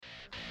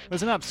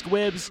Listen up,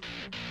 squibs.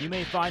 You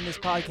may find this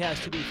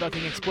podcast to be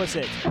fucking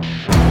explicit.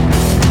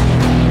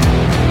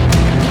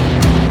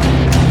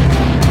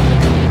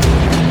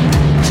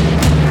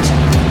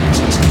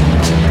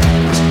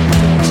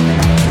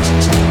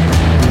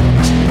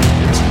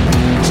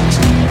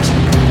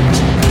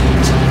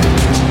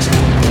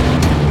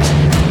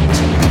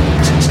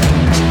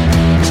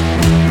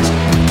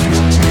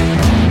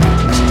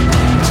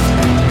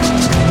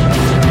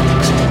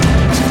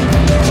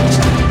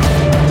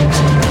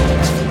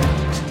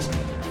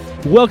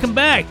 Welcome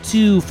back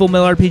to Full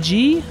Metal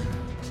RPG.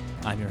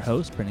 I'm your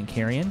host, Brendan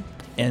Carrion,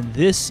 and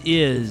this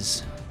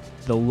is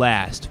the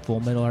last Full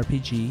Metal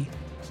RPG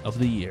of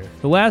the year.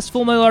 The last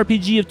Full Metal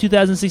RPG of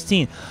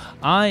 2016.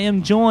 I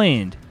am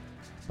joined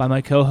by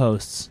my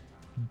co-hosts,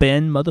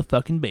 Ben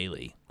motherfucking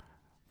Bailey.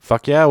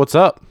 Fuck yeah, what's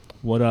up?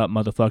 What up,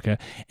 motherfucker?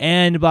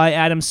 And by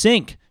Adam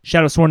Sink,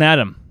 Shadow Sworn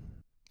Adam.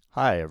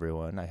 Hi,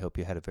 everyone. I hope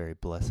you had a very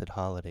blessed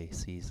holiday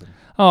season.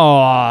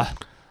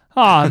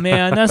 Aw,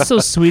 man, that's so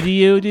sweet of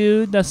you,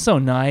 dude. That's so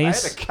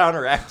nice. I had to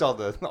counteract all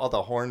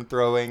the horn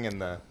throwing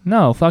and the...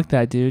 No, fuck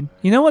that, dude.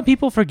 You know what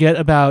people forget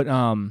about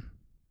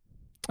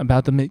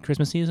the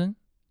Christmas season?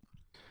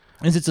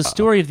 Is it's a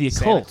story of the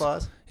occult.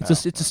 Santa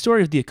Claus? It's a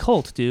story of the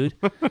occult, dude.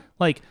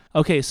 Like,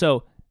 okay,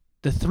 so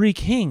the three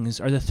kings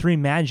are the three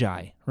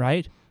magi,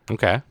 right?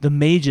 Okay. The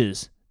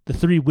mages, the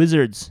three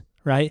wizards,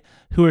 right?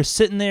 Who are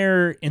sitting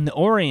there in the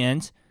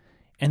Orient,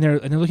 and they're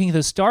looking at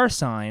the star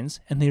signs,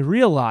 and they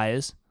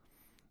realize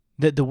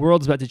that the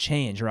world's about to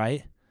change,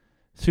 right?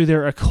 Through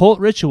their occult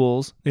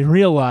rituals, they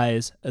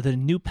realize that a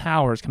new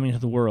power is coming into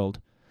the world.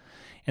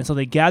 And so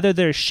they gather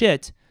their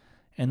shit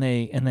and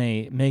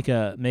they make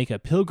a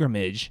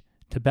pilgrimage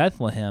to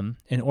Bethlehem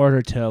in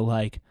order to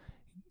like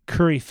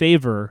curry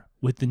favor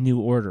with the new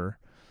order.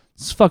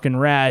 It's fucking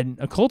rad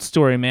occult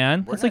story,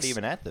 man. We're not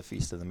even at the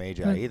Feast of the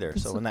Magi either.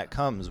 So when that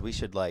comes, we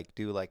should like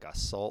do like a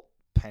salt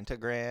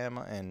pentagram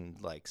and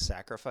like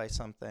sacrifice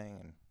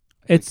something,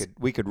 and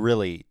we could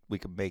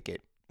make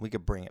it. We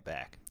could bring it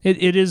back.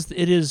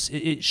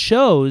 It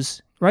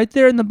shows right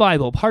there in the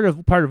Bible, part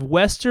of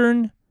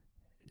Western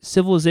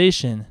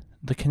civilization,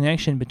 the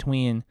connection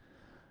between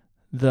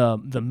the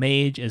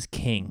mage as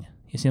king.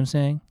 You see what I'm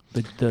saying?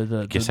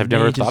 I guess I've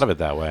never thought of it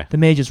that way. The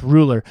mage is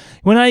ruler.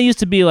 When I used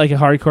to be like a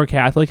hardcore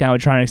Catholic, I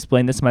would try and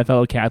explain this to my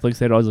fellow Catholics.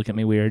 They'd always look at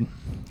me weird.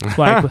 That's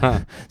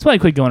why I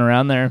quit going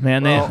around there,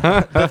 man.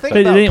 The thing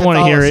they about didn't want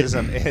to hear it.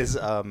 Catholicism is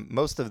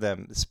most of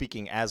them,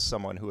 speaking as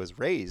someone who was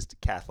raised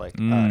Catholic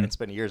and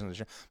spent years in the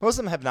church, most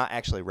of them have not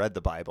actually read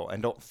the Bible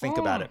and don't think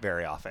about it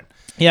very often.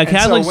 Yeah,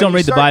 Catholics don't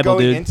read the Bible, dude.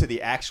 When you start going into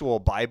the actual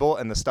Bible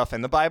and the stuff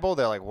in the Bible,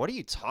 they're like, what are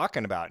you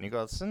talking about? And you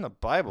go, it's in the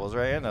Bible, it's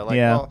right? And they're like,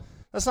 well,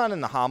 that's not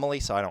in the homily,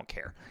 so I don't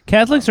care.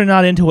 Catholics are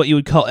not into what you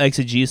would call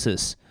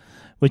exegesis,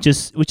 which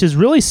is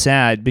really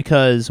sad,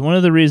 because one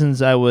of the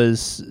reasons I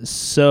was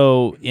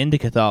so into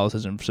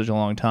Catholicism for such a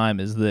long time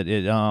is that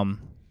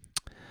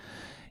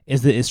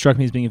it struck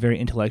me as being a very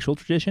intellectual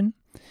tradition,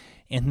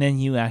 and then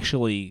you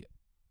actually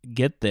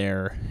get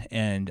there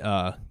and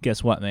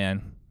guess what,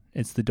 man?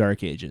 It's the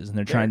Dark Ages, and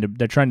they're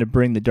trying to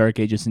bring the Dark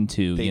Ages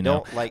into they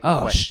don't like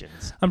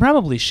questions. I'm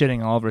probably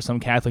shitting all over some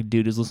Catholic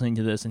dude who's listening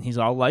to this, and he's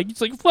all like, "It's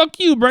like fuck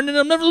you, Brendan.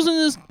 I'm never listening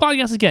to this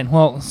podcast again."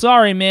 Well,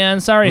 sorry, man.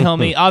 Sorry,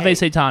 homie. Ave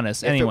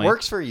Satanas. Anyway, if it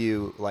works for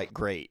you, like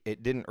great.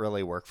 It didn't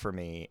really work for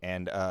me,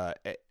 and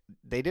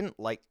they didn't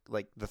like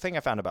the thing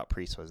I found about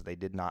priests was they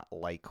did not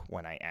like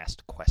when I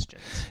asked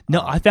questions.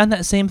 No, I found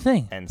that same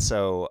thing, and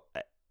so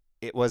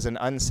it was an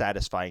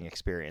unsatisfying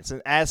experience.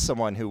 And as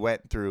someone who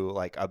went through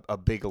like a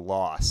big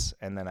loss,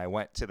 and then I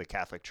went to the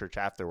Catholic Church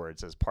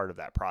afterwards as part of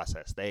that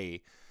process, they're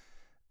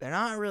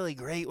not really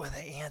great with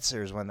the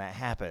answers when that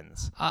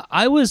happens.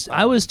 I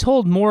was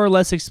told more or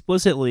less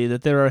explicitly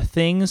that there are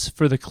things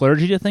for the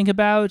clergy to think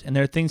about, and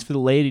there are things for the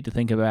laity to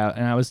think about,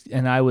 and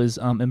I was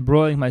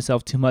embroiling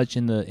myself too much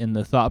in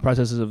the thought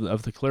processes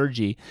of the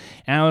clergy,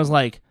 and I was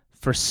like,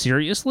 for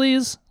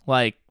seriously's,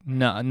 like,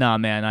 no,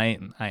 man, I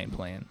ain't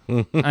playing.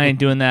 I ain't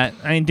doing that.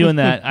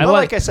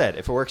 Like I said,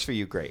 if it works for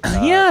you, great.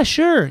 Yeah,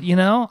 sure. You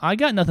know, I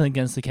got nothing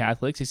against the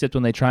Catholics, except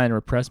when they try and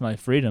repress my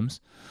freedoms.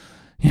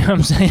 You know what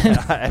I'm saying?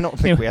 I don't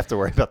think we have to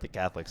worry about the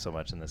Catholics so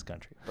much in this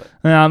country.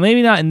 But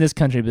maybe not in this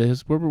country,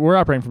 because we're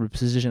operating from a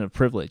position of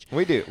privilege.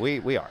 We do.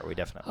 We are. We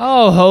definitely.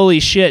 Oh, holy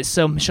shit!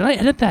 So should I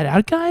edit that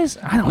out, guys?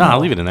 I don't know. I'll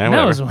leave it in there.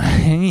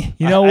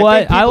 You know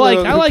what? I like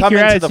come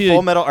your into attitude. The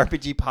Full Metal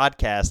RPG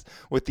podcast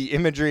with the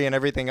imagery and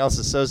everything else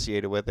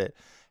associated with it.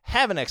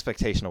 Have an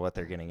expectation of what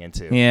they're getting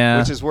into. Yeah.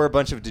 Which is we're a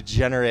bunch of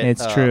degenerate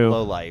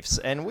lowlifes.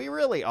 And we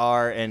really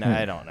are, and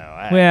I don't know.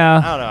 I don't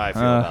know how I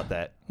feel about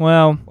that.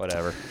 Well,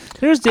 whatever.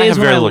 There's days I have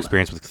when very little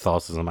experience with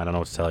Catholicism. I don't know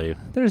what to tell you.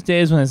 There's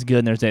days when it's good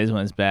and there's days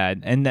when it's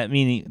bad. And that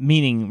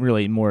meaning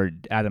really more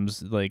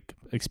Adam's like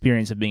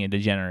experience of being a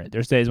degenerate.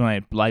 There's days when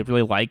I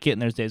really like it,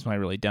 and there's days when I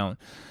really don't.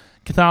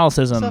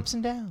 Catholicism. It's ups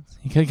and downs.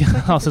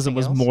 Catholicism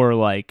was more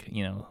like,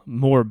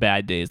 more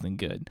bad days than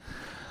good.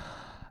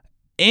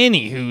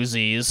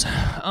 Anywhoosies.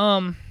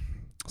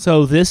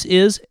 So this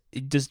is,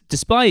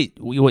 despite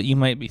what you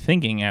might be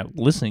thinking at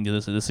listening to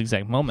this at this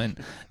exact moment,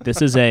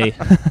 this is a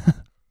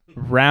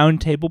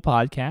roundtable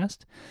podcast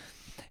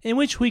in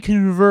which we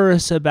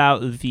converse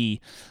about the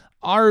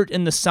art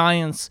and the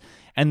science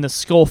and the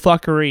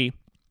skullfuckery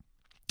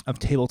of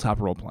tabletop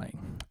role-playing.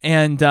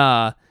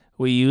 And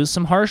we use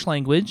some harsh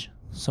language,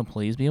 so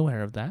please be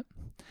aware of that.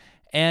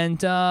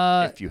 And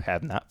if you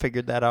have not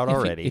figured that out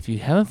already. If you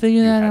haven't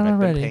figured that out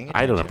already.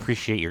 I don't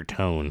appreciate your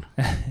tone.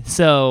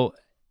 So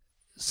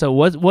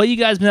what you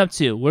guys been up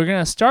to? We're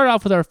going to start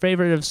off with our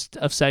favorite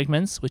of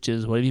segments, which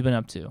is what have you been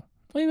up to?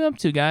 What have you been up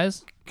to,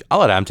 guys? I'll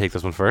let Adam take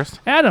this one first.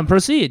 Adam,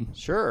 proceed.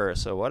 Sure.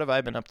 So what have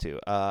I been up to?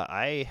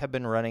 I have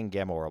been running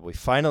Gamma World. We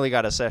finally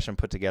got a session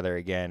put together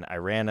again. I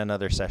ran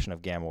another session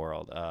of Gamma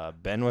World.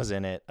 Ben was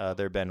in it.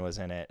 Other Ben was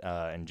in it.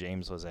 And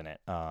James was in it.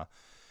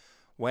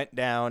 Went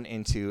down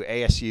into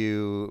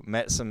ASU,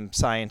 met some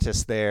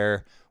scientists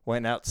there.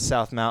 Went out to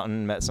South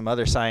Mountain, met some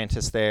other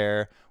scientists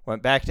there.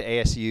 Went back to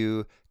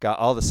ASU, got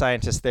all the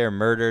scientists there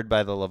murdered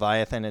by the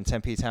Leviathan in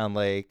Tempe Town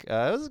Lake.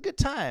 It was good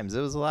times.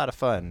 It was a lot of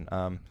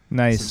fun.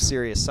 Nice. Some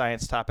serious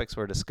science topics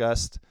were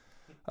discussed.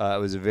 It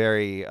was a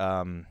very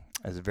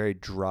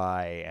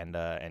dry and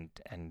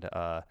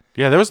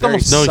yeah, there was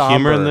almost no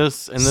humor in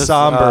this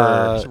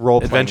somber role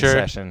playing adventure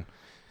session.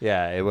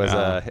 Yeah, it was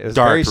dark,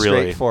 very really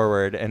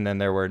straightforward, and then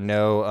there were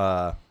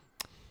no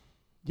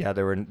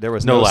there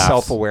was no no laughs.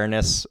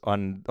 self-awareness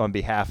on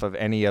behalf of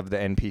any of the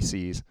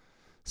NPCs.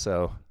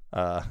 So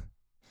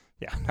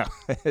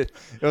it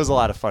was a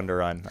lot of fun to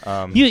run.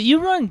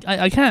 You run.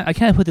 I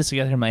kind of put this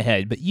together in my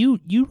head, but you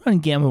run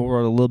Gamma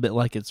World a little bit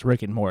like it's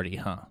Rick and Morty,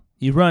 huh?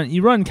 You run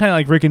kind of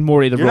like Rick and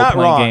Morty, the You're role not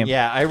playing wrong. game.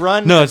 Yeah, I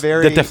run No, a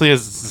very. that definitely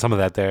is some of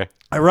that there.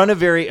 I run a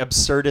very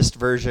absurdist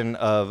version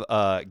of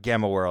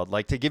Gamma World.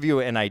 Like, to give you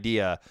an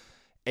idea,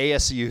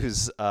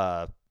 ASU's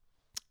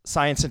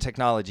Science and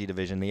Technology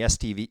Division, the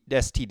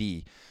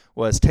STD,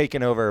 was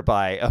taken over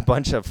by a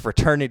bunch of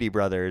fraternity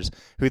brothers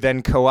who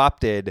then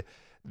co-opted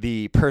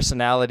the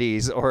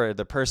personalities or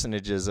the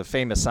personages of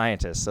famous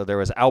scientists. So there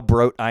was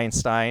Albert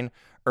Einstein,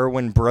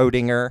 Erwin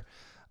Brodinger,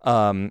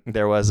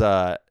 there was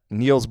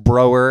Niels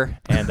Broer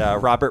and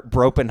Robert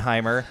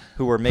Bropenheimer,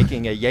 who were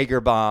making a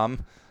Jaeger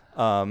bomb.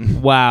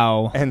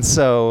 Wow. And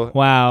so,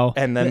 wow.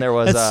 And then there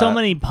was that's so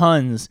many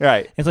puns.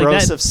 Right. It's like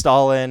Broseph that,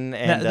 Stalin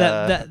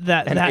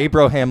and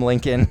Abraham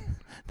Lincoln.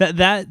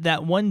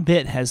 That one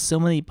bit has so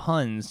many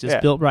puns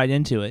just built right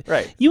into it.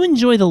 Right. You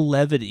enjoy the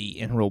levity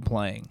in role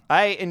playing.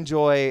 I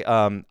enjoy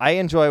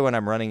when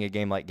I'm running a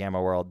game like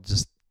Gamma World,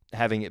 just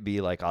having it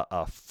be like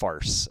a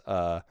farce.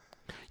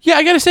 Yeah,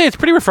 I gotta say it's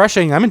pretty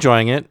refreshing. I'm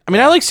enjoying it. I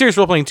mean, I like serious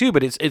role playing too,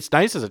 but it's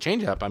nice as a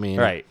change up. I mean,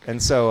 right.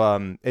 And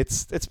so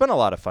it's been a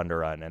lot of fun to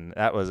run, and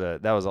that was a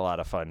lot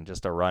of fun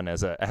just to run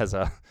as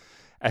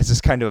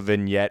this kind of a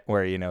vignette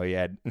where you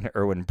had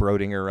Erwin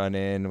Brodinger run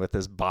in with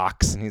this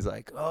box, and he's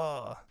like,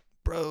 "Oh,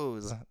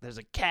 bros, there's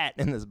a cat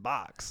in this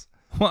box.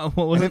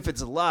 And if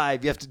it's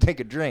alive, you have to take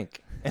a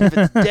drink, and if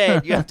it's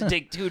dead, you have to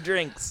take 2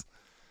 drinks."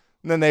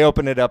 And then they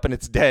open it up and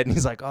it's dead. And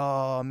he's like,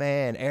 "Oh,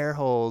 man, air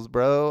holes,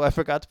 bro. I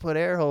forgot to put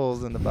air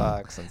holes in the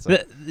box." And so,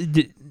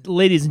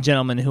 ladies and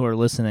gentlemen who are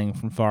listening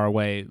from far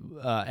away,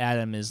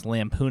 Adam is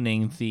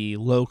lampooning the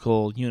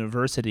local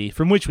university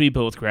from which we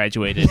both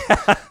graduated.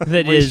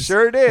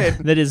 Sure did.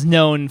 That is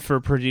known for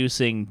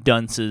producing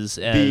dunces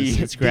as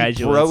its graduates.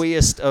 The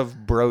broiest of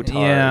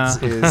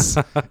brotards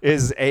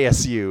is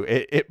ASU.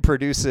 It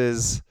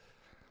produces...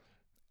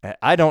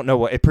 I don't know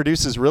what it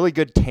produces. Really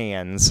good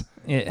tans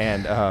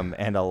and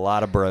a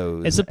lot of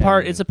bros. It's a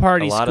party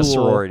school. A lot of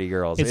sorority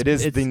girls. It's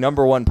the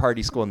 #1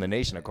 party school in the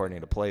nation,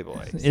 according to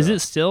Playboy. Is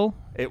it still?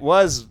 It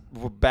was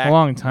back a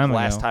long time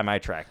last ago. time I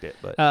tracked it.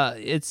 But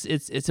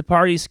it's a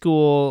party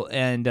school,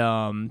 and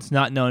it's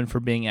not known for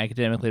being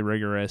academically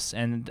rigorous.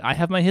 And I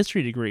have my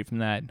history degree from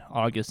that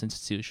August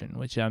institution,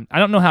 which I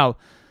don't know how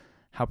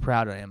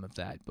proud I am of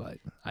that, but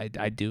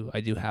I do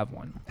have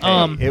one.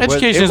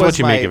 Education is what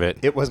you make of it.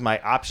 It was my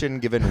option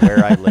given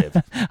where I live.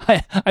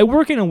 I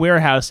work in a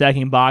warehouse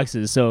stacking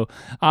boxes, so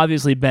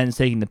obviously Ben's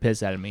taking the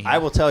piss out of me. I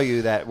will tell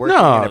you that working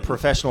in a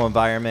professional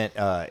environment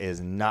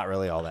is not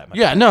really all that much.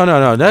 Yeah, no.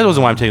 That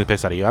wasn't why I'm taking the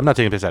piss out of you. I'm not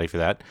taking the piss out of you for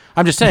that.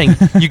 I'm just saying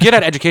you get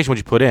out education what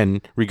you put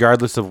in,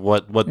 regardless of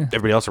what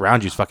everybody else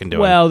around you is fucking doing.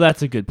 Well,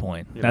 that's a good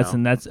point. That's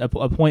a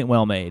point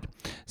well made.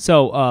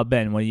 So,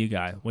 Ben, what do you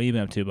got? What have you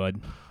been up to,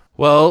 bud?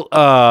 Well,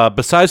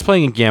 besides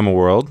playing in Gamma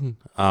World,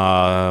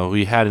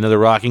 we had another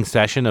rocking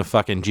session of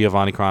fucking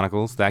Giovanni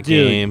Chronicles. That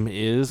game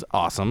is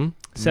awesome.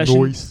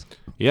 Session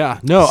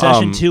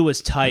 2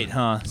 was tight,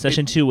 huh?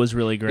 Session 2 was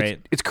really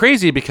great. It's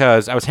crazy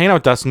because I was hanging out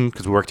with Dustin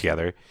because we work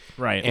together.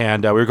 Right.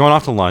 And we were going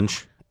off to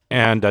lunch,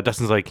 and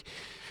Dustin's like,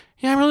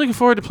 "Yeah, I'm really looking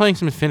forward to playing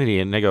some Infinity."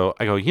 And I go,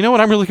 "You know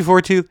what I'm really looking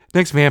forward to?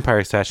 Next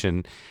vampire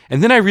session."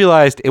 And then I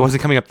realized it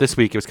wasn't coming up this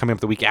week. It was coming up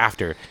the week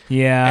after.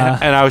 Yeah.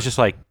 And I was just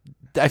like,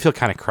 I feel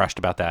kind of crushed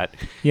about that.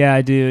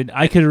 Yeah, dude,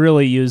 I could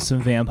really use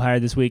some vampire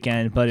this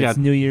weekend, but it's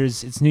Yeah. New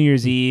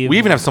Year's Eve. We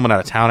even have someone out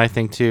of town, I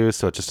think, too,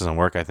 so it just doesn't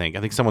work. I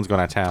think someone's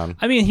going out of town.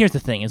 I mean, here's the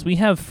thing: is we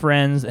have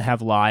friends that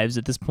have lives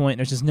at this point.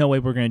 There's just no way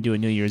we're going to do a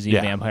New Year's Eve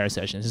Yeah. vampire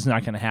session. It's just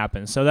not going to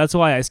happen. So that's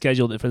why I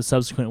scheduled it for the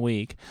subsequent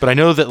week. But I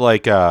know that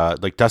like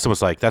Dustin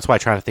was like, that's why I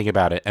try to think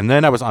about it. And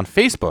then I was on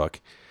Facebook,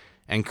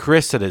 and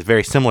Chris said a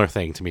very similar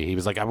thing to me. He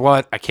was like,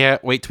 I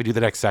can't wait till we do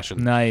the next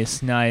session.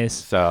 Nice.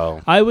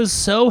 So I was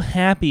so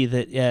happy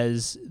that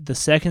as the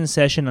second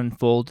session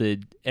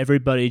unfolded,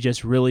 everybody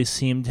just really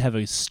seemed to have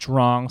a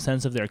strong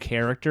sense of their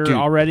character Dude.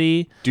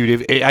 already.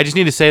 dude, I just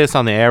need to say this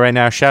on the air right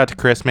now. Shout out to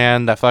Chris,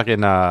 man. That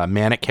fucking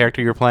manic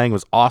character you're playing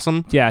was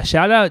awesome. Yeah,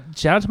 shout out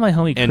to my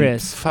homie And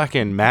Chris.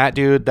 fucking Matt,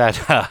 dude,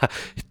 that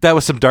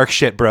was some dark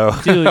shit, bro.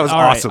 Dude, that was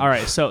awesome. All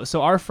right. So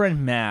our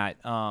friend Matt,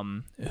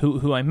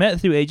 who I met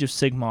through Age of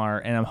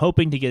Sigmar, and I'm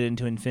hoping to get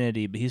into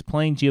Infinity, but he's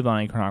playing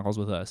Giovanni Chronicles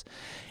with us,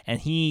 and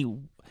he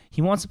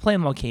wants to play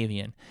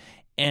Malkavian,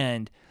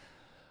 and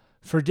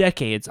for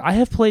decades, I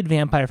have played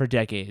Vampire for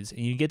decades, and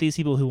you get these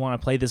people who want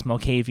to play this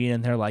Malkavian,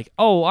 and they're like,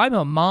 "Oh, I'm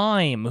a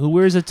mime who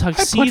wears a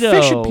tuxedo." I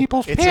put fish in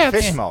people's It's pants.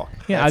 a fish malk.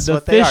 Yeah, That's the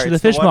what fish- they are. the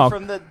It's fish one malk.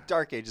 from the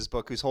Dark Ages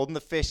book who's holding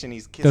the fish and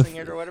he's kissing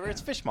it or whatever.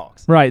 It's fish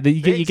malks. Right,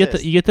 you They get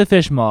exist. you get the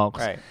fish malks.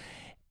 Right.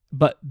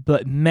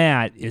 But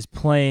Matt is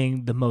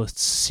playing the most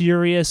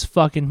serious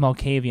fucking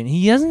Malkavian.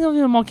 He hasn't even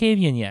a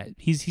Malkavian yet.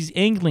 He's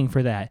angling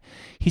for that.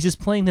 He's just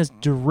playing this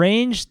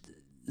deranged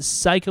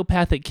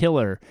psychopathic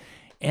killer.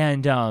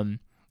 And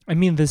I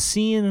mean the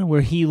scene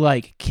where he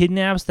like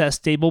kidnaps that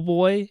stable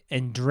boy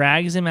and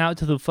drags him out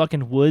to the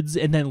fucking woods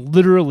and then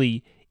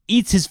literally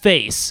eats his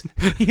face.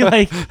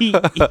 He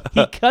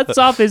cuts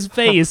off his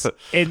face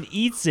and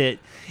eats it.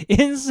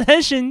 In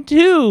session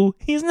 2,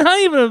 he's not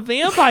even a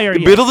vampire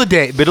yet. Middle of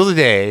the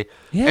day.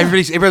 Yeah.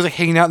 Everybody's like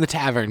hanging out in the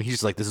tavern. He's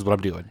just like, this is what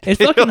I'm doing.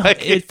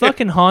 It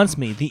fucking haunts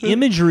me. The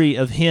imagery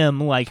of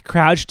him like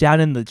crouched down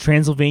in the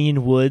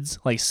Transylvanian woods,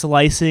 like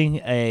slicing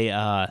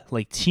a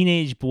like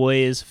teenage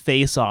boy's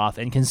face off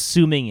and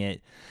consuming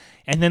it,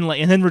 and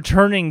then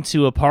returning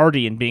to a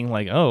party and being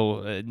like,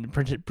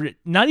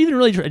 not even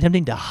really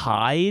attempting to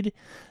hide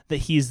that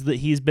he's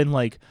been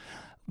like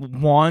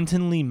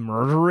wantonly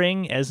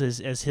murdering as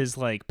his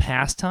like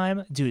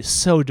pastime. Dude, it's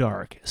so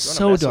dark,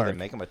 so dark.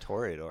 Make him a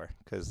Toreador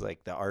because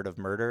like the art of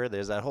murder.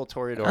 There's that whole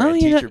Toreador Oh,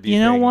 and you know- Teacher Bee you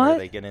know thing what? where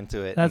they get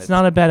into it. That's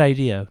not a bad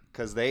idea.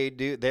 because they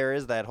do. There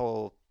is that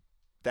whole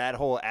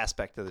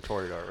aspect of the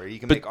Toreador where you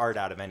can make art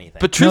out of anything.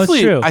 But No, it's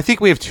truthfully, true. I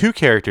think we have two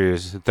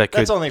characters that could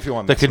that's only if you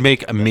want that could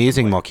make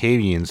amazing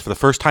Malkavians for the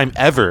first time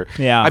ever.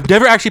 Yeah. I've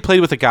never actually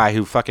played with a guy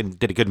who fucking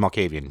did a good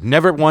Malkavian.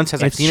 Never once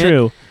has I It's seen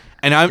true. it.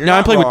 And I'm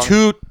not playing wrong. with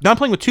two. Now I'm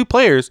playing with two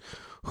players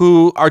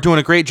who are doing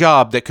a great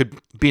job that could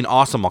be an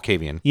awesome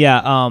Malkavian.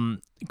 Yeah,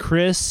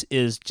 Chris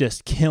is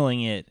just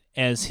killing it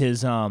as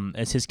his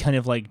kind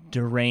of like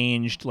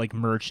deranged like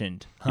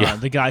merchant. Yeah.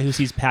 The guy who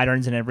sees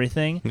patterns and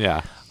everything.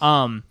 Yeah.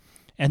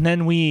 And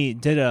then we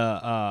did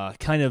a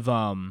kind of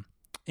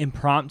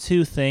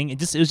impromptu thing. It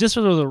was just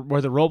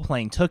where the role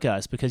playing took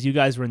us because you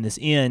guys were in this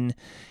inn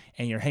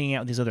and you're hanging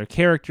out with these other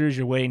characters.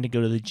 You're waiting to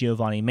go to the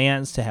Giovanni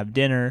Manse to have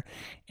dinner,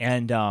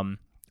 and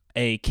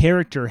a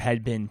character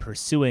had been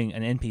pursuing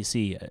an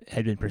NPC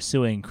had been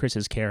pursuing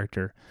Chris's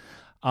character.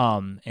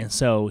 And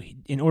so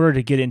in order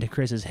to get into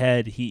Chris's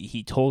head,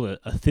 he told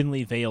a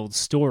thinly veiled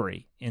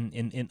story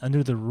in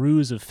under the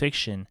ruse of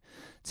fiction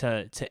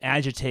to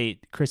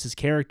agitate Chris's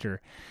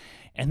character.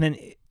 And then,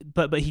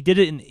 but he did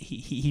it.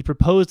 He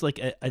proposed like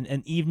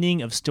an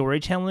evening of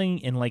storytelling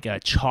in like a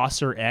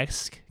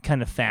Chaucer-esque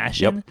kind of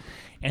fashion. Yep.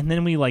 And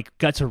then we like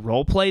got to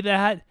role play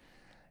that.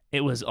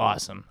 It was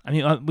awesome. I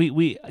mean,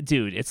 we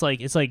dude, it's like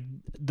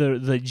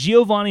the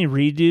Giovanni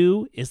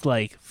redo is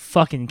like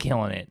fucking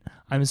killing it.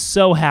 I'm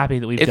so happy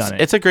that we've done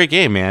it. It's a great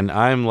game, man.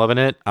 I'm loving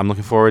it. I'm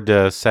looking forward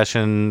to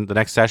the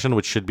next session,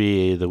 which should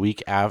be the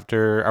week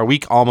after, our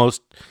week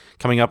almost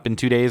coming up in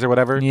 2 days or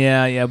whatever.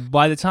 Yeah.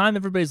 By the time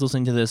everybody's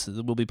listening to this,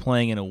 we'll be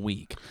playing in a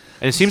week.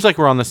 And it seems like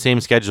we're on the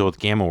same schedule with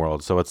Gamma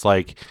World, so it's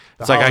like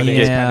I can holidays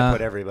get Yeah. kind of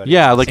put everybody.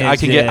 yeah, like I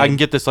Same can thing.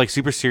 get this like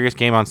super serious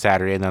game on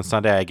Saturday, and then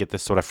Sunday I get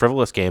this sort of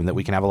frivolous game that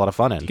we can have a lot of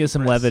fun in. Get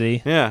some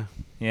levity. Yeah.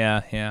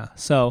 Yeah.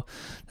 So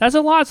that's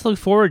a lot to look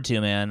forward to,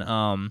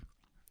 man.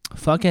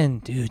 Fucking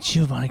dude,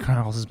 Giovanni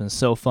Chronicles has been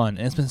so fun,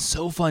 and it's been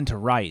so fun to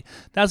write.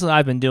 That's what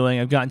I've been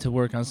doing. I've gotten to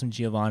work on some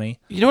Giovanni.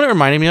 You know what it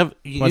reminded me of?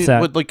 What's that?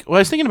 When I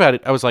was thinking about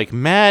it, I was like,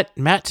 Matt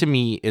to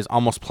me is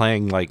almost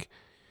playing like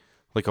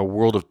a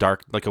World of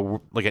Dark, like an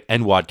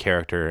Enwad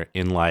character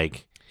in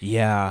like.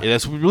 Yeah.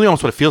 That's really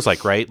almost what it feels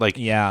like, right? Like,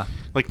 Yeah.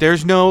 like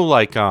there's no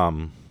like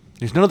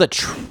there's none of the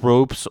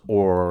tropes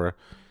or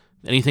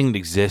anything that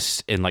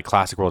exists in like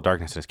classic World of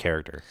Darkness in his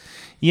character.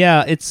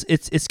 Yeah, it's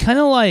kind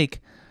of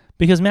like,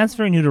 because Matt's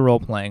very new to role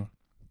playing,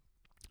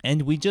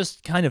 and we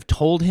just kind of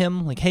told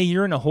him like, "Hey,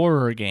 you're in a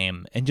horror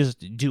game, and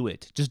just do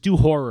it. Just do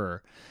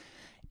horror."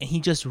 And he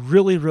just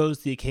really rose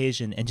to the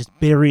occasion and just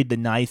buried the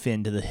knife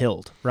into the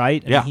hilt,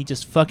 right? Yeah. And he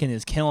just fucking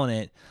is killing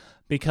it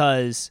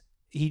because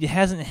he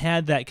hasn't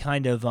had that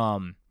kind of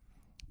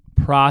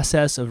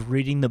process of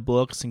reading the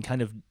books and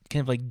kind of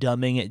like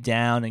dumbing it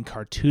down and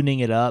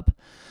cartooning it up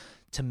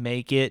to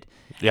make it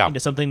into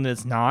something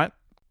that's not.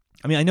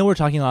 I mean, I know we're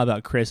talking a lot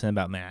about Chris and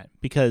about Matt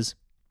because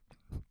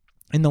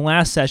in the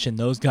last session,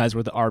 those guys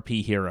were the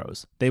RP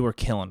heroes. They were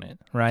killing it,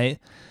 right?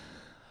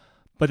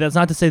 But that's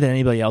not to say that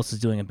anybody else is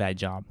doing a bad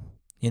job.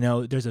 You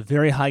know, there's a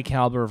very high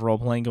caliber of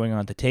role-playing going on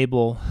at the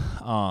table.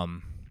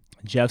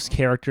 Jeff's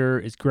character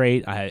is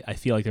great. I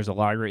feel like there's a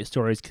lot of great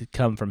stories could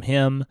come from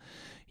him.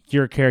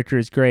 Your character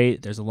is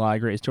great. There's a lot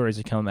of great stories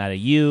that come out of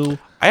you.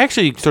 I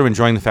actually sort of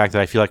enjoying the fact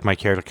that I feel like my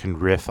character can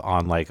riff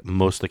on like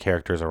most of the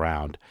characters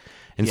around.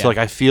 And so like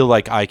I feel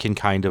like I can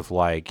kind of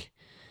like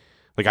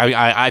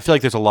I feel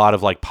like there's a lot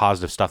of like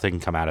positive stuff that can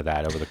come out of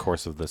that over the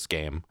course of this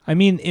game. I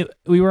mean,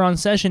 we were on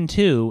session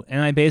 2,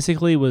 and I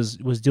basically was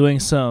doing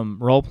some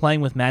role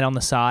playing with Matt on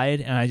the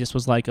side, and I just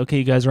was like, okay,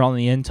 you guys are all in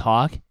the end,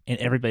 talk, and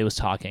everybody was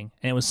talking,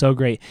 and it was so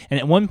great. And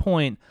at one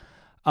point,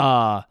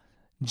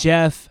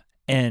 Jeff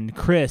and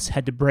Chris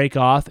had to break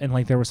off, and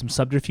like there were some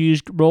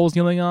subterfuge roles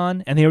going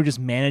on, and they were just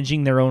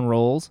managing their own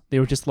roles.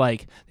 They're just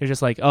like,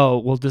 oh,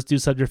 we'll just do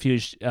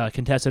subterfuge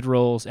contested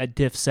roles at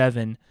Diff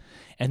 7,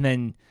 and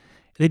then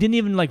they didn't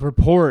even like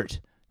report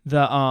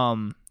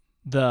the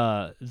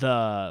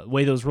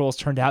way those roles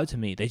turned out to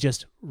me. They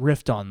just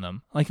riffed on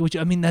them. Like, which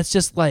I mean, that's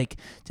just like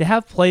to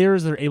have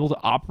players that are able to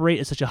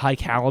operate at such a high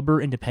caliber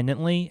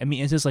independently. I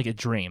mean, it's just like a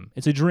dream.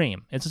 It's a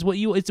dream. It's just what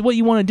you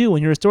want to do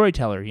when you're a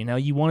storyteller. You know,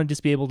 you want to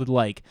just be able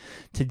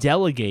to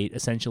delegate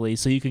essentially,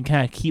 so you can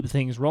kind of keep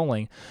things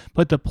rolling.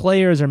 But the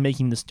players are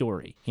making the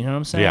story. You know what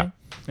I'm saying? Yeah.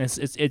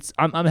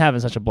 I'm having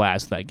such a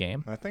blast with that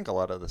game. I think a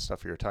lot of the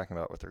stuff you were talking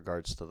about with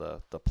regards to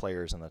the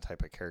players and the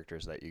type of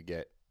characters that you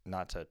get,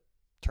 not to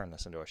turn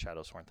this into a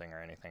Shadowsworn thing or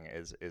anything,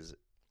 is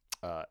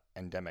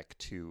endemic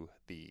to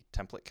the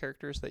template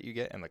characters that you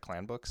get in the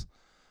clan books,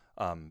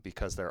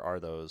 because there are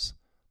those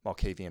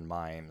Malkavian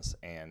mimes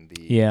and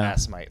the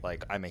Asmite,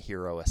 like I'm a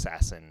hero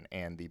assassin,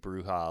 and the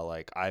Bruja,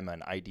 like I'm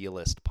an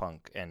idealist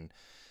punk, and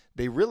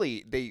they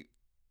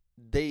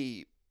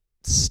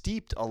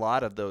steeped a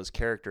lot of those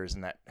characters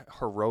in that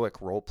heroic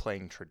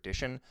role-playing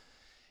tradition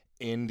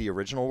in the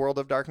original World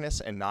of Darkness,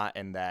 and not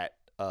in that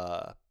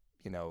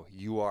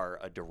you are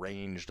a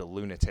deranged, a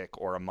lunatic,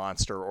 or a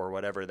monster, or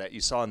whatever that you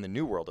saw in the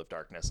new World of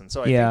Darkness. And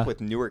so I think with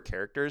newer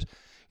characters,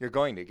 you're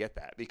going to get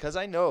that. Because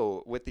I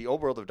know with the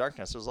old World of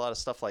Darkness, there's a lot of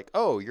stuff like,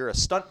 oh, you're a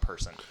stunt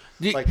person.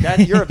 Like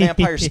that, you're a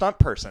vampire stunt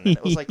person. And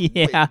it was like,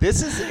 wait,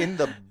 this is in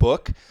the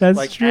book. That's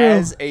like true.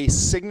 As a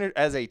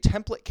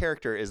template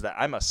character is that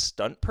I'm a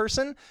stunt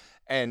person,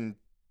 and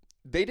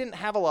they didn't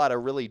have a lot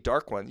of really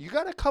dark ones. You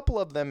got a couple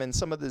of them in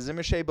some of the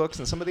Zimiche books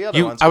and some of the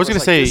other ones. I was going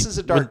to say, this is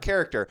a dark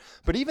character,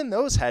 but even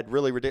those had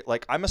really ridiculous.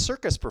 Like I'm a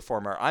circus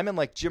performer. I'm in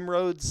like Jim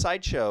Rhodes'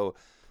 sideshow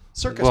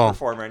circus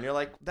performer, and you're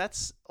like,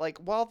 that's like,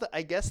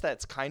 I guess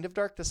that's kind of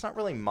dark. That's not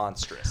really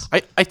monstrous.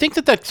 I think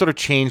that sort of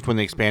changed when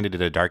they expanded it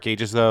to Dark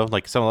Ages, though.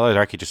 Like some of the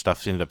Dark Ages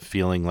stuff ended up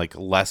feeling like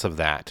less of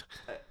that.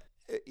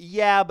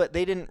 Yeah, but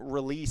they didn't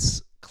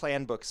release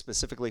clan books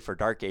specifically for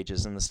Dark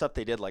Ages, and the stuff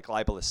they did, like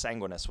Libellus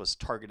Sanguinis, was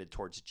targeted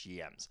towards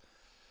GMs.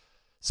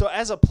 So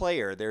as a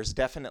player, there's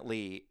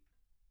definitely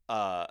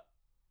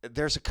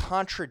there's a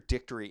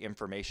contradictory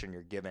information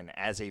you're given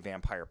as a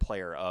vampire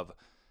player of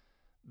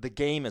the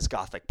game is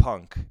gothic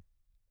punk,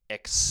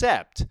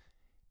 except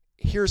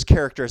here's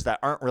characters that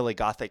aren't really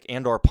gothic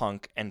and or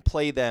punk, and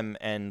play them,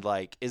 and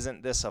like,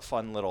 isn't this a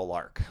fun little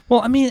lark?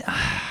 Well, I mean,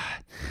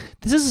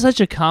 this is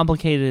such a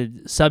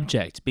complicated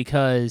subject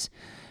because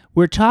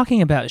we're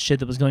talking about shit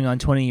that was going on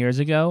 20 years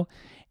ago,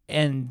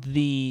 and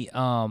the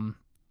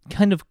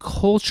kind of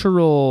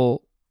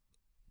cultural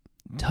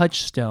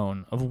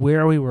touchstone of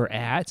where we were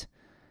at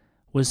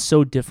was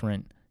so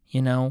different,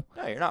 you know?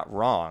 No, you're not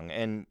wrong,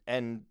 and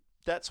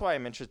that's why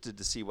I'm interested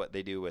to see what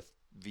they do with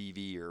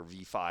VV or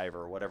V5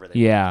 or whatever they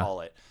want to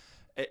call it,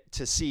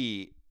 to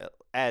see,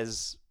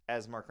 as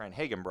Mark Ryan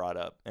Hagen brought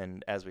up,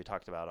 and as we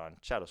talked about on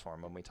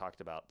Shadowsworn when we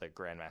talked about the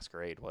Grand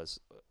Masquerade, was,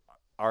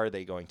 are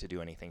they going to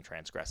do anything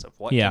transgressive?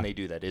 What can they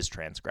do that is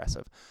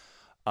transgressive?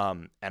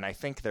 And I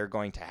think they're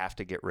going to have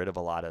to get rid of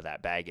a lot of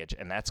that baggage,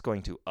 and that's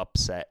going to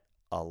upset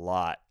a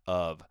lot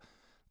of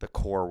the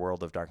core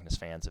World of Darkness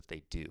fans if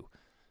they do.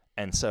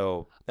 And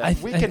so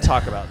we can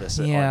talk about this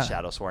on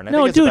Shadowsworn.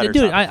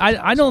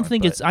 I don't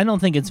think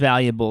it's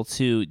valuable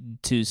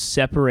to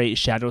separate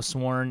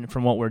Shadowsworn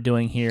from what we're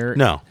doing here.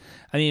 No,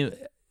 I mean,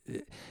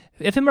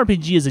 if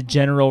MRPG is a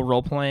general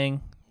role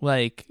playing,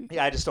 like,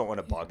 I just don't want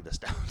to bog this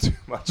down too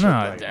much.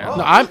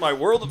 I'm my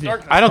World of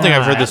Darkness. I don't think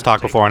I've heard this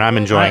talk before, and I'm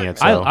enjoying it.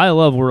 So. I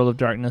love World of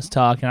Darkness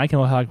talk, and I can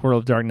talk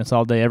World of Darkness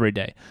all day, every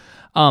day.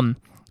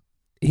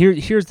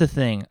 Here's the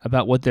thing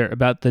about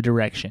the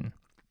direction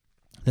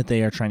that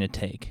they are trying to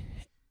take.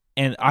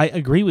 And I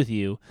agree with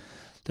you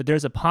that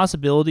there's a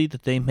possibility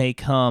that they may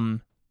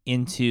come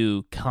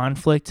into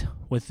conflict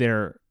with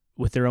their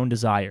own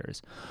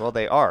desires. Well,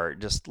 they are.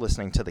 Just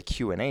listening to the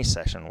Q&A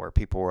session where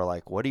people were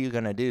like, what are you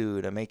going to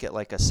do to make it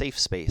like a safe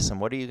space? And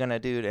what are you going to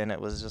do? And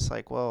it was just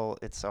like, well,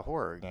 it's a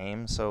horror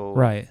game, so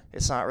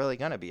it's not really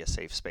going to be a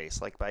safe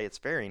space. Like, by its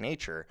very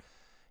nature,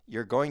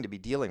 you're going to be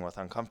dealing with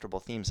uncomfortable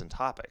themes and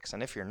topics.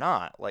 And if you're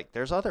not, like,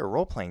 there's other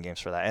role-playing games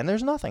for that, and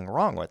there's nothing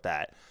wrong with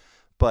that.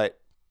 But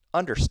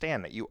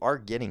understand that you are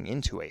getting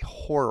into a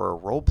horror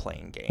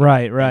role-playing game.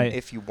 Right. And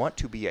if you want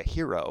to be a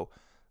hero,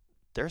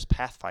 there's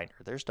Pathfinder,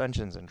 there's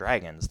Dungeons and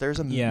Dragons, there's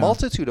a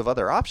multitude of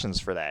other options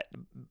for that,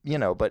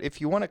 but if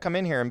you want to come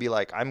in here and be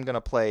like, I'm going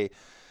to play,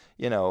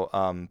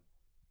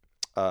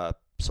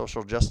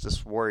 social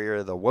justice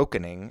warrior, the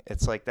Wokening,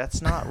 it's like,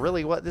 that's not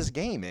really what this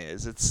game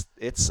is.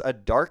 It's a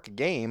dark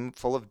game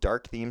full of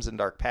dark themes and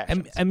dark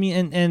passions. I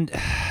mean, and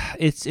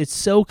it's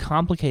so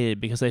complicated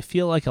because I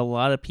feel like a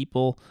lot of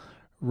people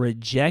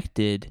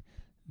rejected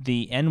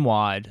the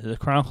NWAD, the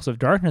Chronicles of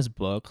Darkness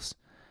books,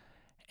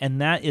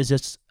 and that is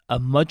just a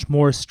much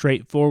more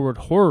straightforward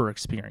horror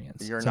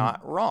experience. You're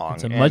not wrong.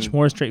 It's a much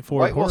more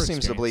straightforward horror White Wolf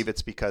experience. seems to believe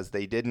it's because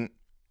they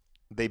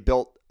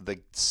built the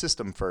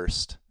system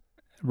first.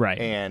 Right.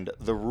 And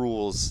the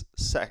rules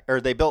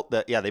they built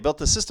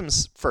the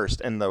systems first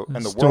and the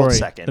story, world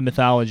second. The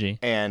mythology.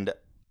 And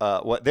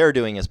what they're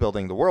doing is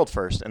building the world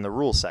first and the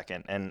rules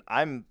second. And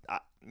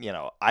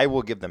I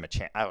will give them a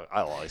chance. I'll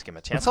always give them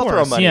a chance. I'll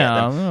throw money at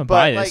them. I'm gonna but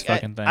buy this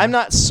fucking thing. I'm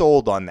not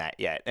sold on that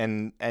yet.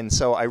 And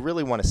so I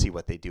really want to see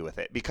what they do with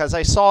it, because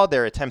I saw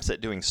their attempts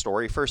at doing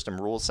story first and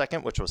rules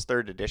second, which was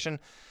 3rd edition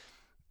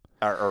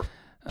or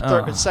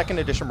second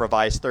edition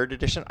revised 3rd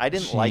edition. I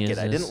didn't like it.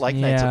 I didn't like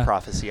Knights of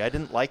Prophecy. I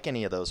didn't like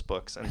any of those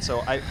books. And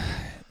so I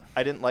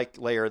didn't like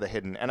Lair of the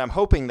Hidden. And I'm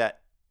hoping that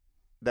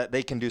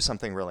they can do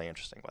something really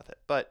interesting with it.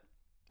 But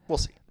we'll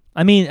see.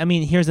 I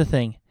mean, here's the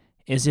thing.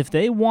 Is if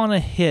they want to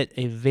hit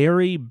a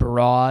very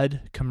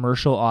broad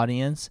commercial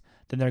audience,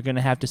 then they're going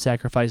to have to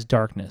sacrifice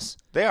darkness.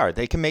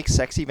 They can make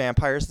sexy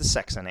vampires the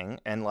sexening,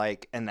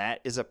 and that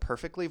is a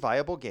perfectly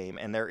viable game,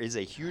 and there is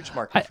a huge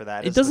market for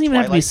that. It doesn't even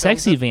have to be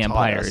sexy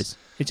vampires.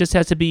 It just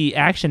has to be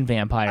action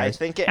vampires. I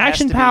think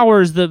action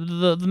powers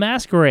the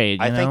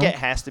masquerade. I think it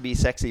has to be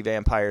sexy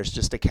vampires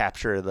just to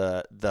capture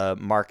the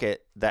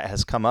market that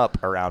has come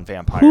up around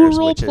vampires. Who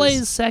role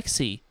plays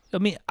sexy? I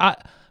mean,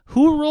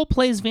 who role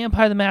plays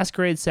Vampire the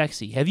Masquerade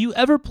sexy? Have you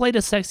ever played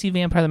a sexy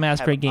Vampire the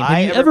Masquerade game?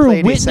 Have you ever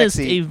witnessed a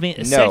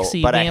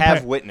sexy vampire? I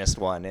have witnessed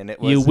one, and it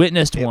was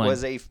It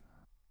was a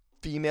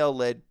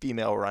female-led,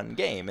 female-run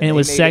game, and it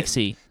was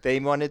sexy.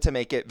 They wanted to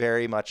make it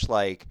very much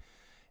like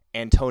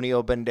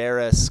Antonio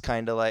Banderas,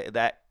 kind of like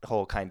that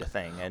whole kind of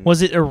thing. And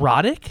was it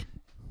erotic?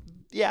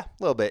 Yeah,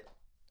 a little bit.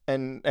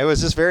 And it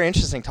was just very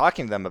interesting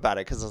talking to them about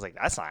it, because I was like,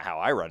 that's not how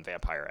I run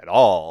Vampire at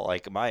all.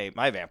 Like, my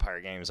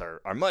Vampire games are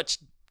much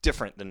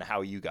different than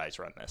how you guys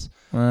run this.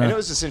 And it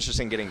was just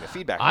interesting getting the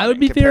feedback. I would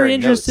be very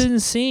interested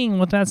in seeing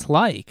what that's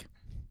like.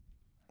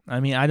 I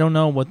mean, I don't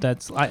know what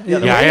that's like.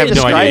 I have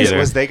no idea either.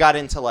 Was they got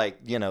into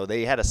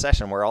they had a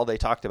session where all they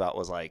talked about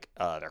was like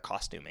their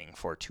costuming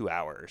for 2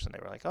 hours, and they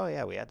were like, oh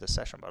yeah, we had this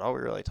session, but all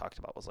we really talked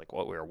about was like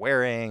what we were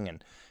wearing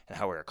and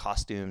how we were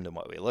costumed and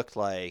what we looked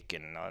like,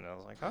 and I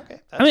was like,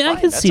 okay, that's fine. I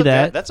can see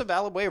that. That's a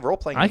valid way of role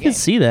playing. I can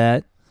see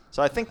that.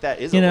 So I think that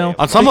is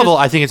on some level,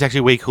 I think it's actually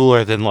way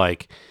cooler than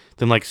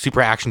Super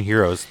Action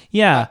Heroes.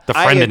 Yeah. The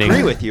friendening. I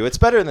agree with you. It's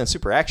better than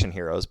Super Action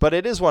Heroes, but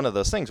it is one of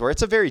those things where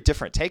it's a very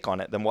different take on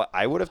it than what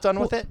I would have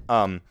done with it.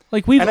 And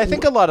I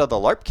think a lot of the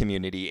LARP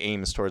community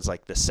aims towards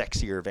like the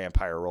sexier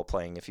vampire role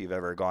playing, if you've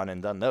ever gone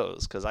and done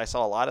those, because I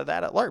saw a lot of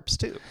that at LARPs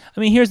too. I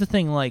mean, here's the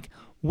thing, like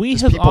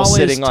There's have people always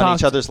sitting on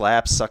each other's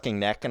laps, sucking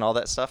neck and all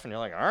that stuff, and you're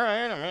like, all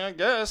right, I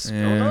guess,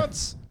 go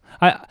nuts.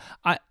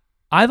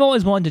 I've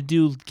always wanted to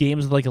do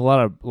games with like a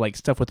lot of like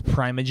stuff with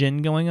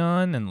Primogen going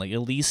on, and like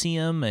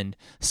Elysium and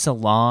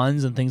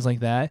salons and things like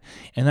that.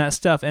 And that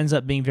stuff ends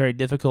up being very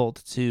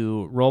difficult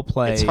to role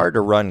play. It's hard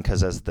to run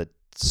because as the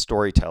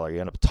storyteller, you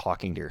end up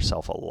talking to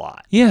yourself a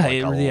lot. Yeah,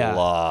 a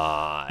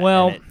lot.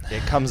 Well,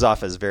 it comes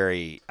off as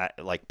very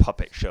like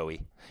puppet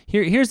showy.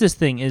 Here's this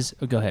thing is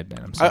go ahead, Ben.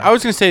 I'm sorry. I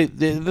was going to say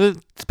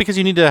it's because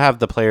you need to have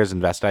the players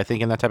invested, I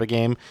think, in that type of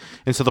game,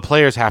 and so the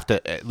players have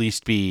to at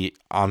least be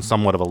on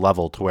somewhat of a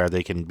level to where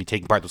they can be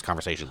taking part in those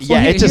conversations.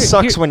 Yeah, it just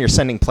sucks when you're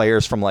sending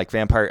players from like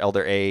Vampire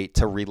Elder A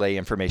to relay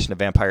information to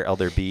Vampire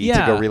Elder B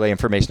to go relay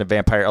information to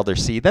Vampire Elder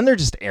C. Then they're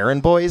just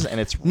errand boys, and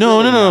it's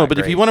no. But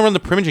great. If you want to run the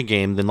Primogen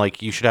game, then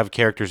like you should have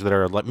characters that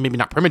are like, maybe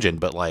not Primogen,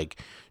 but like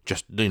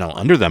just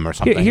under them or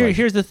something.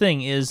 Here's the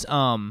thing: is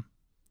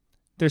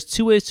there's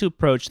two ways to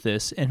approach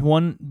this, and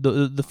one,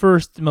 the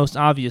first, most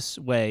obvious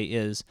way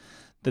is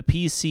the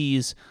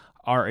PCs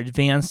are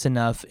advanced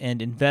enough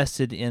and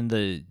invested in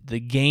the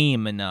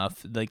game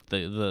enough, like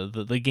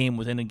the game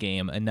within a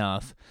game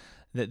enough,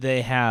 that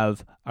they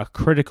have a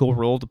critical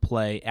role to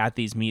play at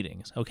these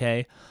meetings.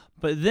 Okay,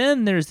 but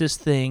then there's this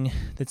thing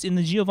that's in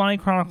the Giovanni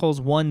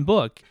Chronicles 1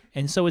 book,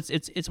 and so it's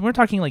we're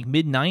talking like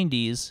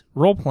mid-90s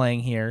role playing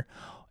here,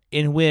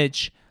 in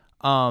which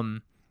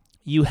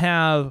you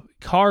have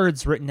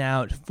cards written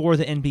out for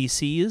the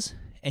NPCs,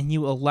 and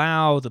you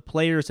allow the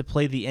players to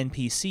play the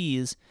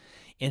NPCs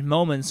in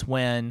moments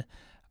when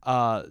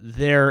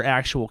their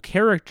actual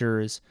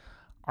characters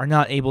are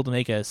not able to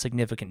make a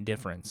significant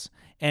difference.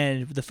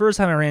 And the first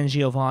time I ran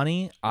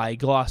Giovanni, I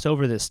glossed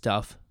over this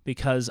stuff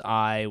because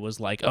I was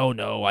like, oh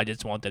no, I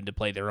just want them to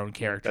play their own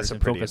characters That's a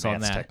and pretty focus on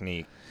advanced that.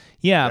 technique.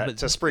 Yeah, but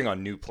to spring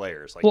on new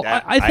players like Well,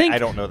 that. I think- I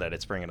don't know that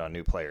it's bringing on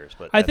new players,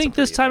 but I that's a think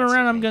this pretty time advanced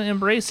around I'm technique. going to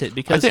embrace it I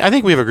because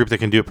think we have a group that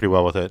can do it pretty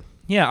well with it.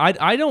 yeah,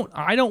 I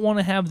don't want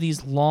to have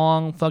these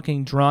long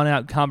fucking drawn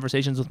out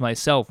conversations with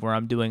myself where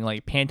I'm doing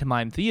like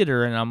pantomime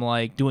theater and I'm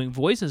like doing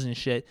voices and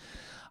shit.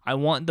 I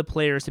want the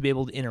players to be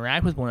able to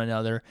interact with one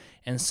another,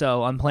 and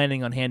so I'm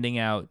planning on handing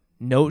out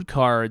note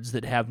cards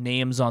that have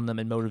names on them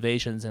and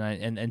motivations,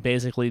 and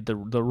basically the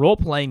role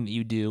playing that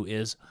you do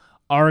is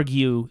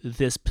argue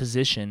this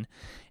position.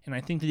 And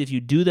I think that if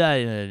you do that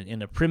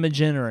in a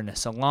Primogen or in a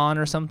salon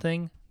or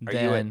something,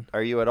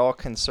 Are you at all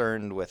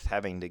concerned with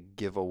having to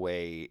give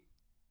away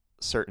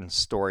certain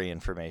story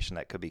information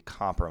that could be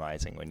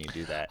compromising when you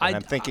do that? And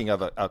I'm thinking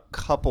of a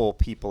couple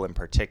people in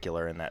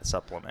particular in that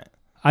supplement.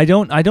 I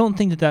don't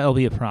think that will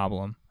be a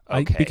problem.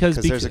 Okay, because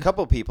there's a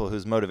couple people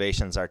whose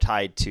motivations are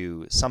tied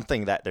to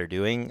something that they're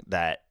doing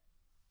that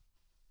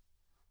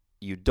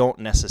you don't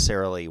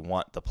necessarily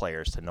want the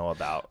players to know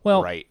about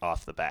right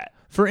off the bat.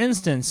 For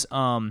instance,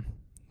 I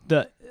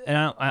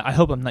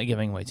hope I'm not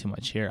giving away too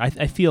much here.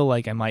 I feel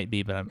like I might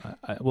be, but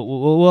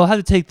we'll have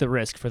to take the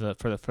risk for the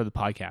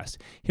podcast.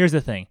 Here's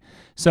the thing.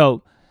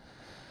 So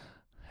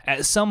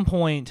at some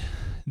point,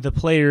 the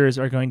players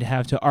are going to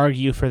have to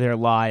argue for their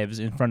lives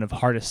in front of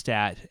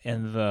Hardestat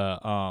and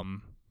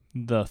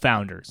the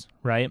founders,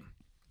 right?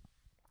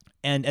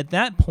 And at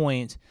that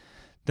point,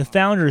 the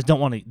founders don't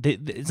want to.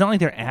 It's not like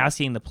they're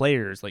asking the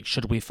players, like,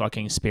 should we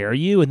fucking spare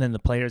you? And then the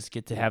players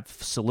get to have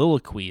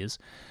soliloquies.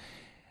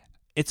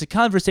 It's a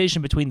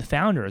conversation between the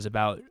founders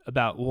about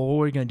well,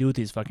 what are we going to do with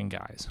these fucking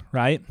guys,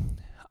 right?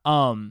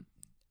 And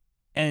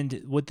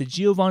what the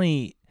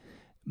Giovanni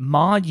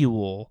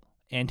module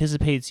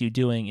anticipates you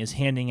doing is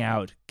handing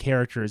out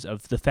characters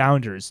of the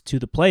founders to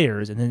the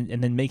players and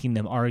then making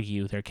them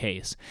argue their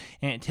case.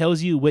 And it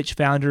tells you which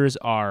founders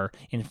are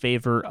in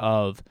favor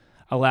of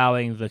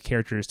allowing the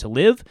characters to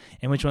live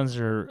and which ones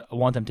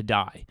want them to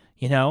die,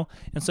 you know?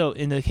 And so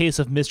in the case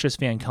of Mistress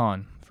Van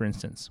Con, for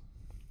instance,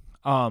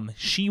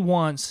 she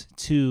wants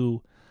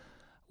to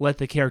let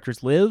the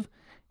characters live,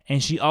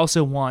 and she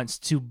also wants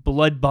to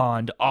blood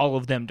bond all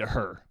of them to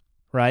her,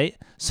 right?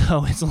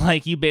 So it's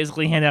like you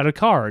basically hand out a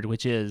card,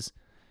 which is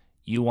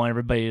you want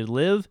everybody to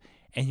live,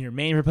 and your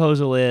main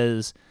proposal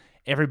is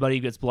everybody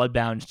gets blood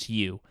bound to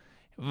you.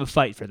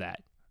 Fight for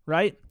that,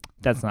 right?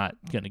 That's not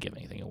going to give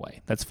anything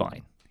away. That's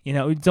fine. You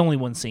know, it's only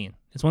one scene.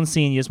 It's one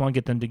scene. You just want to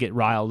get them to get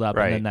riled up,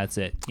 and then that's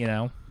it, you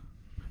know?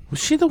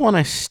 Was she the one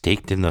I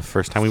staked in the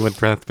first time we went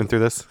through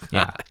this?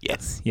 Yeah.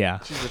 Yes. Yeah.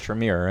 She's a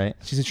Tremere, right?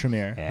 She's a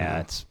Tremere. Yeah,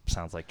 it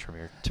sounds like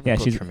Tremere.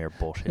 Typical she's Tremere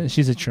bullshit.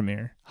 She's a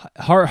Tremere.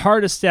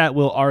 Hardestat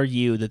will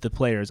argue that the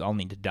players all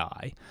need to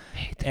die. I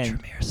hate the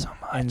Tremere so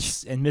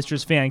much. And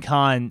Mistress Van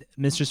Con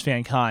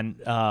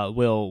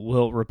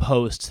will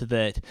riposte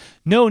that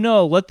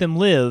no, let them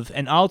live,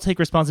 and I'll take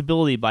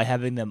responsibility by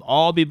having them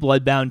all be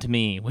bloodbound to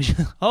me. Which,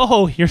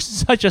 you're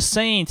such a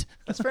saint.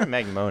 That's very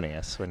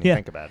magnanimous when you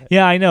think about it.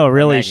 Yeah, I know.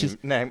 Really, she's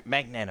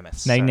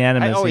magnanimous.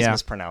 Magnanimous. I always yeah.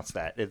 mispronounce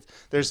that.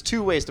 There's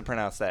two ways to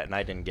pronounce that, and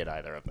I didn't get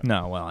either of them.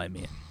 No, well, I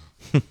mean,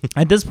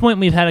 at this point,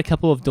 we've had a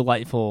couple of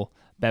delightful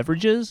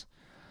beverages,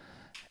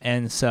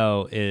 and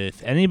so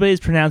if anybody's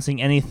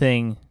pronouncing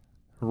anything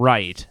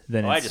right,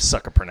 then I just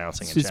suck at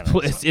pronouncing in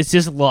general. it's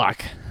just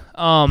luck.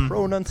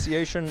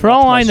 Pronunciation. For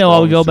all I know,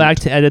 I'll go back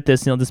to edit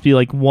this, and it'll just be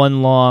like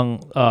one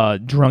long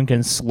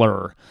drunken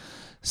slur.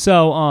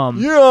 So,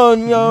 you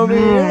don't know me.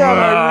 You're not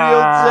my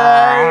real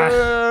dad.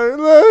 I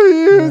love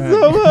you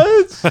so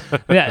much.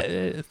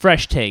 yeah,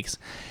 fresh takes.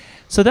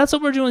 So that's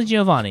what we're doing with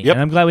Giovanni. Yep. And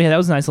I'm glad we had that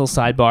was a nice little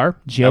sidebar.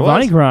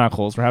 Giovanni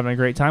Chronicles. We're having a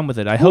great time with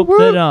it. I hope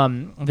that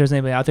if there's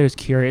anybody out there who's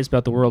curious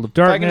about the World of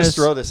Darkness. If I can just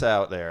throw this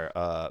out there,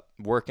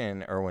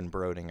 working Erwin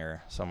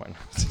Brodinger, someone.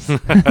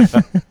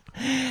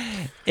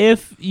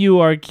 If you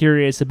are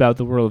curious about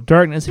the World of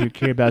Darkness, if you're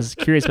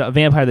curious about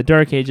Vampire the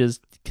Dark Ages,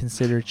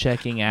 consider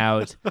checking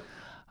out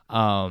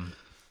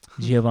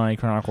Giovanni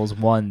Chronicles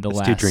 1, The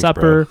Last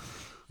Supper.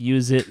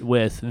 Use it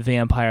with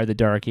Vampire the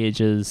Dark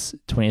Ages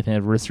 20th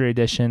Anniversary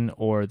Edition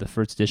or the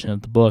first edition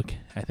of the book.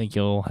 I think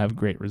you'll have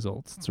great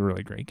results. It's a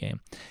really great game.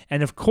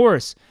 And of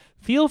course,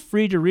 feel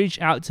free to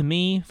reach out to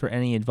me for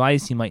any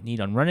advice you might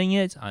need on running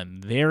it. I'm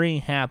very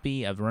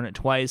happy. I've run it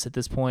twice at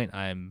this point.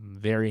 I'm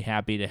very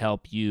happy to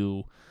help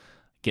you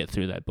get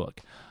through that book.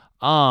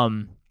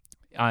 I'm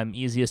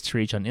easiest to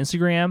reach on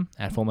Instagram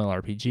at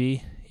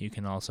FullMetalRPG. You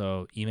can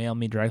also email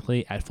me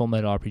directly at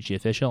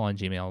FullMetalRPGOfficial on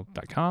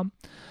gmail.com.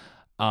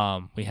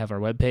 We have our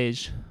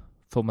webpage,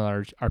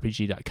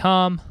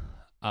 FullMetalRPG.com.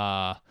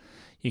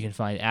 You can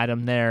find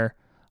Adam there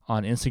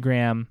on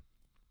Instagram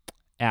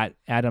at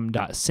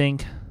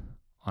adam.sync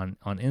on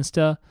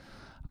Insta.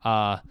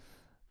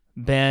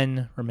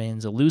 Ben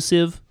remains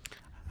elusive.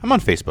 I'm on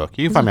Facebook.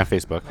 You can find me on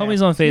Facebook.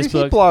 Homie's on He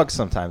Facebook. blogs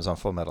sometimes on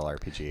Full Metal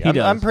RPG. He does.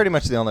 I'm pretty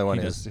much the only one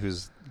He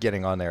who's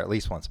getting on there at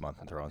least once a month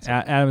and throwing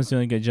something. Adam's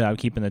doing a good job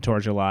keeping the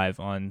torch alive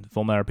on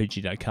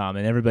FullMetalRPG.com,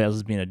 and everybody else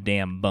is being a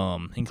damn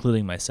bum,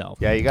 including myself.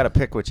 Yeah, you got to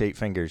pick which 8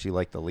 fingers you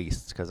like the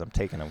least, because I'm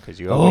taking them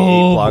because you owe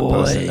me 8 blog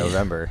posts in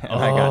November, and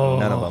I got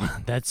none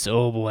of them.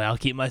 Oh boy, I'll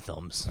keep my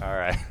thumbs. All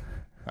right.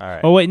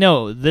 Oh wait,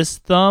 no, this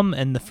thumb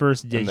and the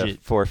first And digit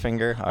the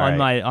forefinger on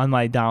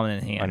my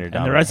dominant hand, On your and the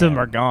dominant rest of them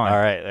hand. are gone. All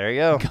right, there you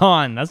go.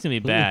 Gone. That's gonna be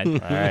bad. All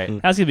right.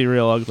 That's gonna be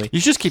real ugly. You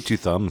should just keep 2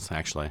 thumbs,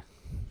 actually.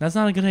 That's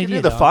not a good You idea.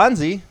 do the dog.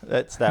 Fonzie.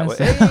 That's that way.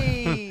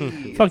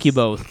 Hey. Fuck you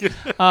both.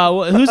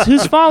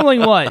 Who's following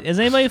what? Is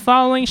anybody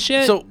following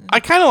shit? So I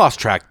kind of lost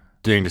track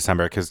during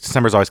December because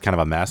December's always kind of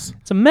a mess.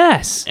 It's a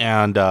mess.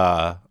 And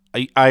I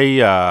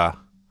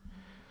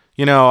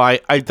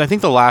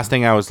think the last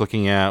thing I was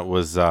looking at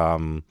was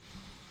that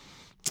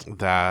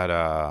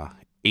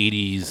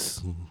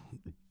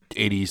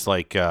 80s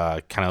like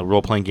kind of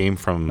role playing game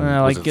from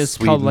was Like it it's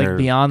called Sweden like or-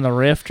 Beyond the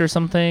Rift or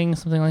something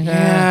like that.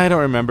 Yeah, I don't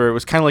remember. It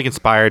was kind of like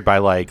inspired by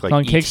like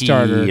on E.T.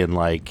 Kickstarter. and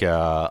like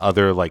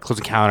other like Close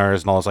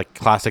Encounters and all those like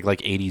classic like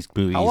 80s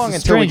movies. How long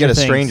It's until we get a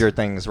Stranger Stranger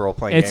Things role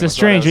playing It's game? a is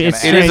what I was Stranger- gonna it's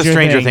ask. It is a Stranger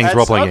Stranger Things. Things That's-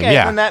 role playing okay, game.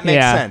 Yeah. then that makes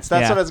Yeah, sense.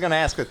 That's yeah. what I was going to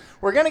ask.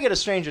 We're going to get a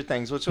Stranger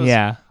Things, which was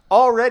Yeah.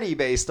 already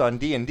based on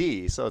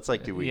D&D. So it's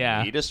like, do we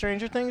Yeah. need a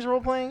Stranger Things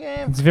role playing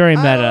game? It's very I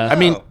don't meta. know. I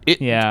mean, it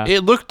Yeah.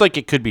 it looked like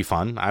it could be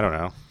fun. I don't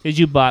know. Did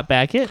you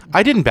back it?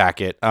 I didn't back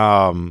it.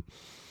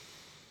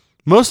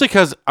 Mostly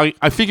because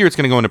I figure it's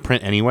going to go into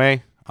print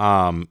anyway.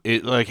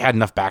 It like had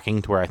enough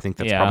backing to where I think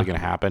that's Yeah. probably going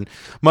to happen.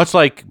 Much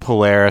like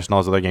Polaris and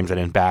all those other games I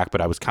didn't back, but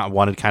I was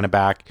wanted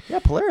back. Yeah,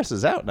 Polaris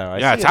is out now.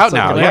 Yeah, see it's out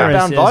now, Like yeah.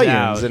 Bound Polaris is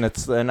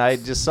volumes, out. and I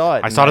just saw it.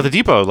 I and saw it at the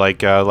depot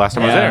like last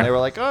time I was and they there. were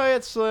like, "Oh,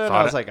 it's." And Saw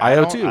I it was at like,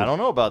 IO I too. don't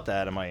know about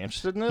that. Am I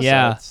interested in this?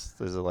 Yeah. Is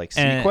it like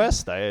And-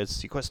 Sequest?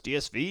 It's Sequest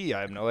DSV.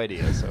 I have no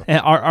idea. So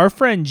And our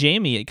friend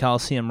Jamie at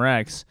Coliseum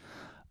Rex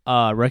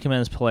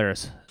recommends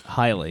Polaris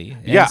highly.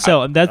 And Yeah,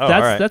 so that's all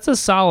right. that's a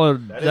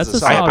solid. That That's is a a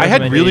solid. solid I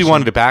had really recommendation.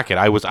 wanted to back it.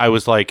 I was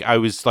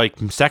like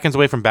seconds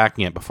away from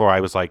backing it before I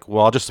was like,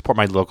 well, I'll just support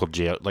my local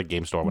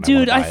game store when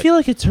Dude, I I want to feel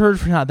like it's turd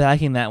for not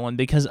backing that one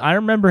because I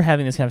remember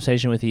having this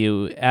conversation with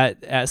you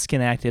at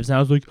Skin Actives, and I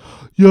was like,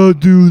 "Yeah,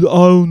 dude, I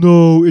don't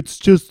know. It's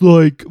just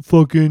like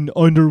fucking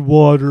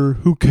underwater.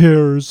 Who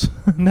cares?"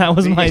 And that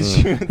was my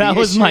that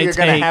was my you're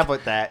gonna take. have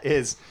with that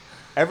is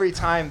every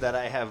time that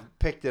I have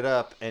picked it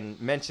up and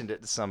mentioned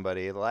it to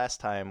somebody. The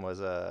last time was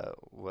a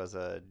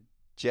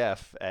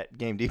Jeff at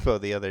Game Depot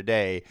the other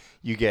day.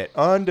 You get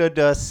Under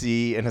the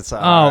Sea, and it's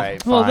like, all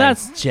right, well, fine.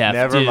 that's Jeff.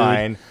 Never dude.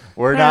 mind.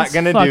 We're That's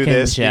not gonna fucking do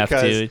this Jeff,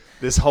 because dude.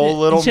 this whole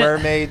Little Je-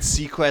 Mermaid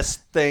Sequest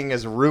thing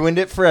has ruined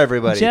it for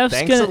everybody.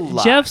 Thanks a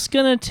lot. Jeff's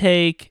gonna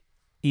take.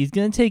 He's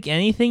gonna take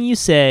anything you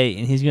say,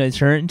 and he's gonna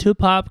turn it into a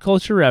pop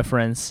culture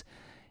reference.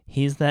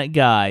 He's that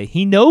guy.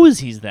 He knows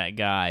he's that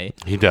guy.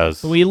 He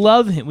does. We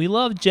love him. We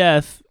love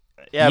Jeff.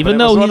 Yeah, even but it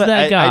though was he's one of-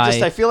 that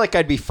guy. I feel like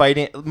I'd be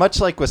fighting, much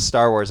like with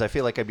Star Wars. I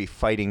feel like I'd be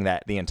fighting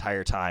that the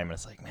entire time. And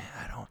it's like, man,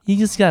 I don't. You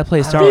just gotta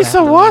play Star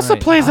Lisa Wars. Wassa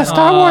plays a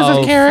Star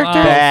Wars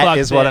character. That fuck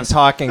is what I'm this.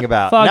 talking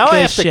about. Fuck Now I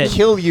have this to shit.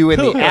 kill you in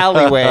the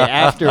alleyway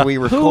after we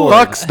record.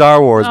 Fuck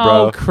Star Wars,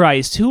 bro. Oh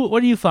Christ!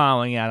 What are you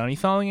following, Adam? Are you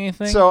following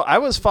anything? So I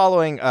was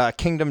following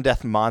Kingdom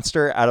Death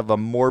Monster out of a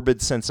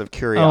morbid sense of oh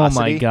curiosity.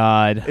 my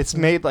God! It's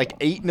made like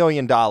 $8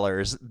 million.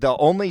 The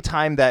only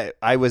time that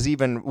I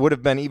would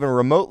have been even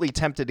remotely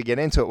tempted to get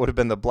into it would have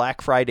been the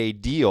Black Friday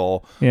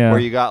deal, Yeah. where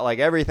you got like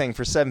everything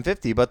for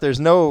 $750, but there's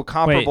no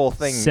comparable Wait,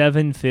 thing.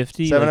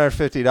 $750.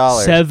 $750.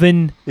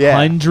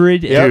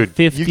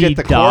 $750. You get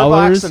the core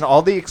box and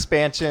all the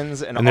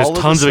expansions and there's all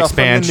of tons the of stuff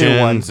from the new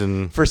expansions one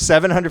and- for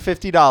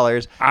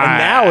 $750. And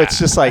now it's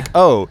just like,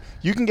 oh,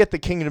 you can get the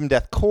Kingdom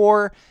Death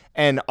core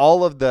and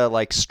all of the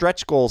like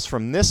stretch goals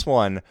from this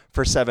one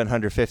for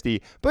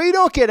 $750, but you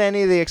don't get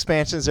any of the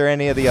expansions or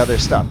any of the other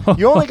stuff.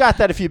 You only got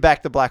that if you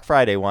back the Black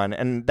Friday one,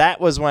 and that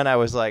was when I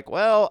was like,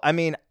 well, I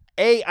mean,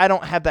 A, I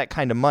don't have that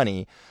kind of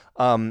money.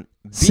 B,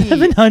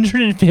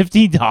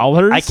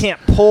 $750. I can't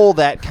pull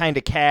that kind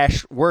of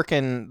cash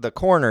working the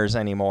corners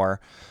anymore.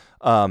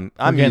 I'm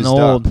getting used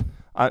old.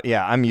 up.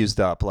 Yeah, I'm used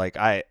up. Like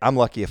I'm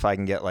lucky if I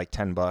can get like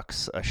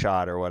 $10 a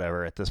shot or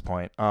whatever at this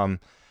point.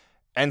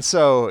 And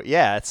so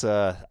yeah, it's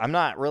I'm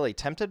not really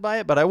tempted by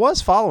it, but I was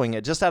following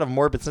it just out of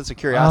morbid sense of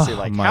curiosity. Oh,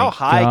 Like, my how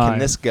high God. can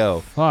this go?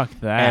 Fuck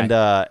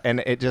that. And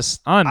it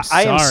just I'm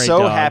I am sorry, so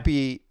dog.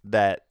 happy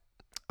that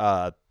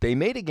they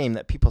made a game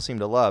that people seem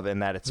to love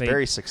and that it's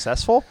very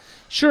successful.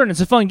 Sure, and it's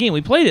a fun game.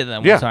 We played it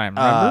that Yeah. one time.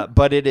 Remember?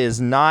 But it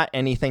is not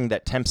anything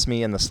that tempts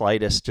me in the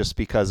slightest just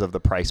because of the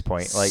price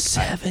point. Like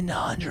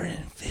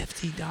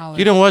 $750.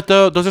 You know what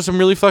though? Those are some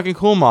really fucking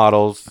cool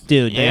models.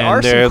 Dude, They And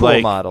are some they're cool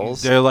like,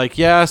 models. They're like,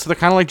 yeah, so they're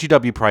kind of like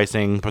GW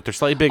pricing, but they're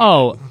slightly big.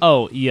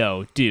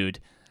 yo, dude.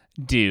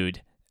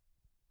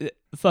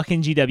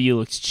 Fucking GW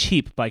looks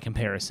cheap by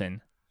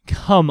comparison.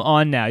 Come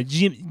on now.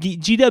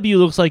 GW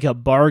looks like a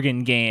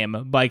bargain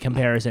game by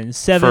comparison.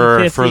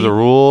 $750 for the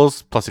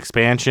rules plus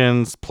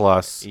expansions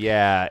plus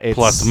it's,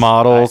 plus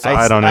models.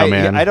 I don't know,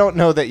 man. I don't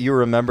know that you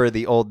remember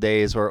the old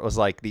days where it was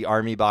like the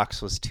army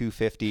box was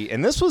 $250,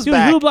 and this was Dude,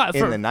 back who bought,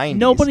 in the 90s.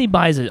 Nobody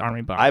buys an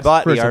army box. I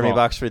bought the first of army all.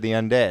 box for the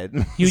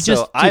undead.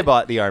 I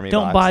bought the army box.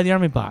 Don't buy the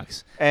army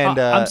box. And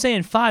I'm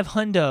saying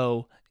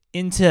 $500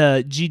 into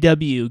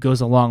GW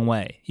goes a long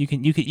way. You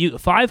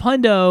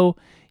 $500,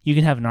 you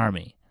can have an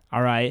army.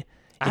 All right.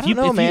 I don't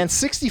know, man.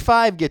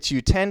 65 gets you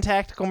 10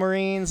 tactical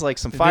marines, like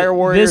some fire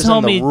warriors, this homie,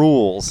 and the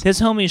rules. This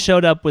homie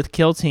showed up with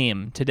Kill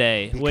Team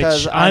today,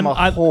 because which I'm a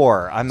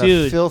whore. I'm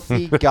a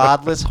filthy,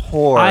 godless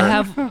whore. I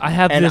have,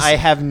 and this, I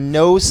have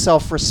no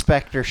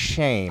self-respect or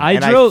shame. I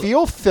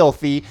feel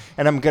filthy,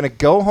 and I'm gonna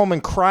go home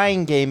and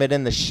crying game it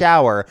in the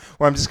shower,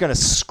 where I'm just gonna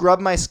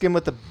scrub my skin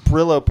with the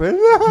Brillo pen.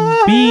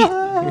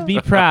 Be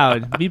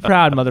proud,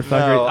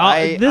 motherfucker. No, I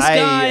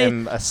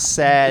am a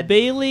sad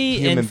Bailey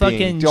human and fucking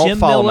being. Don't Jim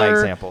follow Miller. my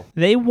example.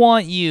 They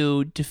want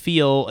you to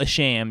feel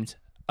ashamed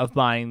of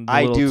buying the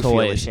little do toys.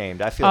 feel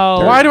ashamed. I feel Oh.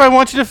 dirty. Why do I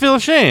want you to feel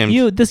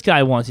ashamed? This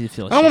guy wants you to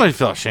feel I ashamed. don't want you to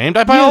feel ashamed.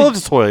 I buy all of the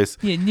toys.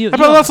 I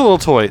buy lots of little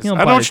toys. I don't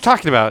know buy what you're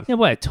talking about. You don't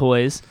buy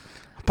toys.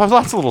 I buy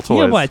lots of little toys.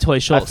 You don't buy toy I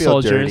feel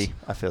soldiers. dirty.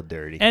 I feel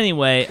dirty.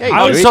 Anyway, Hey,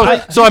 I was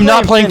dude, so I'm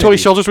not playing Infinity.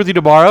 toy soldiers with you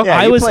tomorrow. Yeah,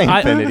 I you're was- playing I-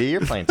 Infinity.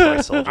 You're playing Toy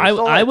Soldiers. I-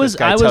 Don't I let was- this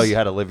guy I tell was- you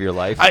how to live your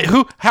life.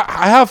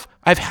 I have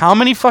how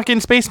many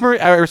fucking Space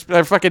Marine or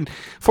fucking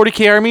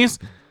 40k armies?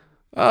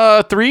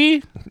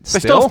 3. I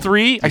still have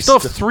 3. I still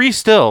have 3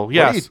 still.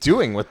 Yes. What are you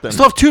doing with them? I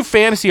still have 2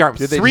 fantasy armies.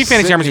 Did they 3 just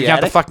fantasy sit armies. in You the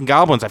count the attic? fucking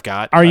goblins I've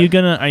got. Are you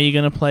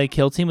gonna play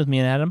Kill Team with me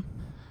and Adam?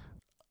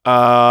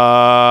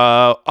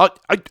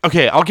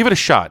 Okay. I'll give it a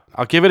shot.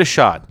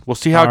 We'll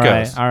see how it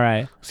goes. All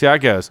right. See how it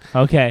goes.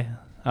 Okay.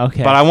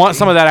 But I want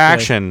some of that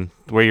action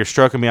where you're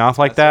stroking me off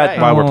like that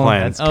right. while we're Oh,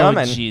 playing. that's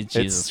coming. Jesus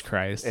It's-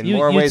 Christ! in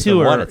more ways than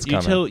one, it's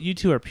coming. You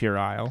two are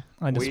puerile.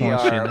 I just we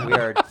want you to know.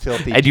 are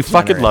filthy. And you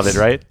fucking love it,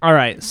 degenerates. right? All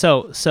right,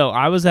 so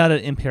I was at an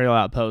Imperial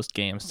Outpost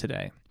Games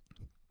today,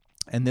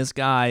 and this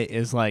guy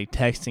is like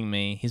texting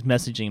me. He's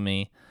messaging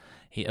me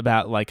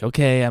about like,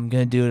 okay, I'm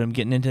gonna do it. I'm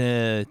getting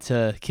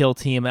into Kill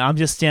Team, and I'm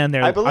just standing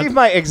there. I believe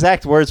my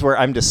exact words were,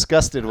 "I'm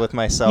disgusted with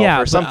myself," Yeah,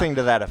 or but something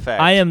to that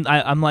effect.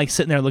 I'm like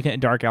sitting there looking at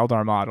Dark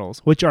Eldar models,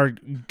 which are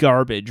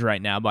garbage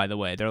right now. By the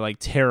way, they're like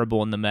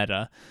terrible in the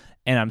meta,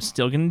 and I'm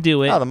still gonna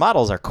do it. Oh, the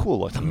models are cool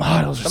looking. The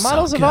models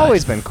have good.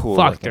 always been cool.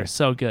 Fuck, looking. they're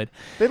so good.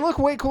 They look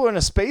way cooler in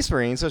a Space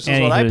Marines, which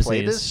is what I Anywho's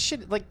played. these. This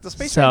shit, like the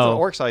Space So- Marines and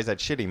Orcs always had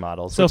shitty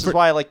models, so which for- is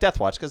why I like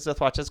Deathwatch, because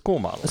Deathwatch has cool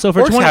models. So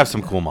for Orcs have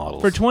some cool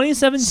models. for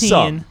 2017,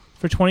 Some.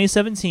 for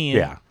 2017,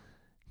 Yeah.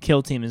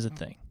 Kill Team is a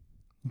thing.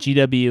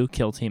 GW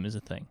Kill Team is a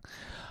thing.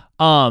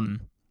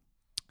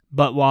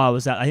 But while I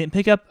was out, I didn't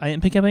pick up any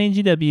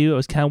GW. I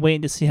was kind of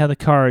waiting to see how the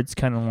cards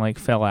kind of like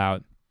fell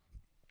out.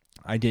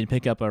 I did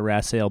pick up a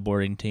Rassail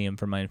boarding team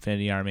for my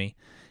Infinity Army,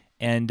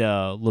 and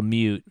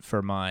Lemute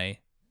for my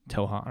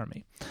Toha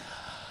Army.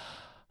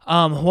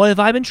 What have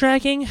I been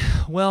tracking?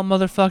 Well,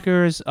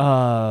 motherfuckers,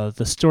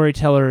 the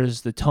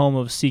Storytellers, the Tome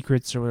of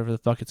Secrets, or whatever the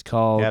fuck it's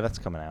called. Yeah, that's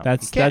coming out.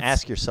 That's- you can't that's-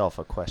 ask yourself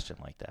a question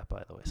like that,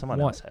 by the way. Someone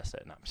What? else has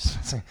that. No, I'm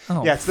just saying.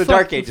 Oh, Yeah, it's the fuck-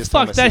 Dark Ages.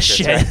 Fuck Tome of that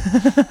Secrets,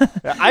 shit. right?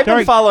 Yeah, I've been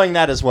Dark- following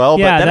that as well,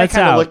 but Yeah, then I that's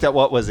kind of out. looked at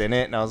what was in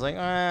it, and I was like,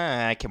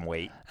 I can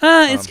wait.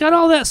 It's got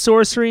all that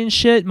sorcery and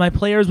shit. My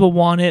players will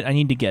want it. I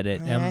need to get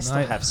it. I still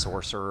have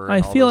Sorcerer. I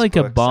and all feel those like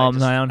a books. bum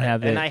that I don't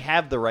have and it. I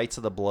have the Rights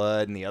of the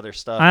Blood and the other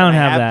stuff. I don't and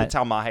have I that. the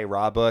Talmahe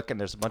Ra book, and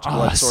there's a bunch of Oh,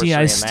 blood sorcery. see,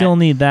 I in still that.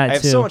 need that I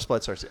have too. so much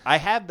blood sorcery. I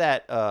have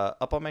that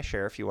up on my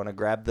share. If you want to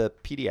grab the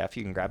PDF,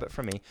 you can grab it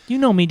from me. You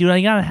know me, dude.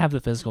 I gotta have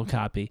the physical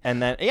copy.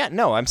 And then,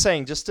 I'm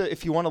saying just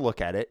if you want to look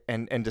at it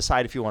and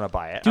decide if you want to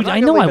buy it. Dude, I'm not I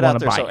gonna know leave I it out wanna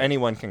there buy so it.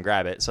 anyone can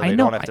grab it, so I they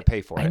know don't have to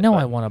pay for it. I know but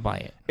I want to buy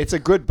it. It's a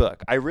good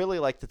book. I really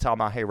like the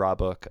Talmahe Ra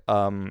book.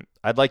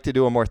 I'd like to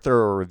do a more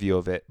thorough review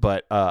of it,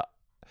 but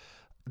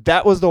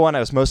that was the one I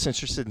was most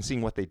interested in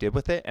seeing what they did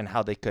with it and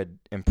how they could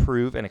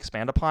improve and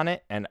expand upon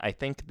it. And I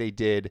think they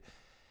did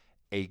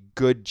a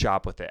good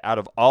job with it. Out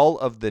of all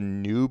of the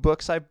new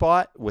books I've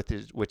bought,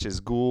 which is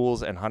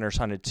Ghouls and Hunters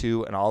Hunted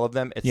 2 and all of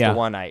them, it's the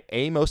one I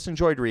most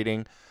enjoyed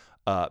reading,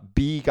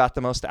 B got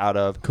the most out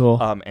of,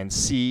 Cool. and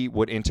C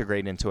would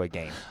integrate into a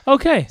game.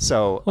 Okay.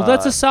 So Well,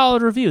 that's a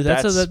solid review.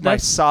 that's my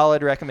that's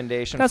solid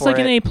recommendation. that's for like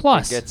an it. A+.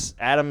 It gets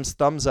Adam's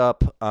thumbs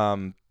up.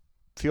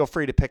 Feel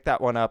free to pick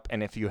that one up,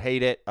 and if you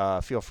hate it,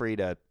 feel free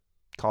to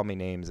call me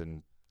names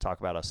and talk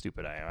about how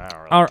stupid I am. I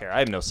don't really care. I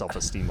have no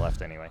self-esteem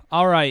left anyway.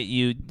 all right.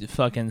 You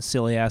fucking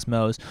silly ass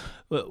moes.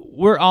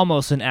 We're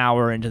almost an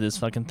hour into this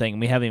fucking thing.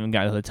 We haven't even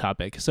gotten to the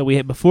topic. So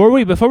before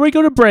we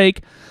go to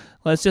break,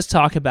 let's just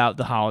talk about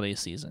the holiday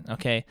season.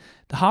 Okay,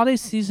 the holiday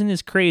season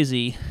is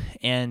crazy,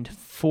 and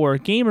for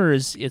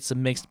gamers, it's a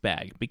mixed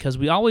bag because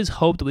we always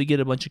hope that we get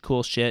a bunch of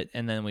cool shit,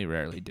 and then we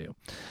rarely do.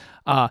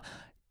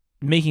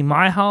 Making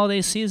my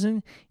holiday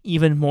season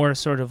even more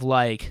sort of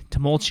like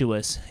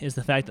tumultuous is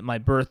the fact that my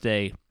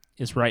birthday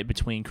is right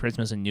between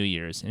Christmas and New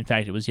Year's. In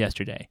fact, it was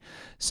yesterday.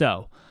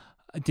 So,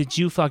 did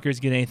you fuckers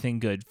get anything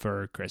good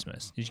for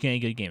Christmas? Did you get any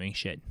good gaming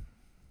shit?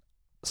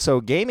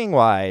 So gaming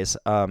wise,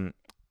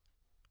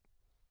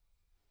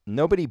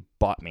 nobody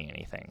bought me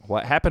anything.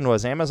 What happened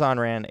was Amazon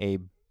ran a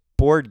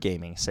board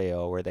gaming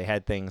sale where they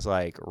had things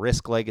like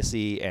Risk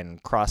Legacy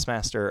and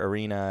Crossmaster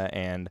Arena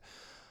and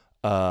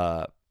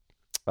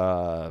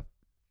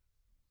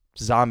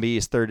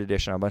Zombies 3rd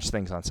edition, a bunch of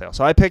things on sale.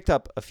 So I picked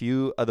up a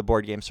few of the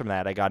board games from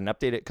that. I got an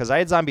updated because I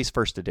had Zombies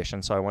 1st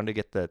edition, so I wanted to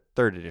get the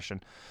 3rd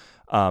edition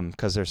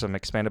because there's some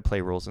expanded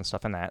play rules and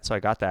stuff in that. So I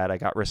got that. I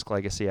got Risk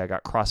Legacy. I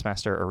got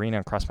Crossmaster Arena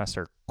and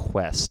Crossmaster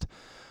Quest.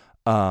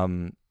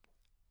 And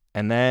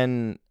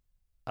then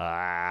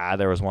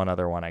there was one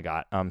other one I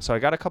got. So I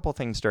got a couple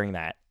things during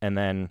that. And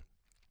then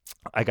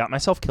I got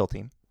myself Kill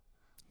Team.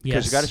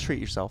 Because you got to treat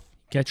yourself.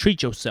 You got to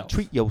treat yourself.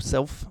 Treat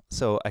yourself.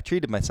 So I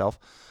treated myself.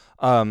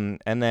 And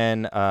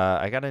then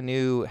I got a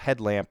new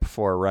headlamp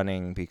for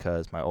running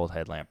because my old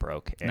headlamp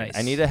broke. And Nice.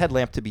 I need a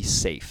headlamp to be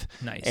safe.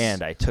 Nice.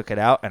 And I took it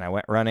out and I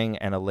went running,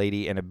 and a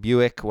lady in a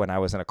Buick, when I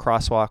was in a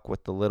crosswalk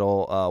with the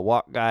little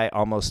walk guy,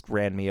 almost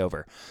ran me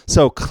over.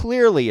 So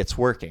clearly it's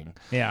working.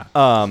 Yeah.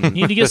 Um, You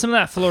need to get some of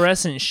that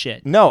fluorescent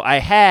shit. No, I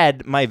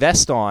had my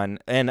vest on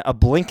and a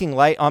blinking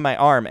light on my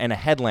arm and a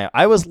headlamp.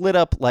 I was lit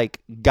up like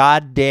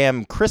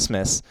goddamn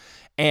Christmas.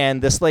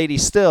 And this lady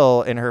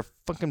still, in her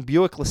fucking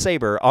Buick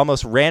LeSabre,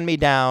 almost ran me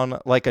down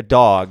like a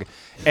dog.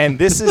 And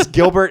this is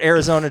Gilbert,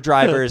 Arizona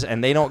drivers,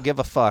 and they don't give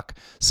a fuck.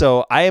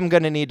 So I am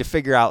going to need to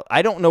figure out,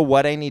 I don't know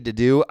what I need to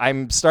do.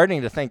 I'm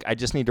starting to think I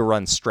just need to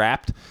run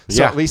strapped.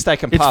 So Yeah. at least I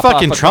can It's pop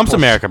fucking off a Trump's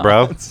couple America,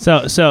 bro.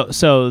 shots.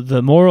 So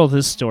the moral of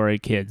this story,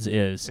 kids,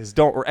 is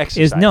Don't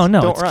exercise. no,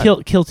 Don't it's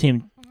run. Kill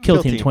Team Kill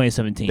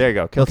 2017. There you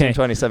go. Kill Team Okay.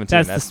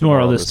 2017. That's the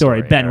moral of the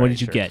story. Ben, All what right,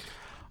 did you sure. get?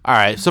 All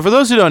right. So for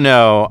those who don't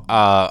know,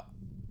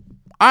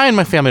 I and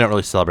my family don't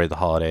really celebrate the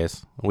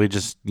holidays. We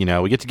just, we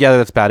get together.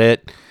 That's about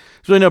it.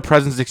 There's really no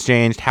presents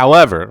exchanged.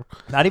 However,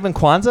 Not even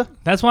Kwanzaa?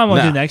 That's what I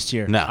want to No. do next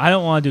year. No. I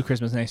don't want to do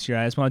Christmas next year.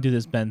 I just want to do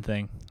this Ben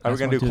thing. I Are we just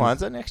going to do wanna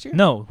this. Kwanzaa next year?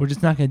 No, we're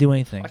just not going to do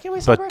anything. Why can't we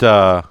but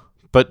celebrate?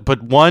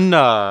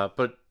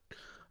 but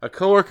a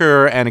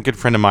coworker and a good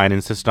friend of mine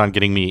insisted on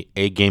getting me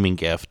a gaming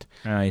gift,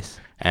 Nice.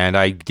 and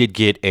I did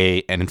get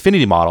an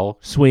Infinity model.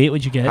 Sweet.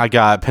 What'd you get? I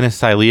got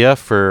Penicilia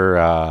for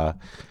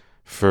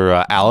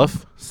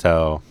Aleph.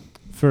 So,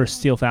 For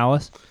Steel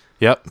Phallus.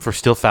 yep, for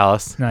Steel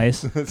Phallus,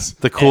 Nice.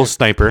 the cool And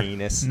sniper.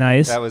 Penis.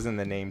 Nice. That was in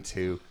the name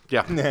too.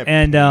 Yeah.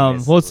 And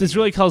well, it's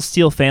really called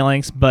Steel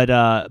Phalanx, but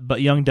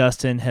young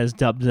Dustin has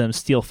dubbed them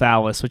Steel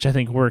Phallus, which I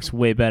think works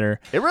way better.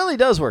 It really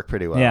does work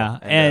pretty well. Yeah,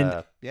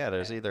 and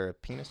there's either a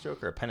penis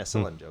joke or a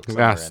penicillin joke.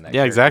 Yeah, somewhere in that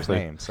yeah, character's exactly.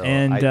 Name, so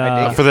And,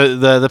 I dig For it.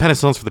 the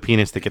penicillin's for the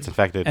penis that gets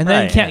infected. And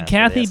then Right, yeah, for the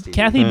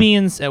Kathy STD.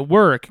 Beans at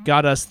work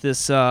got us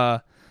this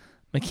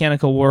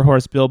mechanical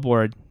warhorse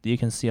billboard that you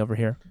can see over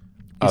here.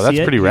 You Oh, that's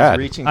see it? pretty He's rad.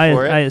 reaching I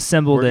for it.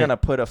 assembled We're it. gonna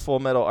put a Full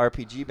Metal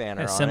RPG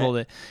banner I on assembled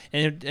it.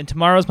 it. And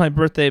tomorrow's my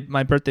birthday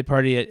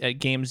party at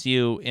Games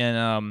U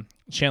in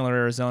Chandler,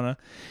 Arizona,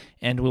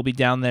 and we'll be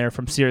down there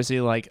from seriously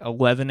like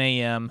 11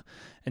 a.m.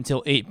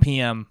 until 8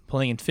 p.m.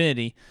 playing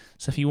Infinity.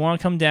 So if you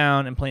want to come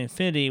down and play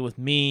Infinity with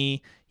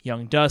me,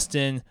 young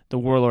Dustin, the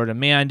Warlord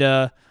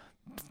Amanda,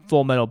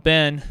 Full Metal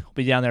Ben, we'll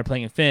be down there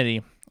playing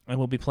Infinity, and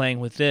we'll be playing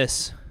with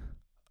this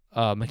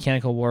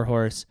mechanical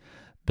warhorse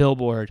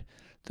billboard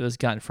that was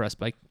gotten for us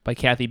by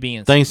Kathy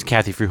Beans. Thanks,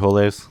 Kathy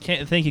Frijoles.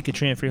 Thank you,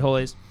 Katrina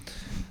Frijoles.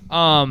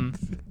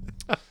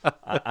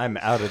 I'm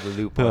out of the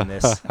loop on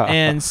this.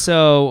 And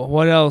so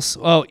what else?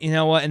 Oh, you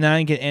know what? And I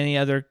didn't get any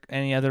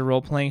other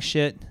role playing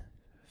shit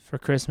for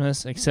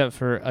Christmas except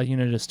for a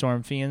unit of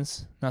Storm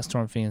Fiends. Not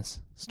Storm Fiends.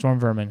 Storm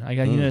Vermin. I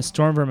got a unit of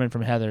Storm Vermin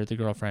from Heather, the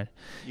girlfriend.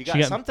 You She got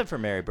got- something for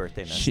Merry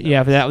Birthday, man.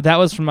 Yeah, but that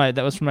was for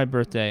my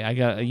birthday. I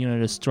got a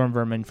unit of Storm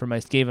Vermin for my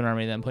Skaven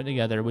army that I'm putting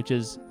together, which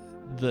is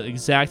the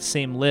exact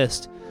same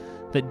list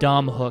that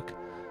Dom Hook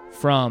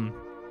from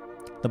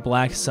the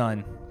Black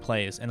Sun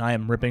plays, and I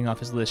am ripping off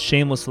his list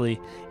shamelessly.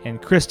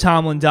 And Chris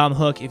Tomlin, Dom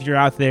Hook, if you're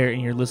out there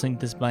and you're listening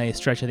to this by a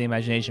stretch of the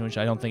imagination, which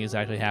I don't think is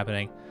actually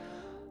happening,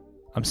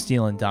 I'm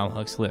stealing Dom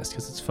Hook's list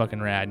because it's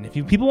fucking rad. And if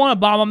people want to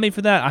bomb on me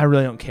for that, I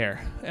really don't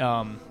care.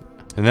 And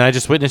then I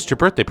just witnessed your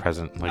birthday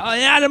present. Like,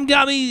 Adam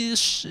got me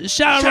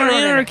Shadowrun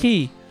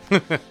Anarchy.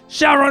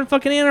 Shadowrun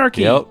fucking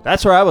Anarchy. Yep.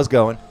 That's where I was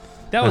going.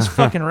 That was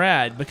fucking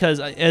rad because,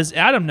 as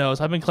Adam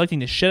knows, I've been collecting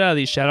the shit out of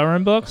these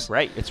Shadowrun books.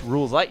 Right. It's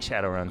Rules Light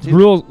Shadowrun too.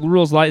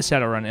 Rules Light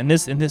Shadowrun, and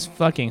this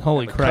fucking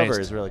holy the Christ. cover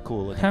is really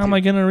cool looking. How am too. I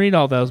gonna read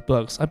all those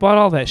books? I bought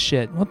all that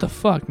shit. What the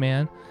fuck,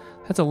 man?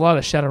 That's a lot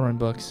of Shadowrun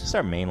books.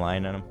 Start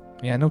mainlining them.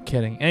 Yeah, no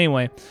kidding.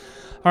 Anyway,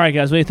 all right,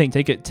 guys, what do you think?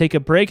 Take a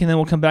break, and then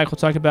we'll come back. We'll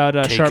talk about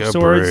sharp a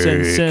swords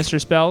and break. sinister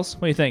spells.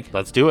 What do you think?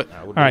 let's do it.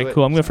 All right,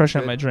 cool. I'm gonna freshen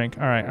up my drink.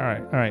 All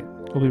right.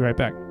 We'll be right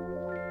back.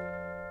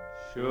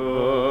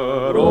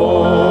 Should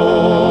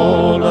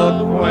old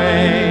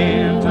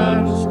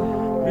acquaintance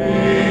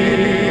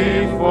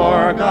be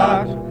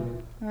forgot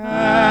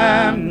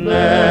and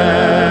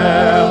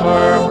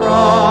never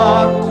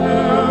brought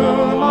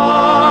to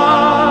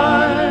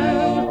mind?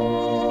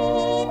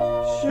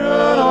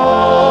 Should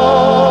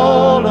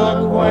old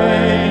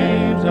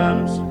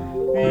acquaintance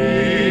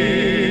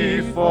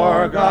be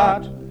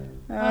forgot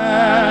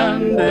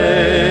and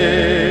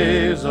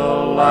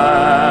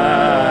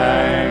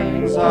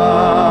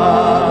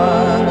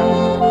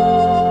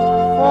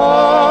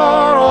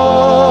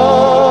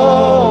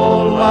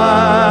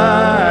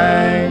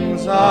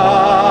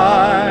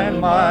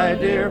my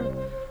dear,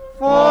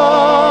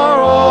 for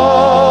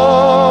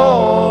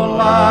old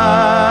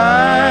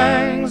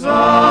lang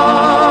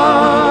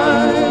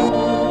syne.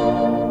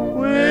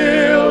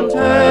 We'll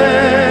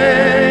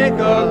take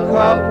a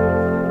cup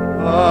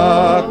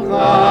of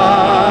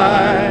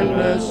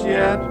kindness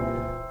yet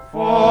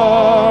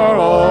for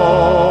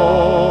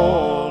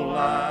old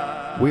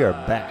lang. We are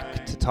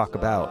back to talk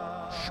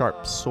about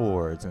sharp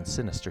swords and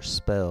sinister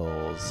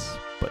spells,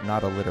 but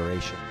not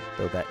alliteration,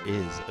 though that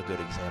is a good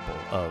example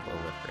of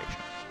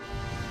alliteration.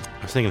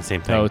 I was thinking the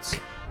same thing. Notes.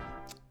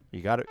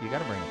 You got to bring up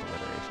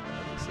alliteration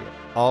whenever you see it.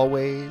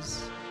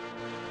 Always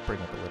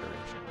bring up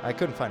alliteration. I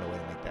couldn't find a way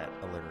to make that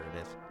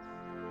alliterative.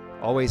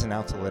 Always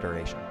announce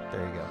alliteration.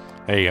 There you go.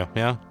 There you go.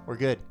 Yeah. We're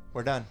good.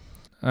 We're done.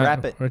 All right,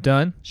 Wrap it. We're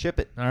done. Ship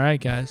it. All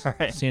right, guys. All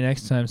right. See you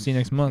next time. See you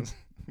next month.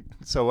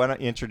 So why don't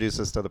you introduce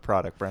us to the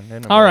product,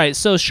 Brendan? All right.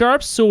 So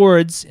Sharp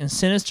Swords and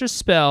Sinister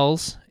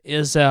Spells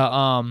is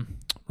a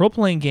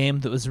role-playing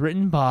game that was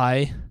written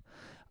by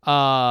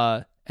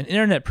an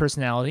internet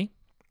personality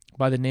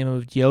by the name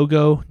of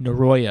Diogo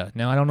Noroya.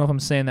 Now, I don't know if I'm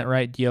saying that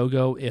right,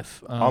 Diogo.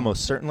 If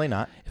Almost certainly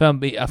not.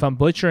 if I'm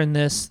butchering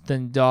this,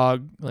 then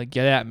dog, like,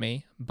 get at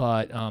me.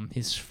 But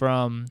he's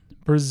from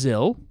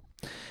Brazil,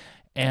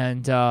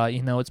 and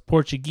it's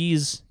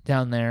Portuguese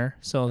down there.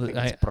 So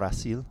It's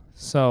Brazil.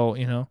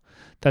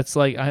 that's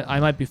like I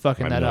might be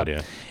fucking I that have no up.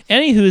 idea.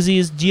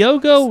 Anywhoosies,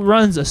 Diogo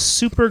runs a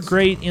super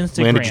great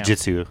Instagram. Land of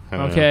Jiu-Jitsu. I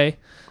don't know. Okay,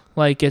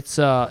 like it's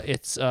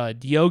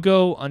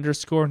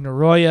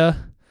Diogo_Noroya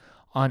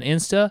on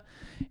Insta.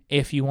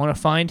 If you want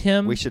to find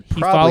him, We should he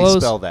probably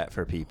follows. spell that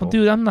for people. Well,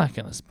 dude, I'm not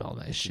gonna spell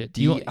that shit.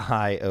 Do you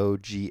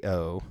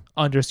DIOGO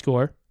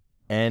underscore?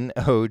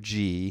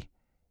 NOGUEIRA.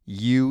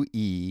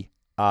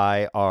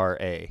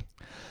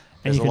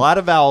 There's you a can- lot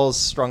of vowels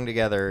strung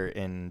together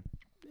in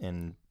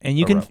And a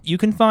row. you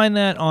can find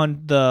that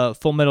on the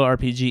Full Metal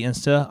RPG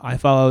Insta. I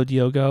follow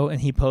Diogo,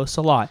 and he posts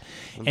a lot.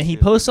 And he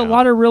posts a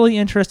lot of really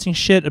interesting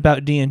shit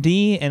about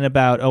D&D and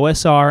about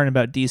OSR and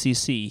about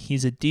DCC.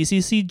 He's a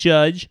DCC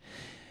judge.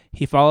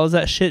 He follows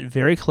that shit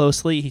very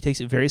closely. He takes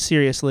it very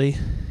seriously.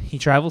 He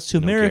travels to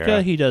America.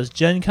 care. He does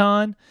Gen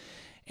Con.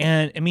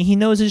 And, I mean, he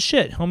knows his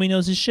shit. Homie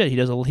knows his shit.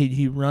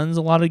 He runs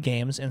a lot of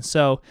games. And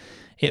so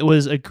it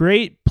was a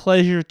great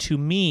pleasure to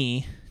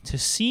me to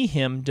see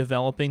him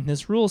developing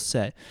this rule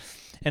set.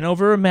 And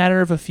over a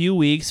matter of a few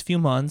weeks, few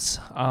months,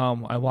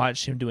 I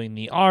watched him doing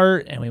the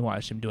art, and we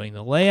watched him doing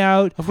the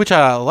layout. Of which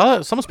some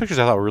of those pictures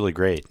I thought were really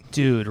great.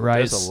 Dude, right?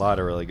 There's a lot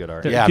of really good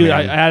art. Yeah, Dude,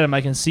 man. Adam,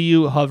 I can see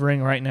you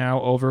hovering right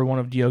now over one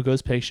of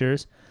Diogo's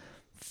pictures.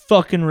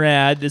 Fucking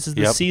rad. This is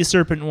the Yep. sea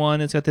serpent one.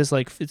 It's got this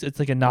like it's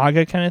like a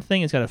naga kind of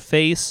thing. It's got a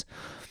face,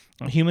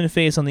 a human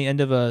face on the end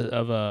of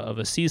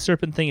a sea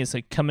serpent thing. It's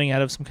like coming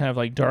out of some kind of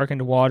like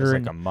darkened water. There's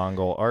and like a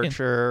Mongol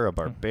archer, a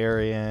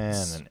barbarian,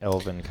 an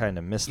elven kind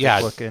of mystic Yeah,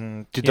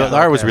 looking. Dude, Yeah. the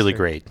art was really spellcaster.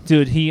 great.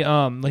 Dude, he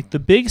like the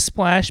big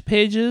splash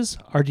pages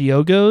are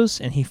Diogo's,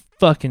 and he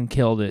fucking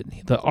killed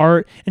it. The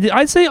art, and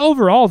I'd say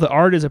overall the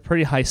art is a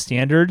pretty high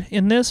standard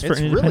in this for It's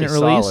an really independent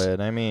release.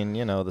 solid. I mean,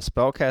 the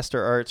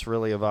spellcaster art's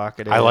really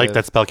evocative. I like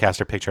that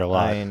spellcaster picture a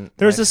lot. I mean,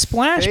 There's my a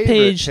splash favorite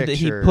page that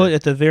he picture- put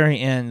at the very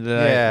end.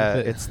 Yeah,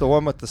 it's the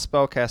one with the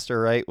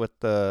spellcaster, right? With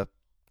the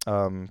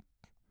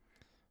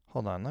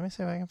hold on, let me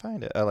see if I can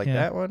find it. I like Yeah.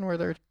 that one where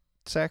they're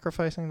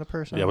sacrificing the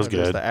person. Yeah, it was where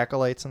there's good. The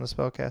acolytes and the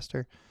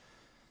spellcaster.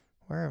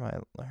 Where am I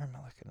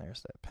looking?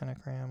 There's that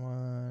pentagram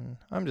one.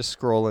 I'm just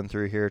scrolling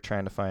through here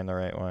trying to find the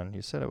right one.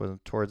 You said it was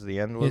towards the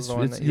end was the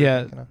one that you were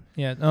thinking of?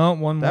 Yeah. Oh,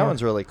 one more. That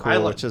one's really cool. I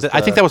which is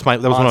think that was one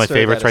of my monster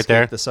favorites that right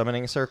there. escaped The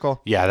summoning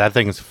circle. Yeah, that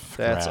thing's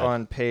That's rad.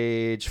 on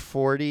page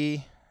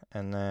 40.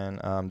 And then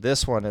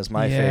this one is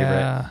my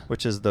Yeah. favorite,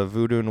 which is the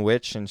Voodoo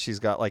Witch, and she's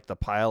got like the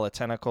pile of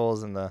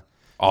tentacles and the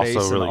face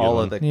Also really and all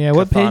good. of the Yeah,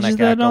 what page is chthonic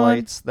that on?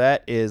 acolytes.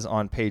 That is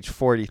on page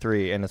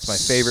 43, and it's my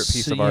favorite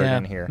piece of art Yeah,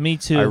 in here. Me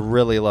too. I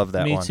really love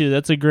that Me one. too.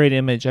 That's a great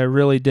image. I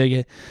really dig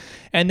it.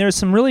 And there's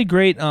some really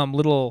great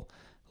little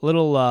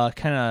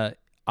kind of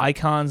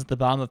icons at the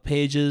bottom of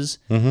pages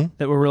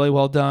that were really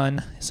well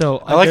done. So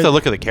I like the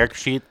look of the character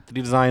sheet that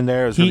he designed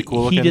there. It was really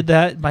cool looking. He did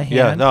that by hand.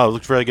 Yeah, no, it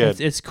looks really good.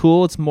 It's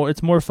cool. It's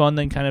more fun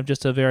than kind of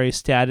just a very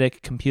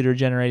static computer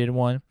generated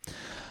one.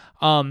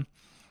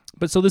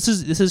 But so this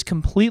is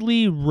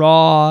completely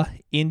raw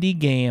indie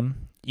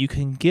game. You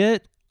can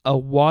get a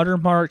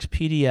watermarked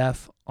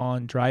PDF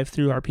on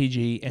DriveThru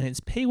RPG, and it's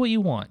pay what you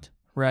want,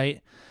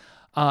 right?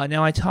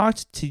 Now I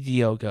talked to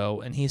Diogo,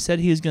 and he said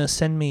he was going to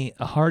send me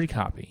a hard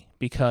copy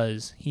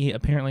because he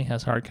apparently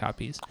has hard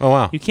copies. Oh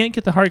wow! You can't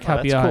get the hard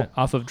copy that's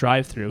cool. off of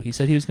DriveThru. He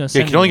said he was going to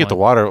Yeah, send you can only me get the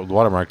one.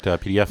 watermarked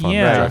PDF on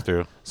Yeah.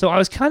 drive-through. So I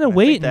was kind I of think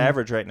waiting. the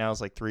average right now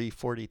is like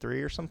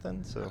 343 or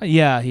something. So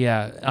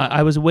Yeah.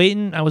 I was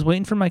waiting. I was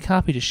waiting for my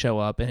copy to show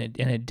up, and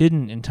it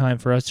didn't in time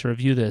for us to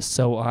review this.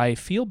 So I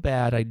feel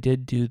bad. I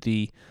did do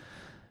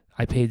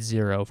I paid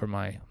 $0 for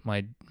my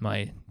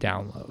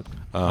download.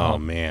 Oh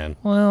man.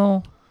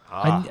 Well,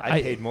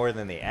 I paid more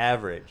than the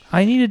average.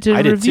 I needed to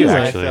I did review too, it.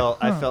 actually.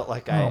 I felt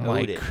like I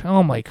owed it.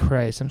 Oh my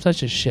Christ! I'm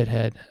such a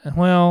shithead.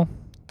 Well,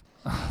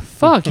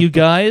 Fuck you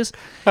guys.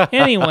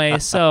 Anyway,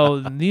 so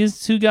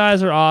these two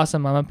guys are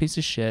awesome. I'm a piece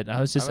of shit.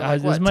 This is my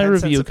 10 review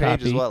cents a page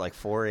copy. is what, like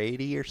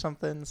 $4.80 or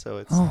something? So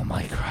it's Oh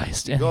my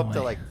Christ! you go up to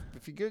Anyway.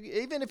 like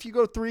even if you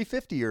go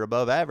 $3.50, you're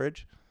above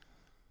average.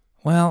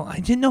 Well, I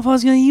didn't know if I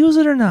was going to use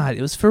it or not.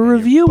 It was for And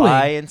reviewing. you're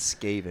buying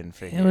Skaven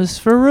figures. It was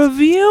for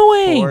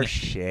reviewing. For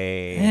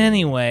shame.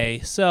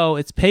 Anyway, so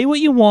it's pay what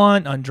you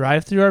want on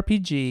Drive-Thru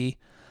RPG.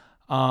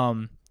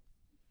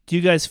 Do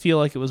you guys feel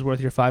like it was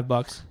worth your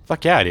 $5?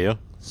 Fuck yeah, I do.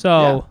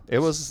 So yeah,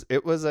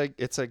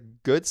 it's a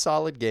good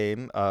solid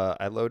game.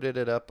 I loaded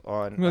it up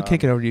on. I'm gonna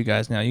kick it over to you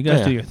guys now. You guys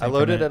Yeah. do your thing. I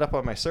loaded it up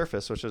on my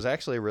Surface, which was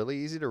actually really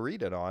easy to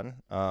read it on.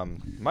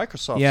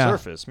 Microsoft Yeah.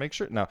 Surface. Make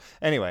sure. No.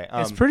 Anyway,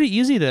 It's pretty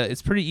easy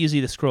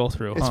to scroll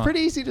through. it's huh? pretty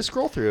easy to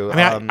scroll through.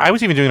 I mean, I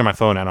was even doing it on my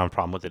phone. I don't have a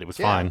problem with it. It was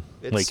Yeah, fine.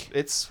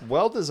 It's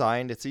well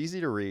designed. It's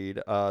easy to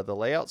read. The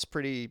layout's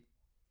pretty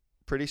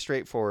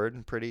straightforward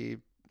and pretty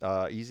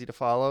easy to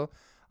follow.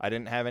 I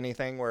didn't have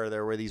anything where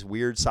there were these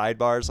weird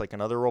sidebars like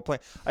another role playing.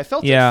 I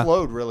felt Yeah. it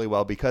flowed really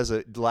well because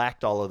it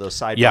lacked all of those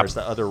sidebars Yep.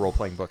 that other role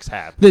playing books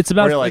have. It's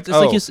about Where you're like, it's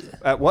like oh, you s-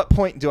 at what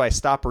point do I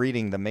stop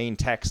reading the main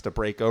text to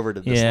break over to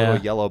this Yeah.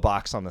 little yellow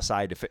box on the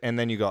side? And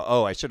then you go,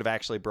 oh, I should have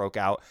actually broke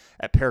out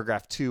at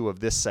paragraph 2 of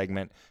this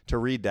segment to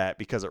read that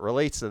because it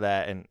relates to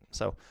that. And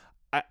so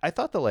I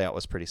thought the layout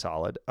was pretty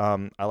solid.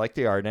 I like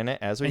the art in it,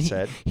 as we and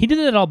said. he did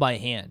it all by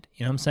hand.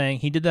 You know what I'm saying?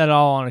 He did that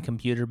all on a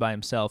computer by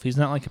himself. He's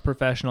not like a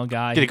professional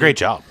guy. did a great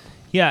job.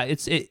 Yeah,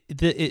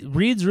 it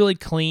reads really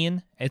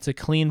clean. It's a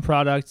clean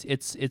product.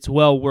 It's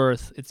well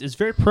worth. It's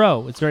very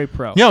pro. It's very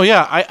pro. No,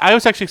 yeah, I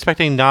was actually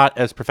expecting not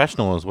as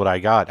professional as what I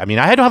got. I mean,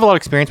 I don't have a lot of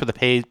experience with the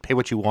pay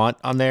what you want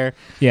on there.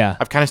 Yeah.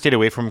 I've kind of stayed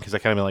away from because I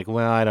kind of been like,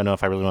 well, I don't know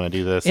if I really want to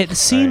do this. It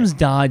seems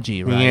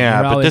dodgy, right? Yeah,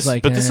 You're but always this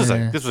like, this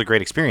eh. was a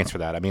great experience for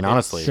that. I mean,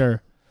 honestly,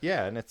 Sure.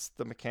 Yeah, and it's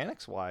the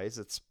mechanics wise,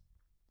 it's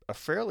a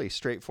fairly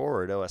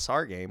straightforward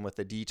OSR game with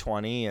a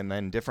D20 and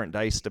then different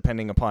dice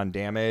depending upon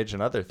damage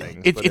and other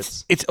things. But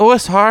it's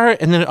OSR,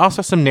 and then it also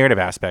has some narrative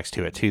aspects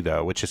to it too,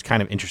 though, which is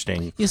kind of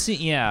interesting. You see,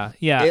 yeah.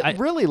 it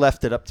really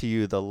left it up to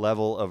you the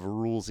level of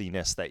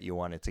rulesiness that you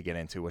wanted to get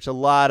into, which a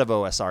lot of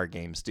OSR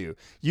games do.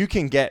 You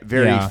can get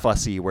very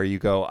fussy where you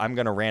go, I'm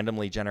going to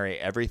randomly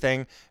generate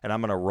everything and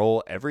I'm going to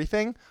roll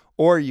everything.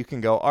 Or you can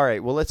go, all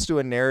right, well, let's do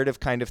a narrative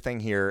kind of thing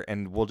here,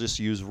 and we'll just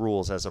use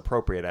rules as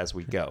appropriate as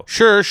we go.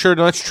 Sure,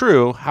 no, that's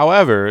true.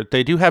 However,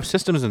 they do have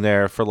systems in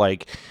there for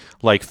like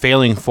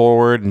failing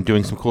forward and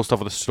doing some cool stuff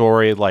with the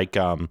story, like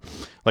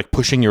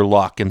pushing your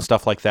luck and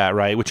stuff like that,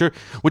 right? Which are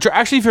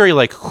actually very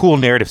like cool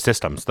narrative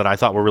systems that I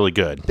thought were really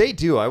good. They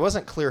do. I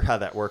wasn't clear how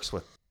that works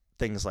with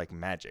things like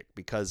Magic,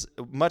 because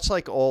much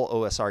like all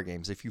OSR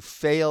games, if you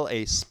fail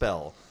a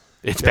spell,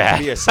 It's there bad.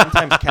 can be a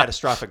sometimes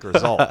catastrophic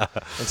result.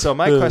 And so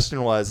my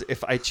question was,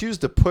 if I choose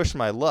to push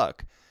my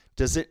luck,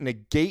 does it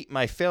negate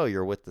my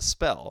failure with the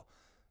spell?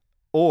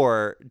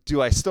 Or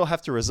do I still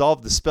have to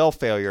resolve the spell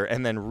failure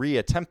and then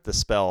reattempt the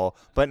spell,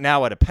 but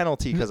now at a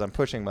penalty because I'm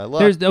pushing my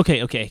luck?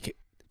 Okay.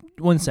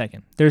 1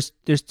 second. There's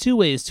two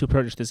ways to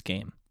approach this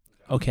game.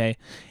 Okay.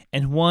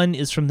 And one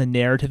is from the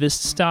narrativist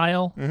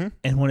style,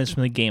 and one is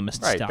from the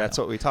gamist Right, style. that's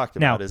what we talked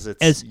Now, about.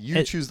 You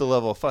as- choose the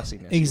level of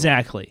fussiness. you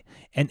Exactly.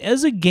 And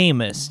as a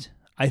gamist,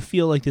 I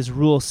feel like this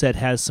rule set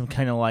has some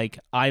kind of like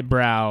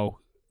eyebrow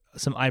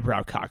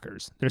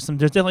cockers. There's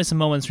definitely some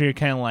moments where you're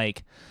kind of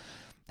like,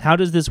 how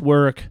does this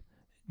work?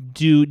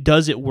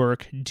 Does it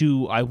work?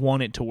 Do I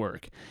want it to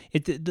work?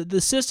 The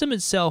system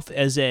itself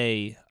as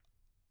a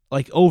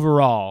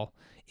overall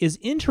is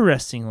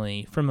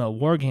interestingly, from a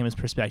wargames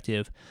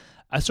perspective,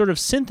 a sort of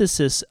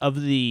synthesis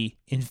of the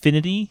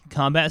Infinity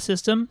combat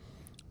system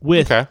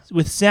with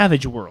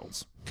Savage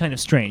Worlds, kind of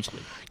strangely.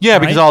 Yeah,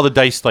 because right? all the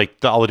dice,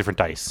 like all the different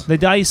dice. The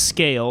dice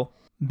scale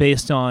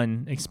based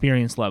on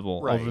experience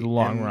level Right. over the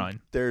long And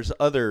run.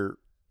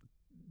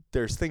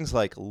 There's things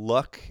like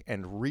luck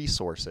and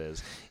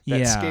resources that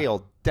Yeah.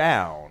 scale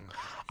down.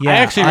 Yeah, I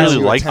actually really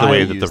you liked the attempt way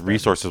to that use the them.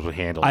 resources were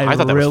handled. I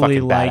thought that was really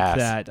fucking liked badass.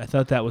 that. I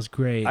thought that was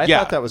great. I Yeah.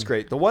 thought that was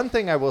great. The one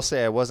thing I will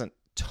say I wasn't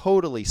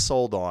totally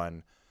sold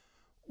on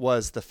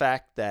was the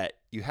fact that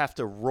you have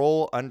to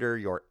roll under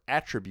your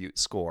attribute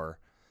score.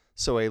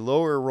 So a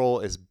lower roll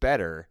is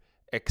better,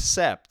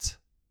 except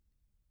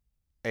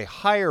a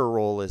higher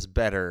roll is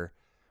better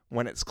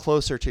when it's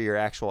closer to your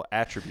actual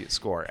attribute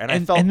score. And I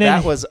felt and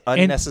then- that was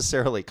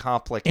unnecessarily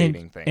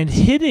complicating things. And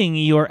hitting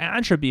your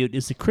attribute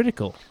is the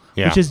critical,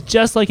 Yeah. which is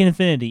just like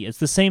Infinity. It's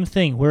the same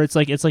thing where it's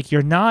like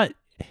you're not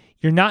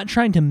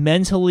trying to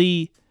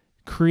mentally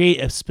create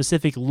a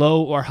specific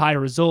low or high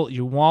result.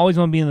 You always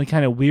want to be in the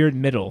kind of weird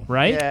middle,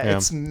 right? Yeah,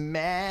 it's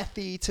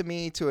mathy to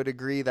me to a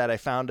degree that I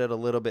found it a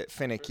little bit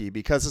finicky,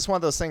 because it's one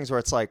of those things where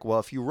it's like, well,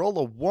 if you roll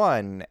a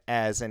 1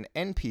 as an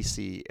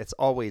NPC, it's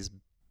always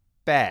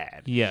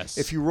bad. Yes.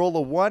 If you roll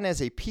a 1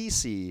 as a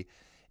PC,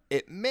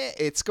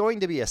 it's going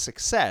to be a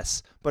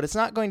success, but it's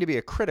not going to be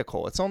a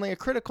critical. It's only a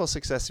critical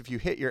success if you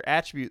hit your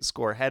attribute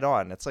score head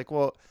on. It's like,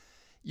 well,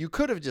 you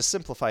could have just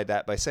simplified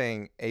that by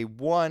saying a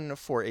 1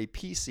 for a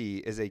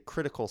PC is a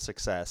critical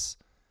success,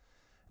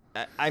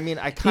 I mean,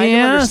 I kind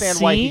of understand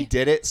why he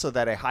did it, so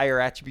that a higher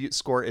attribute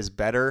score is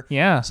better.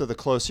 Yeah. So the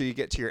closer you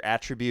get to your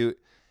attribute,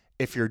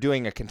 if you're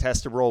doing a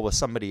contested roll with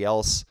somebody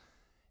else,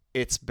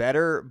 it's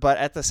better. But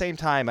at the same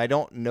time, I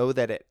don't know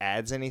that it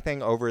adds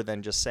anything over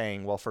than just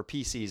saying, well, for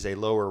PCs, a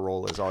lower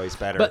roll is always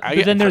better. But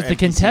then there's the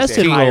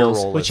contested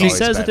rolls, which he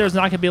says that there's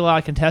not going to be a lot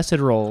of contested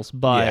rolls.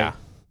 But yeah.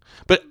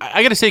 But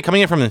I got to say,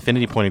 coming in from an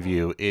Infinity point of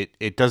view,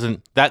 it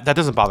doesn't that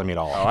doesn't bother me at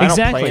all. Oh, I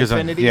don't play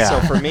Infinity, yeah.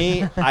 so for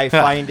me, I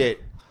find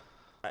it.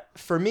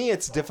 For me,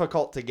 it's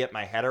difficult to get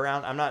my head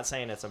around. I'm not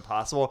saying it's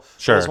impossible.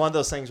 Sure. It's one of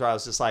those things where I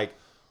was just like,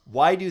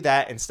 why do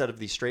that instead of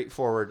the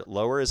straightforward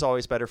lower is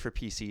always better for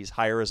PCs,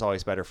 higher is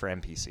always better for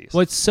NPCs?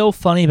 What's so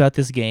funny about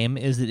this game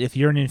is that if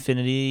you're an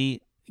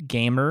Infinity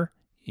gamer,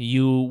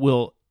 you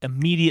will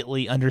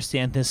immediately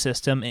understand this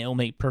system and it will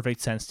make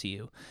perfect sense to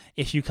you.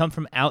 If you come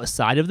from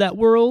outside of that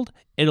world,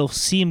 it'll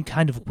seem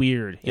kind of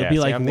weird. You'll be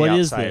like, I'm what the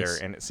is outsider,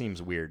 this? And it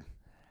seems weird.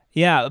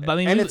 Yeah, but I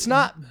mean, and it's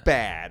not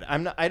bad.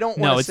 I don't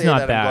want to say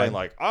that I'm going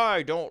like,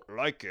 I don't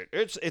like it.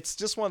 It's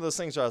just one of those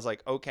things where I was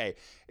like, okay,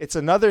 it's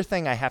another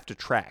thing I have to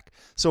track.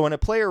 So when a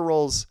player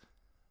rolls,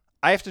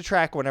 I have to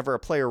track whenever a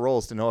player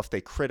rolls to know if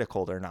they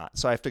critical or not.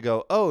 So I have to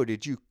go, oh,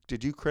 did you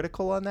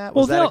critical on that?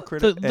 Was that a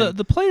critical?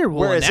 The player will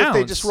whereas announce.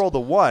 if they just roll the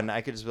 1,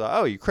 I could just be like,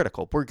 oh, you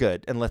critical. We're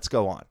good, and let's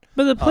go on.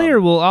 But the player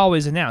will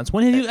always announce.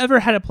 When have you ever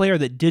had a player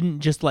that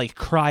didn't just like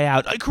cry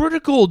out, I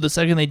criticaled the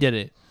second they did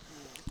it?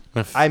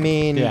 I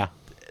mean, yeah.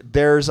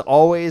 There's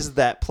always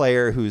that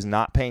player who's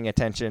not paying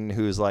attention,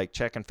 who's like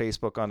checking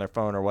Facebook on their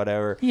phone or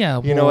whatever. Yeah,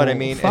 you know what I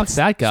mean. Fuck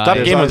that guy. Stop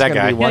gaming with that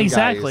guy. Yeah,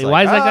 exactly.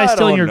 Why is that guy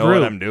still in your group? I don't know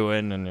what I'm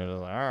doing, and you're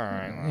like, all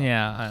right.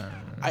 Yeah.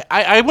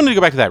 I wanted to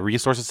go back to that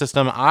resources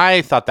system.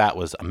 I thought that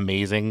was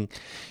amazing.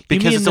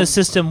 Because you mean the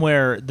system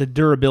where the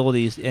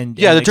durabilities and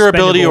the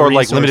durability or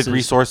like limited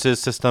resources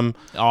system.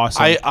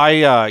 Awesome.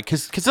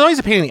 Because it's always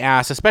a pain in the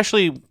ass,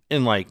 especially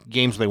in like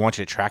games where they want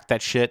you to track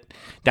that shit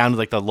down to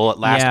like the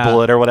last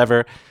bullet or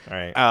whatever.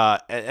 Right.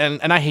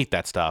 And I hate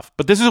that stuff.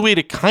 But this is a way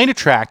to kind of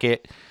track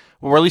it,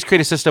 or at least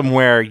create a system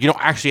where you don't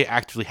actually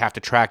actively have to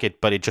track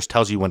it, but it just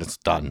tells you when it's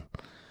done.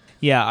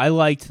 Yeah, I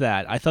liked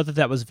that. I thought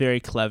that was very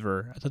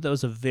clever. I thought that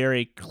was a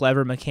very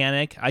clever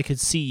mechanic. I could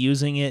see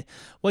using it.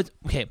 What's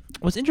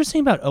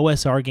interesting about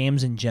OSR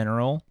games in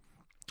general,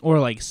 or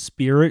like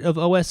spirit of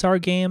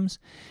OSR games,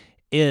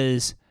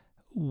 is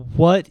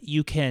what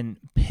you can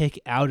pick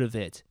out of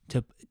it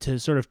to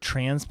sort of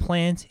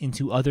transplant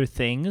into other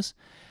things.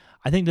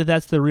 I think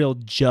that's the real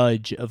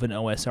judge of an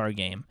OSR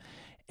game.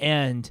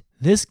 And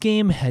this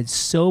game had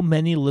so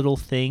many little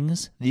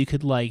things that you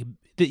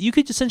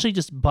could essentially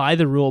just buy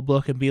the rule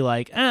book and be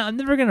like, I'm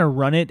never going to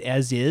run it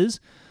as is,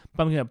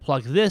 but I'm going to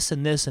plug this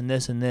and this and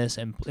this and this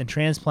and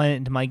transplant it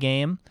into my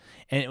game,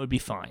 and it would be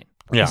fine.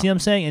 Yeah. You see what I'm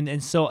saying?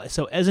 And so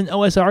as an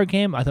OSR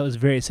game, I thought it was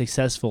very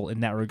successful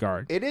in that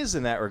regard. It is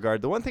in that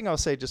regard. The one thing I'll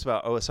say just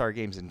about OSR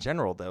games in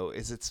general, though,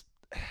 is it's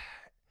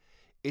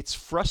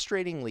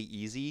frustratingly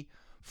easy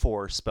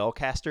for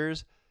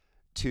spellcasters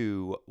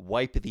to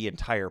wipe the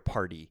entire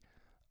party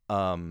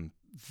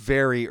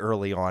very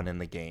early on in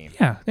the game.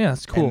 Yeah,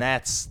 that's cool. And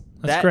that's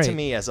great. To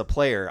me as a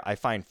player, I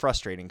find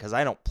frustrating because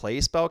I don't play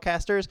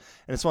spellcasters,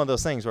 and it's one of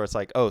those things where it's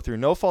like, oh, through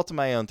no fault of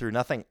my own, through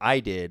nothing I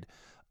did,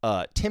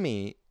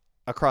 Timmy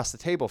across the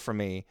table from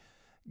me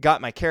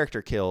got my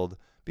character killed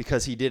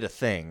because he did a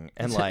thing,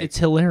 and it's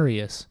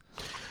hilarious.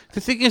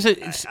 The thing is,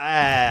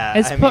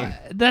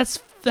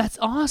 that's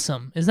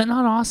awesome. Is that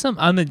not awesome?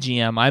 I'm the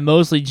GM. I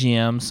mostly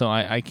GM, so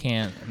I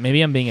can't.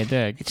 Maybe I'm being a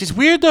dick. It's just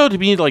weird though to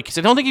me, like, cause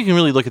I don't think you can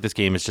really look at this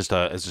game as just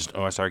an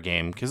OSR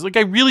game, because like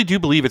I really do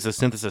believe it's a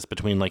synthesis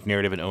between like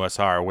narrative and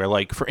OSR, where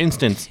like for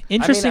instance,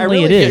 interestingly, I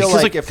really it is. feel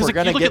like like, if we're like,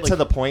 gonna get like, to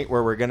the point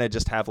where we're gonna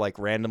just have like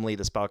randomly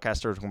the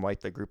spellcaster can wipe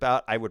the group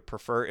out, I would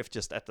prefer if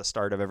just at the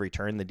start of every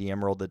turn the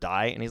DM rolled the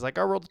die and he's like,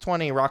 I rolled a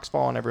 20, rocks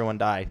fall, and everyone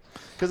die,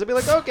 because it'd be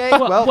like, okay,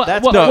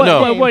 that's what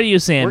are you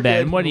saying, We're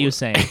Ben? good. What are you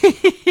saying?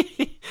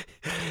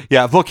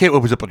 yeah, Volcano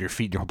opens up on your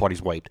feet and your whole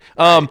body's wiped.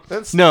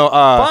 That's no,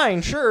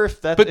 fine, sure.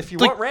 If you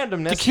like, want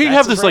randomness, like here you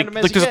have this like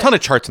there's a ton of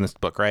charts in this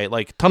book, right?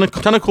 Like ton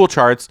of cool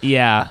charts.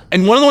 Yeah.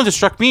 And one of the ones that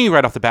struck me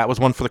right off the bat was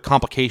one for the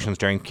complications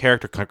during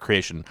character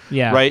creation.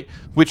 Yeah. Right.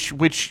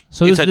 Which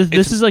so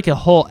this is like a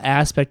whole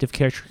aspect of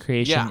character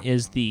creation Yeah.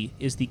 is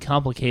the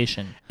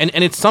complication. And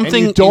it's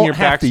something you don't in your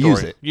have to backstory.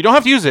 use it. You don't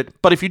have to use it,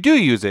 but if you do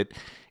use it,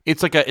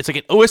 it's like an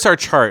OSR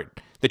chart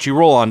that you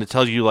roll on that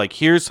tells you like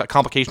here's a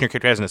complication your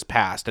character has in his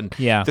past, and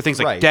the things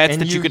like debts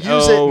and that you could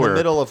use it owe in the or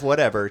middle of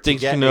whatever to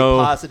things get you a know.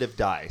 positive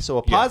die. So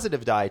a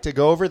positive die to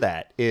go over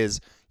that is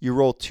you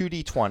roll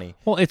 2d20.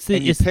 Well, it's the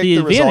and you it's pick the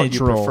the result advantage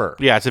you roll. prefer.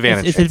 Yeah, it's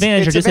advantage. It's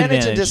advantage It's or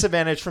advantage disadvantage and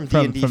disadvantage from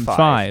from D&D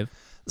 5.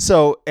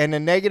 So, and a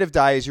negative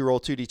die is you roll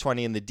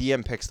 2d20 and the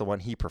DM picks the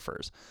one he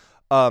prefers.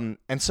 And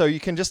so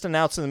you can just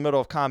announce in the middle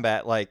of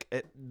combat, like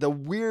the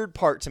weird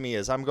part to me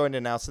is I'm going to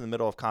announce in the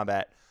middle of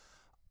combat,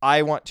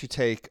 I want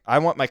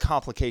my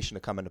complication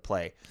to come into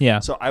play. Yeah.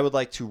 So I would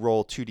like to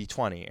roll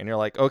 2d20. And you're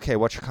like, okay,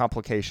 what's your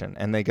complication?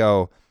 And they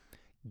go,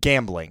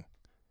 gambling.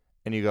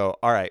 and you go,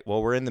 all right,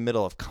 well, we're in the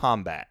middle of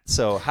combat.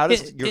 So how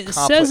does your it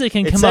says it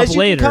can come up says you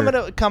later.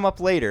 Can come up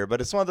later,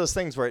 but it's one of those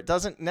things where it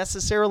doesn't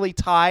necessarily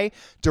tie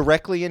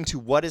directly into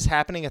what is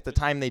happening at the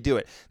time they do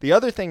it. The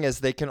other thing is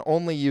they can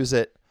only use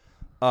it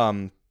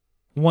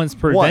once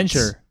per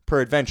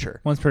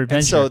adventure. Once per adventure.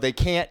 And so they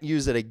can't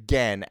use it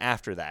again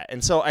after that.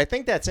 And so I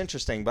think that's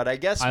interesting, but I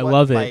guess I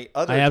love my it.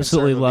 other I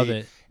absolutely concern would love be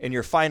it. in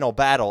your final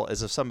battle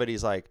is if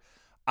somebody's like,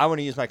 I want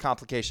to use my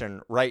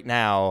complication right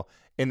now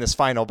in this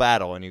final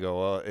battle, and you go,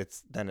 well,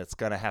 it's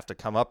going to have to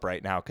come up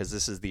right now because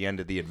this is the end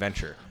of the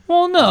adventure.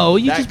 Well, no,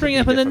 you That just bring could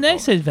it up be in the difficult.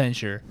 next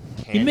adventure.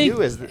 Can make,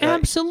 you? Is that-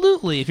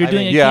 absolutely. If you're I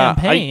doing mean, a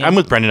campaign. I'm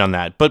with Brendan on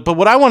that. But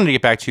what I wanted to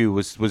get back to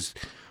was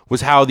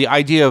how the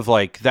idea of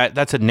like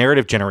that's a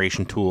narrative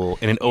generation tool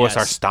in an OSR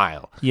Yes.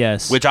 style.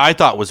 Yes. Which I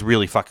thought was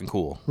really fucking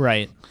cool.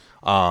 Right.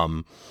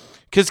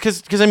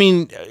 Because I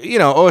mean, you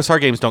know, OSR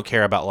games don't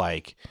care about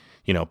like,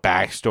 you know,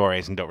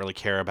 backstories and don't really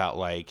care about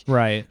like,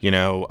 Right. you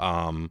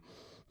know,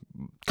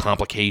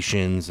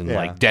 complications and Yeah.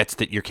 like debts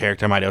that your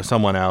character might owe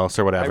someone else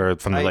or whatever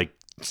from I like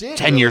did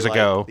 10 years like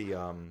ago.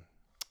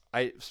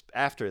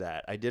 After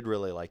that, I did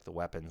really like the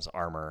weapons,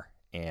 armor,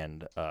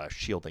 and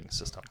shielding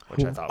system,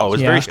 which I thought Oh, it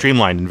was Yeah. very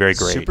streamlined and very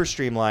great. super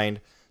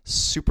streamlined,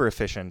 super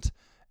efficient,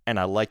 and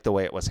I like the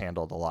way it was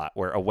handled a lot.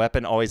 Where a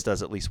weapon always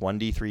does at least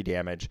 1d3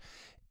 damage,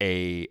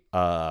 a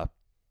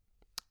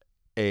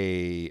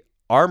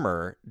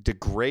armor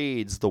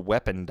degrades the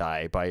weapon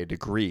die by a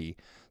degree.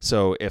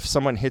 So if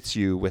someone hits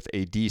you with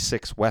a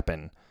d6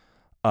 weapon,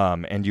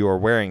 and you are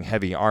wearing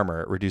heavy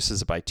armor, it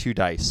reduces it by 2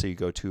 dice. So you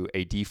go to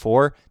a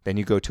d4, then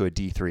you go to a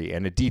d3,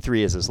 and a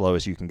d3 is as low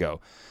as you can go.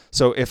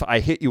 So if I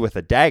hit you with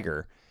a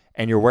dagger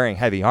and you're wearing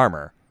heavy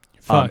armor,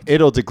 Fucked.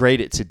 it'll degrade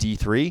it to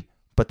d3,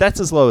 but that's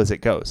as low as it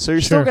goes. So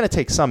you're still Sure. going to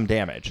take some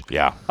damage.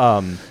 Yeah.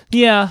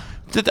 Yeah.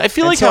 I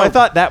feel And like so how I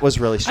thought that was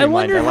really I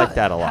streamlined. wonder I like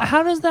that a lot.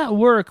 How does that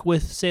work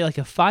with, say, like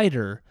a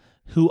fighter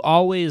who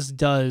always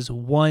does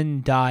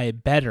one die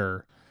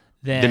better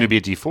than? then it'd be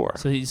a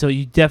D4. So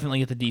you definitely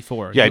get the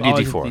D4. Yeah, You I do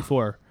always D4. get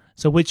D4.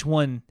 So which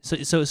one?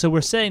 So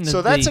we're saying that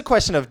So that's the, a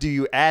question of, do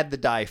you add the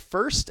die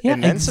first Yeah,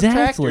 and then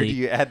subtract, or exactly. do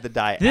you add the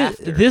die this,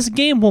 after? this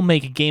game will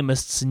make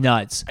gamists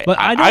nuts. But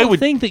I don't would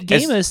think that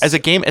gamists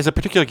as a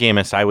particular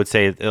gamist, I would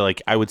say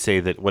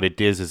that what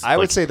it is I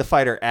would like, say the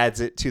fighter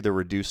adds it to the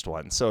reduced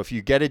one. So if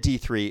you get a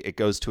D3, it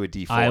goes to a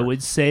D4. I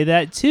would say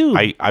that too.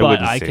 I but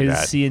wouldn't I say could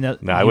that. see another.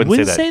 No, I you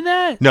wouldn't say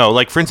that. No,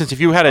 like for instance, if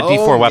you had a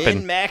D4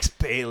 weapon. Max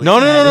Bailey. No.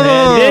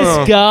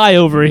 This guy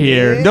over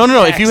here. No.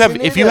 If you had a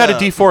Maxing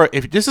it D4,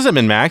 if this isn't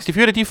min maxed, if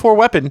you had a D4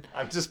 weapon,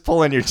 I'm just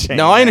pulling your chain.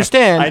 No, I man.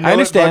 understand. I know I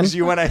understand. It bugs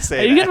you when I say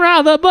Are you that. getting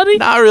riled up, buddy?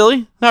 not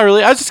really. I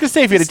was just gonna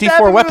say if you had a Stab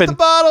D4 him weapon, with the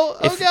bottle.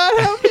 Oh God,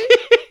 help me!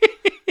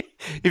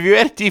 if you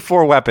had a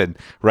D4 weapon,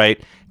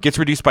 right, gets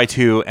reduced by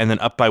 2 and then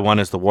up by 1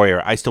 as the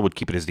warrior, I still would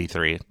keep it as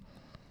D3.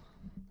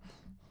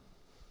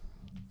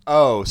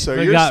 Oh, so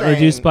It you're got saying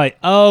reduced by.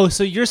 Oh,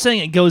 so you're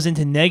saying it goes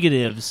into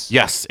negatives?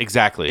 Yes,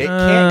 exactly. it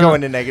can't go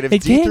into negative.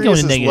 it can't D3 go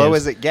is into as low negatives.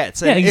 as it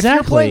gets. Yeah, And If you're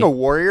exactly. playing a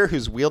warrior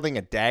who's wielding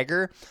a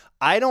dagger,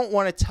 I don't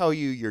want to tell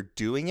you you're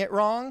doing it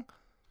wrong.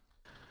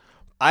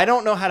 I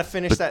don't know how to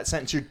finish that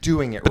sentence. You're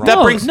doing it wrong.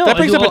 that brings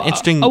up an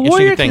interesting A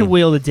warrior thing. can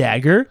wield a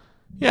dagger.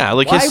 Yeah,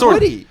 like Why his sword.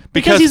 would he?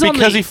 Because he's on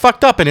because the- he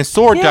fucked up and his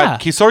sword Yeah.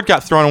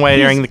 got thrown away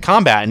He's- during the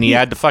combat and he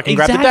had to fucking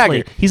grab the Exactly.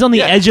 dagger. He's on the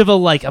Yeah. edge of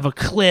a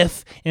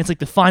cliff, and it's like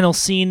the final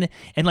scene,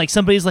 and like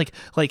somebody's like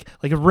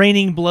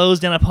raining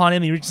blows down upon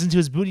him. He reaches into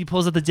his boot, he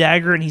pulls out the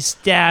dagger, and he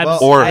stabs. Well,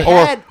 Or I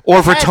or had- or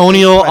I had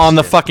Vertoniel a on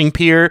the question. fucking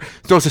pier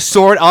throws a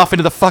sword off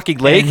into the fucking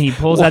lake. And he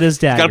pulls out his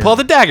dagger. Got to pull out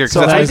the dagger. 'cause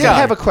So that's I what did he's got.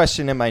 have a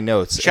question in my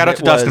notes. Shout and out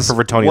to it Dustin was, for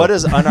Vertoniel. What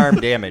does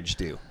unarmed damage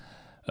do?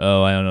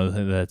 Oh, I don't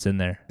know if that's in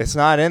there. It's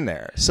not in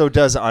there. So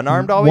does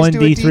unarmed always One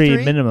do a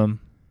D3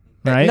 minimum,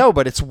 right? No,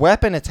 but its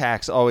weapon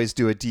attacks always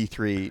do a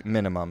D3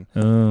 minimum.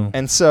 Oh,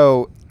 And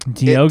so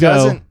Diogo. it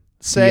doesn't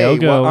say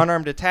Diogo. what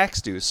unarmed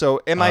attacks do.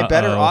 So am I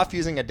better Uh-oh. off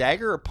using a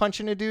dagger or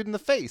punching a dude in the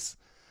face?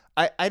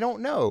 I don't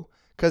know,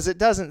 because it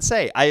doesn't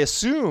say. I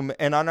assume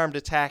an unarmed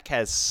attack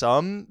has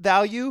some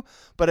value,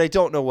 but I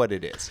don't know what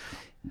it is.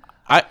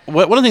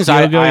 One of the things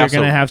Diogo, I you're also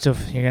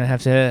gonna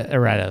have to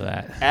errata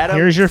that. Adam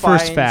Here's your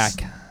first finds-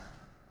 fact.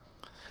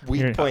 Weak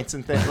Here. points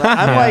and things.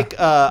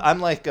 Yeah. I'm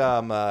like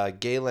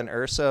Galen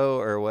Urso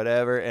or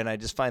whatever, and I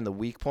just find the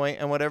weak point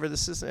and whatever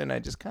this is, and I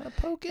just kind of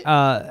poke it.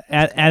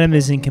 Adam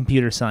is in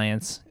computer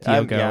science.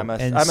 Diogo, I'm a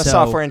and so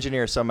software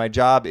engineer, so my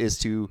job is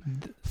to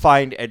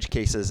find edge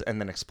cases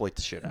and then exploit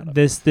the shit out of them.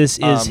 This is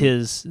Um,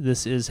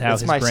 this is how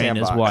it's his my brain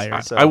is sandbox.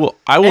 wired. So- I will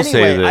anyway,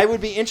 say that I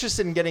would be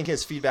interested in getting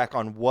his feedback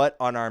on what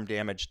unarmed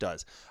damage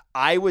does.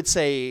 I would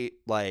say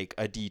like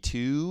a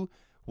D2,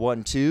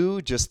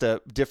 1-2, just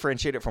to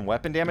differentiate it from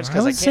weapon damage,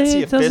 because I would can't say see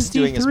it a does fist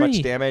doing as much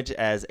D3. damage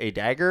as a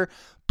dagger.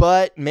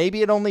 But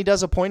maybe it only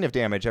does a point of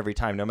damage every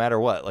time, no matter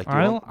what. Like,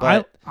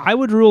 I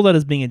would rule that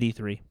as being a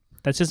D3.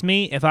 That's just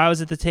me. If I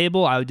was at the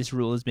table, I would just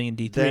rule as being a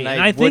D3. then and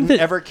I I think wouldn't that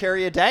ever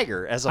carry a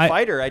dagger. As a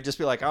fighter, I'd just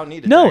be like, I don't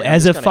need a no, dagger. I'm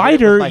as just a gonna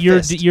hit it with fighter, my you're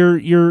fist.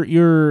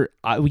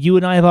 you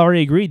and I have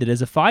already agreed that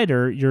as a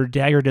fighter, your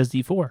dagger does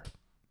D4.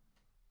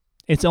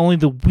 It's only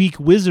the weak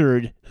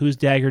wizard whose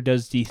dagger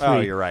does D3. Oh,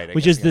 you're right. I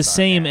Which guess is the it's not-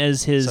 same yeah.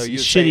 as his So you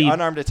shitty. say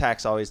unarmed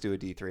attacks always do a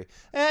D3.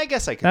 I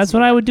guess I could. That's see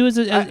what I that. would do.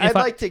 I'd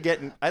like to get.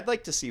 I'd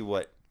like to see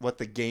what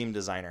the game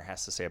designer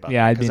has to say about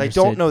Yeah, that I'd be because I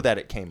interested. don't know that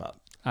it came up.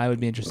 I would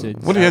be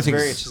interested. What do I you was think?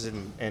 very interested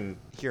in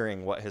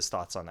hearing what his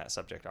thoughts on that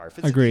subject are. If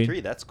it's Agreed. a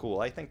D3, that's cool.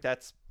 I think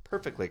that's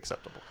perfectly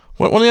acceptable.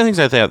 One of the other things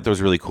I thought that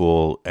was really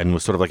cool and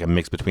was sort of like a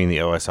mix between the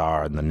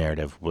OSR and the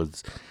narrative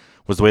was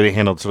the way they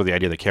handled sort of the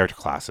idea of the character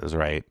classes,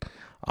 right?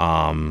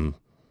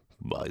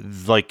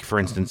 Like for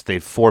instance, they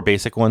had 4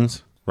 basic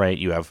ones, right?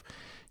 You have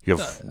I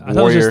thought it was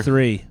warrior, just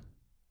 3.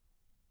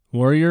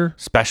 Warrior,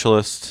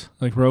 specialist.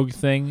 like rogue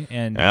thing,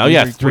 and Oh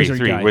yeah, three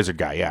guy. wizard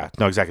guy. Yeah,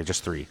 no, exactly,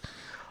 just 3.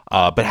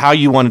 But how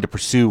you wanted to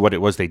pursue what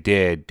it was they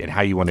did, and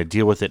how you wanted to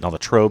deal with it, and all the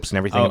tropes and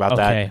everything about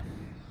that. Okay.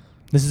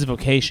 This is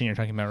vocation you're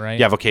talking about, right?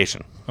 Yeah,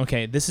 vocation.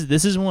 Okay, this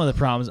is one of the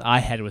problems I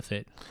had with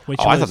it. Which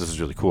I thought this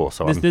was really cool.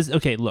 So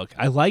okay, look,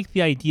 I like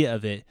the idea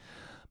of it,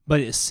 but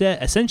it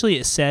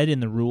said in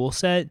the rule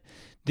set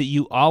that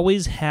you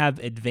always have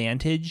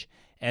advantage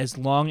as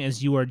long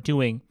as you are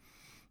doing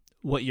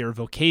what your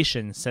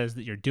vocation says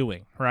that you're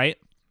doing, right?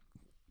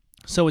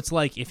 So it's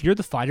like if you're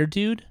the fighter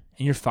dude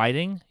and you're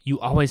fighting, you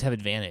always have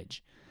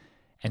advantage.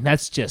 And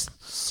that's just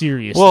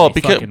seriously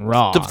because fucking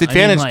raw. the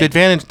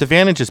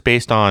advantage is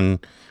based on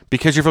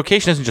because your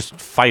vocation isn't just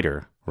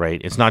fighter,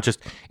 right? It's not just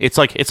it's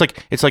like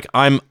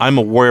I'm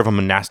a warrior of a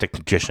monastic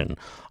magician.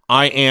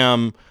 I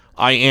am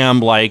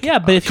like Yeah,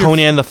 but if you're-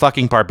 Conan the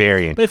fucking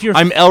barbarian. But if you're-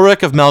 I'm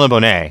Elric of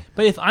Melniboné.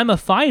 But if I'm a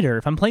fighter,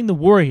 if I'm playing the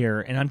warrior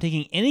and I'm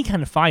taking any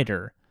kind of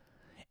fighter,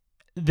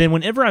 then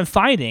whenever I'm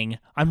fighting,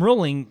 I'm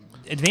rolling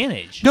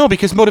advantage. No,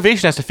 because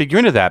motivation has to figure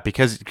into that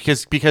because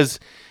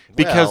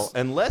Well,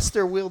 unless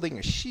they're wielding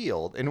a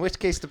shield, in which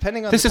case,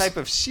 depending on the This is- type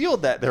of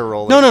shield that they're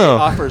rolling, No. it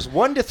offers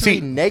 1 to 3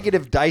 See,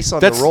 negative dice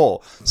on the that's-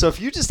 roll. So if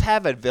you just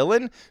have a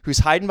villain who's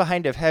hiding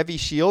behind a heavy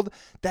shield,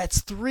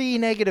 that's 3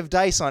 negative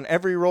dice on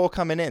every roll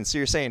coming in. So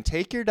you're saying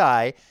take your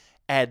die,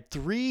 add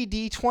 3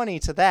 d20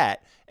 to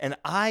that, and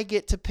I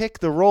get to pick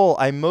the roll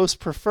I most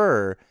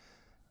prefer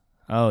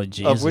Oh,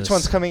 Jesus. of which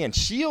one's coming in.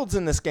 Shields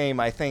in this game,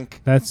 I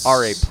think, That's-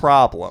 are a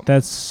problem.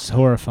 That's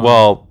horrifying.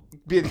 well,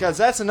 Because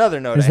that's another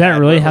note. is I that had where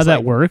really it how was that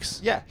like, works?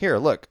 Yeah, here,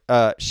 look.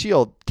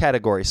 Shield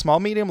category, small,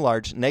 medium,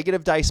 large,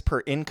 negative dice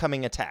per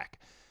incoming attack.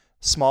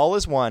 Small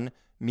is 1,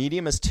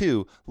 medium is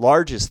 2,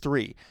 large is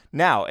 3.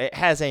 Now, it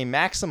has a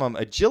maximum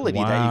agility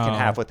that you can Wow.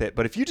 have with it,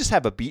 but if you just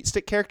have a beat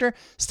stick character,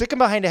 stick him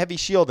behind a heavy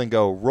shield and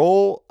go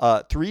roll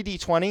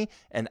 3d20,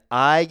 and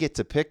I get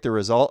to pick the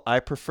result I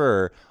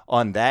prefer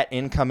on that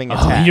incoming Oh,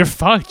 attack. you're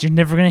fucked. You're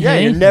never gonna hit yeah,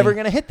 anything. you're never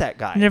going to hit that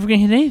guy. You're never gonna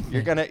hit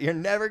anything. You're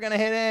never gonna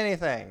hit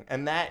anything,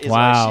 and that is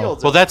Wow. why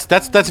shields. well, that's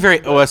very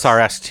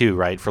OSRS too,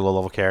 right? For low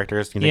level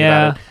characters. You think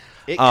Yeah. about it.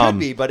 it could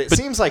be, but it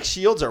seems like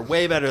shields are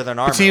way better than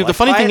armor. see, the Like,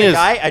 funny if I thing had a is-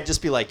 guy, I'd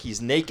just be like,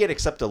 he's naked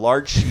except a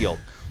large shield.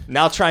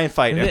 Now try and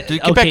fight him. To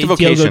get back to Diogo,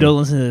 vocation. don't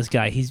listen to this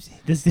guy.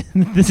 This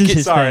is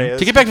his Sorry, thing.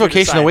 To get back to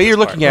vocation, the way you're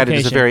looking at it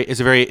is a Vocation.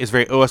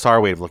 very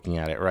OSR way of looking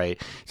at it, right?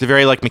 It's a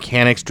very like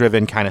mechanics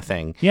driven kind of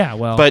thing. Yeah,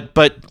 well,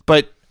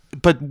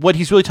 But what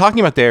he's really talking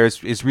about there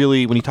is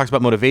really when he talks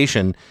about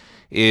motivation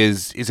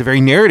is a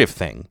very narrative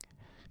thing.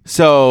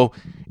 So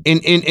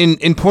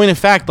in point of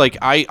fact, like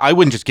I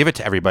wouldn't just give it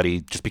to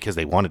everybody just because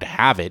they wanted to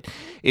have it.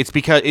 It's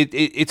because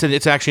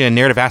it's actually a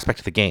narrative aspect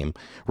of the game,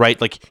 right?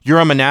 Like you're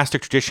a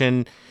monastic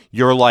tradition.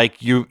 You're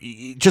like you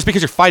just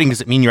because you're fighting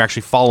doesn't mean you're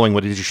actually following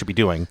what it is you should be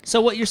doing. so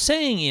what you're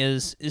saying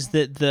is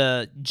that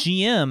the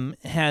GM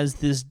has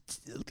this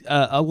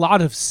a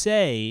lot of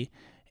say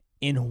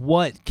in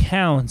what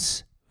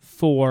counts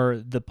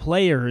for the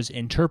player's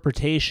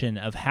interpretation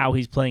of how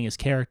he's playing his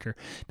character.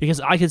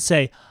 Because I could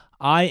say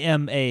I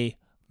am a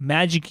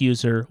magic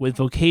user with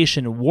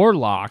vocation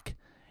warlock,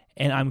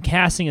 and I'm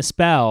casting a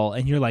spell,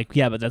 and you're like,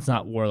 yeah, but that's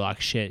not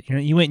warlock shit.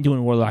 You ain't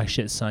doing warlock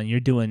shit, son. You're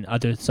doing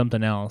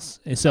something else,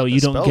 and so you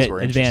don't spells get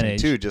were interesting,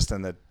 advantage. too, just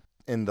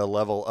in the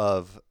level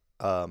of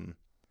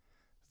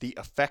the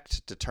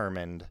effect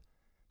determined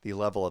the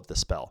level of the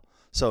spell.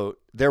 So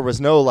there was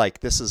no like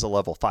this is a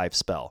level 5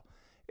 spell.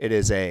 It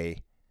is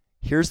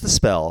here's the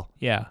spell,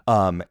 Yeah.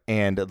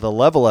 and the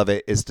level of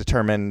it is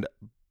determined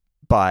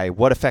by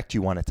what effect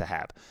you want it to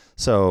have.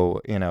 So,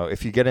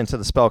 if you get into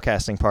the spell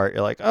casting part,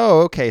 you're like,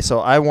 oh, okay, so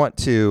I want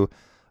to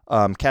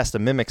cast a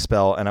mimic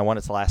spell and I want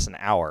it to last an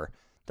hour.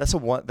 That's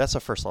a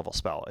first level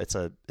spell. It's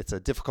a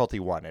difficulty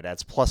 1. It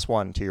adds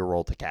 +1 to your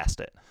roll to cast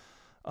it.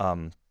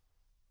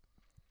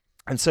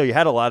 And so you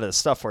had a lot of the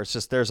stuff where it's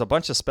just there's a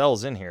bunch of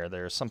spells in here.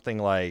 There's something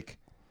like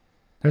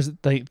There's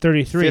like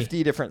 33.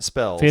 50 different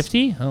spells.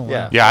 50? Oh,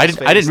 wow. Yeah, I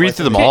didn't read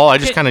through them all. I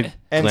just kind of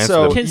And glanced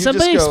so- at them. Can You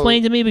somebody just go-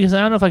 explain to me, because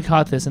I don't know if I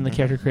caught this in the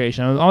character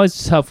creation. I'm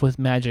always tough with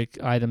magic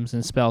items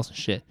and spells and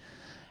shit.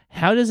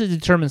 How does it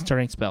determine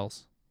starting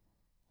spells?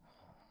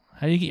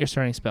 How do you get your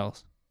starting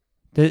spells?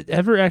 Did it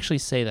ever actually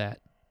say that?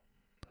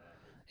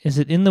 Is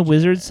it in the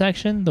wizard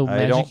section? The I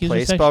magic don't user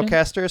play section?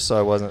 spellcaster, so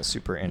I wasn't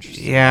super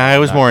interested. Yeah, I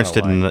was Not more gonna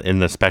interested lie. in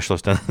the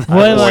specialist. Well,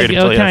 warrior like, to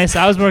tell you. okay, so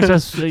I was more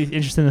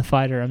interested in the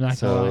fighter. I'm not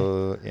gonna lie.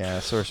 So yeah,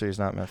 sorcery is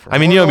not meant for. I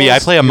mean, you know me, I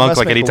mortals. play a You monk must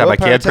like make a anytime I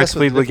willpower can, test with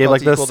principally with a game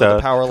like difficulty this, equal to so-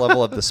 the power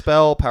level of the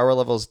spell. Power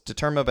level is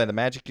determined by the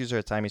magic user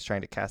at the time he's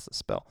trying to cast the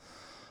spell.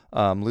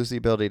 Lose the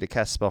ability to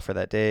cast a spell for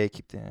that day.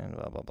 Keep the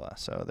blah blah blah.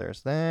 So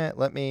there's that.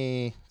 Let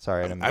me.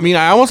 Sorry, I didn't. I mean,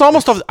 I was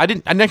almost of. I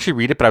didn't actually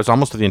read it, but I was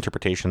almost of the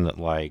interpretation that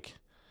like.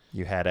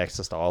 You had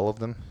access to all of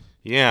them.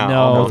 Yeah.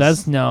 No,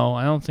 almost.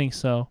 I don't think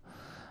so.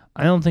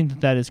 I don't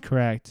think that is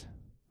correct.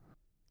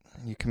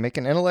 You can make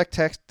an intellect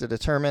test to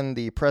determine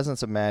the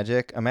presence of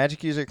magic. A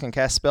magic user can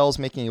cast spells,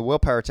 making a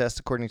willpower test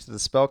according to the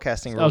spell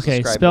casting rules Okay,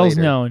 described spells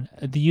later. known.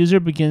 The user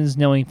begins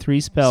knowing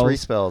 3 spells 3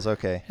 spells.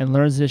 Okay. and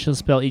learns an additional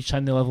spell each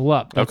time they level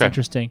up. That's Okay.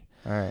 interesting.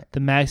 All right. The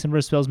max number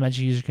of spells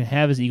magic user can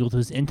have is equal to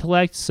his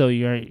intellect, so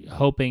you're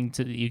hoping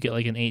you get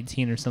like an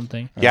 18 or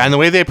something. Yeah, and the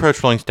way they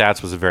approached rolling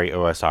stats was very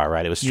OSR,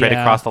 right? It was straight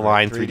Yeah. across the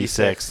line,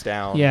 3d6 3d6.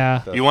 down.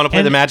 Yeah. the- You want to play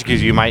And- the magic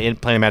user, you might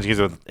play a magic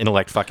user with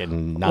intellect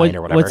fucking 9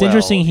 or whatever. what's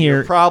interesting here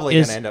You're probably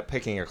is- gonna end up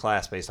picking your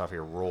class based off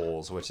your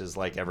rolls, which is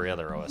like every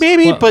other OS.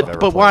 Maybe, Well, I've but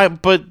ever why?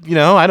 played. But you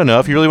know, I don't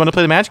know if you really want to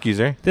play the magic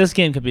user. This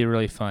game could be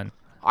really fun.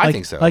 I Like-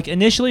 think so. Like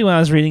initially when I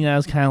was reading it, I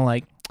was kind of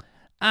like,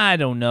 I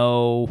don't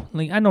know.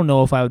 Like I don't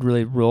know if I would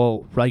really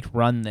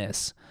run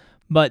this.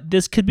 But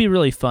this could be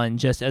really fun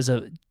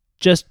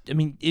I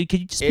mean, it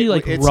could just be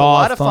like it's raw a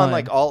lot of fun, fun.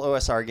 like all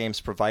OSR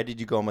games, provided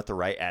you go in with the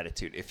right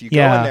attitude. If you go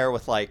Yeah. in there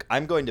with like,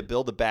 I'm going to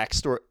build a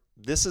backstory.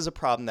 This is a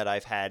problem that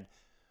I've had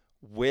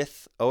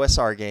with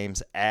OSR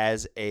games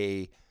as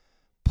a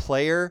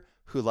player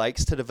who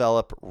likes to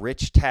develop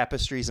rich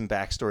tapestries and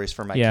backstories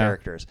for my Yeah.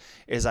 characters.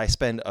 Is I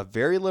spend a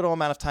very little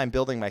amount of time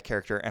building my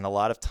character and a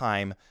lot of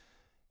time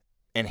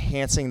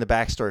enhancing the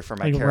backstory for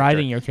my like character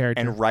writing your character.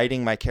 and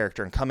writing my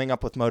character and coming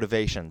up with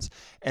motivations.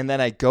 And then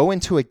I go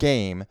into a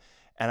game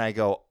and I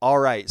go, all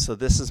right, so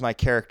this is my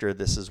character.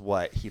 This is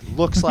what he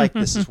looks like.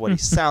 This is what he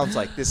sounds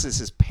like. This is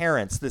his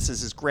parents. This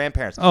is his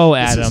grandparents. Oh,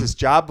 This Adam. is his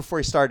job before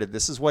he started.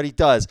 This is what he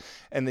does.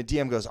 And the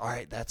DM goes, all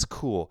right, that's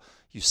cool.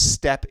 You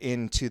step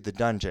into the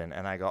dungeon.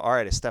 And I go, all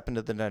right, I step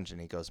into the dungeon.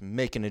 He goes,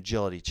 make an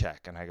agility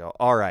check. And I go,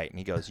 all right. And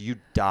he goes, you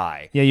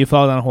die. Yeah, you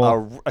fall down a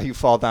hole. You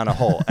fall down a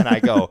hole. And I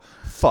go,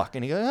 fuck.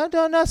 And he goes,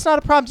 no, it's not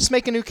a problem. Just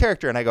make a new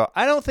character. And I go,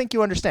 I don't think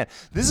you understand.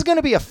 This is going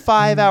to be a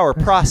 5-hour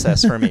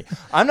process for me.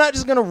 I'm not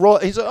just going to roll.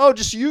 He's like, oh,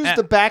 just use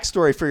the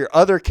backstory for your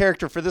other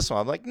character for this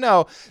one. I'm like,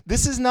 no,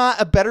 this is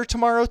not a Better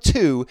Tomorrow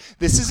 2.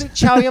 This isn't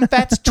Chow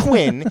Yun-Fat's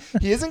twin.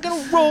 He isn't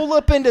going to roll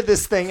up into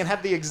this thing and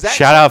have the exact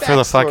Shout same out for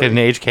the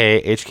backstory.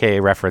 fucking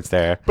HK reference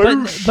there. but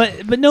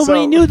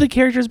nobody So- knew the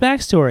character's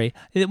backstory.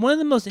 One of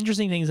the most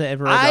interesting things I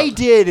ever read I about-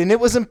 did, and it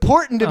was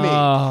important to me.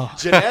 Oh.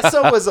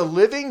 Janessa was a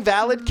living,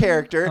 valid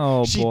character.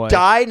 Oh, she boy.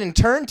 died in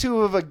turn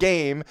 2 of a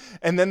game,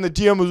 and then the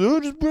DM was,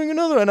 oh, just bring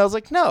another one. And I was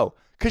like, no,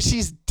 because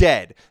she's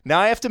dead. Now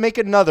I have to make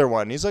another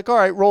one. He's like, all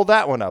right, roll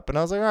that one up. And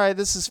I was like, all right,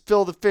 this is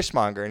Phil the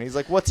fishmonger. And he's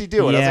like, what's he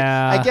doing? Yeah.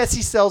 I was like, I guess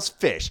he sells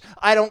fish.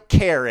 I don't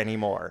care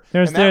anymore.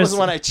 There's- and that was there's-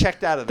 when I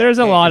checked out of that There's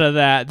a game. lot of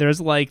that.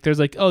 There's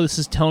like, oh, this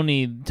is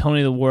Tony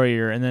the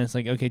warrior, and then it's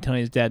like, okay,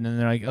 Tony's dead, and then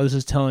they're like, oh, this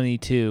is Tony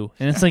too,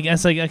 and it's like kind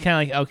of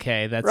like,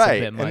 okay, that's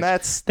right, a bit much. and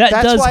that's that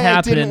does why I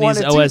happen didn't in want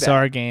these to do that.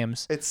 OSR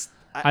games. It's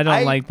I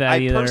don't like that I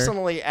either.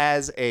 personally,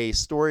 as a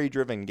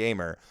story-driven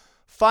gamer,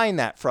 find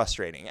that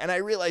frustrating, and I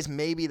realize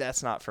maybe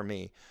that's not for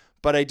me,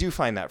 but I do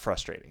find that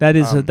frustrating. That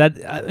is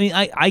I mean,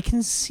 I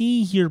can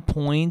see your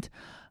point.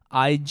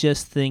 I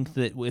just think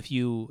that if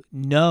you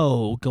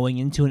know going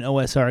into an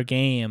OSR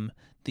game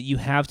that you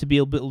have to be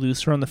a bit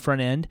looser on the front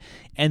end,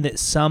 and that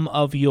some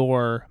of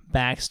your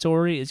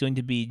backstory is going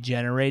to be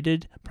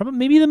generated, probably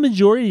maybe the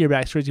majority of your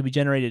backstory is going to be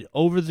generated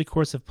over the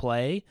course of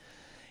play,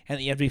 and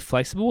that you have to be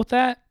flexible with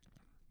that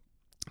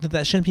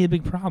shouldn't be a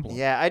big problem.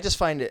 Yeah, I just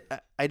find it.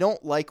 I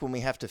don't like when we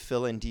have to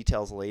fill in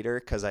details later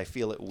because I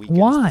feel it weakens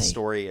Why? the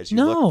story as you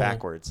No. look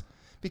backwards.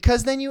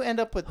 Because then you end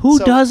up with Who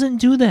so doesn't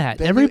do that?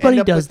 then you Everybody end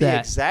up does with The that.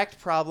 exact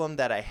problem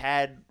that I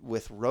had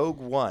with Rogue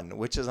One,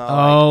 which is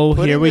Oh,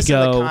 putting here we this in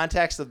go. the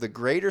context of the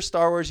greater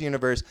Star Wars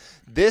universe.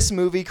 This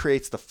movie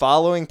creates the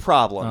following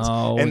problems,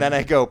 Oh, and then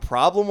I go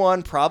problem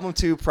 1, problem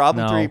 2,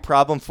 problem No. 3,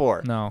 problem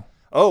 4. No.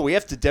 Oh, we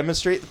have to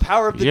demonstrate the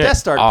power of the Yeah. Death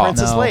Star to Oh.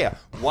 Princess No. Leia.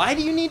 Why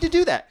do you need to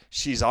do that?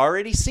 She's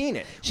already seen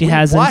it. She We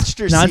hasn't. watched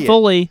her Not see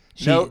fully.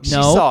 It. No, she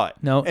no, saw it.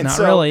 No, and not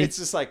so really. It's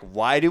just like,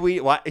 why do we?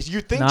 Why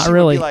you think Not she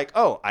really. would be like,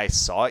 oh, I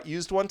saw it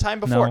used one time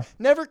before. No.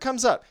 Never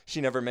comes up.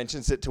 She never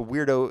mentions it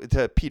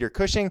to Peter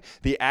Cushing,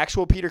 the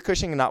actual Peter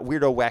Cushing, and not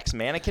weirdo wax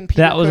mannequin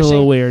Peter That was Cushing. a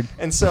little weird.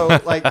 And so,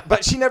 like,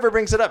 but she never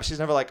brings it up. She's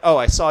never like, oh,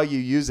 I saw you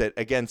use it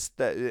against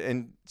that,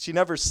 and she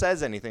never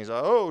says anything. She's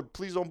like, oh,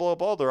 please don't blow up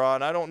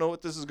Alderaan. I don't know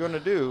what this is going to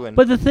do. And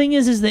But the thing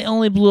is they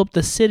only blew up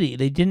the city.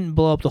 They didn't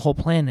blow up the whole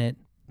planet.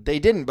 they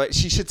didn't, but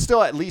she should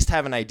still at least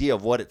have an idea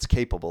of what it's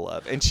capable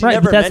of. And she Right,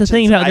 never but that's the mentions,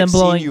 thing about them I've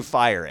blowing- seen you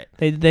fire it.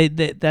 They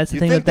that's the You'd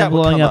thing think with them that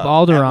would blowing come up up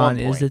at one Alderaan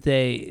is point. that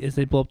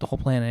they blow up the whole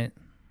planet.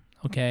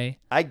 Okay.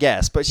 I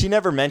guess, but she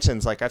never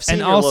mentions like I've seen And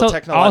your little also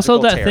technological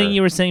that terror. thing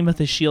you were saying about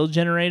the shield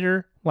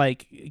generator,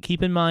 like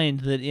keep in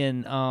mind that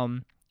in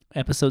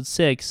episode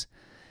 6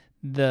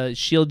 the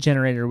shield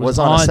generator was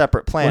on a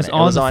separate planet. Was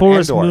on it was the on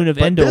forest Endor. moon of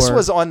but Endor. This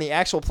was on the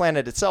actual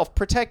planet itself,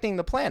 protecting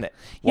the planet.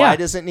 Yeah. Why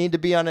does it need to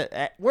be on it?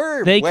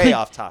 We're They way could,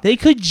 off topic. They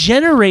could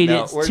generate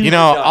No, it we're- to You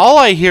know, done. all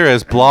I hear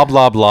is blah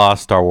blah blah.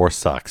 Star Wars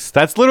sucks.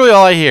 That's literally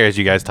all I hear as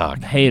you guys talk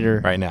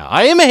hater. right now.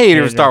 I am a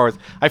hater of Hater. Star Wars.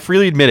 I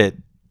freely admit it.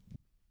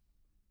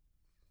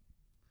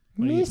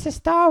 Mr.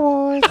 Star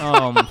Wars.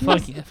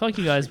 Fuck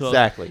you guys both.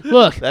 Exactly.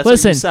 Look, That's what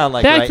listen. you sound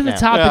like back right to the now.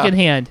 topic Yeah. at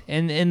hand,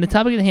 and the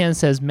topic at hand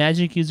says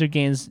magic user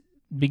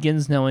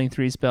begins knowing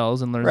 3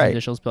 spells and learns Right.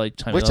 additional spell each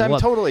time. Which they I'm level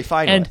up. totally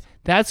fine And with.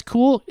 that's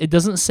cool. It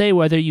doesn't say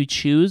whether you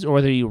choose or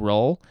whether you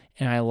roll,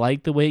 and I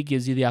like the way it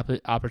gives you the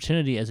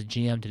opportunity as a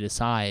GM to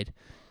decide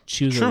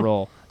choose True. or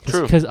roll.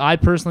 True. Because I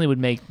personally would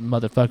make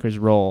motherfuckers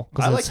roll I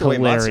because like it's the way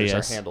hilarious.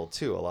 monsters are handled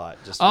too a lot.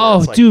 Just where Oh,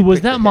 it's like dude, you was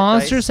pick the that hit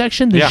monster dice.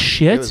 section the Yeah.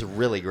 shit? It was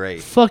really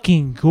great.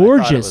 Fucking I thought it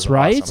gorgeous, was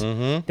right? awesome.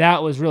 Mm-hmm.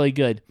 That was really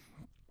good.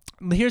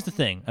 But here's the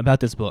thing about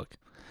this book.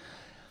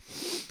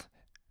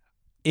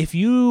 If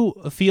you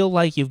feel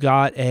like you've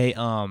got a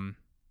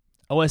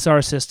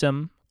OSR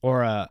system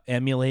or a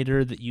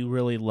emulator that you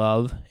really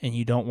love and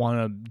you don't want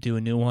to do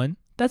a new one,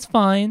 that's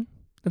fine.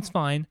 That's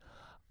fine.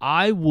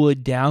 I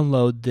would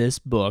download this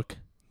book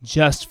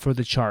just for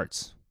the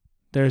charts.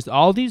 There's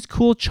all these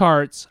cool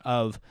charts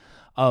of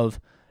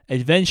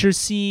adventure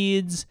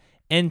seeds,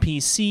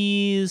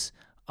 NPCs.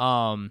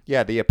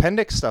 Yeah, the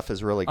appendix stuff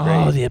is really great.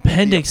 Oh, the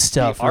appendix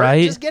stuff, the art,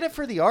 right? Just get it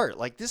for the art.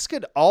 Like this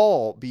could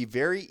all be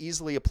very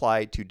easily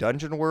applied to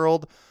Dungeon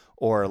World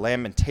or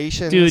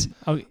Lamentations, Dude,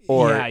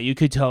 or yeah, you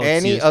could totally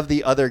any use- of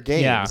the other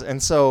games. Yeah.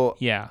 And so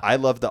Yeah. I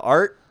love the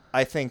art.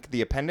 I think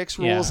the appendix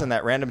rules Yeah. and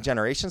that random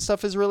generation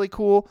stuff is really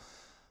cool.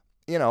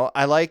 You know,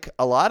 I like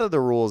a lot of the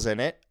rules in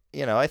it.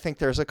 You know, I think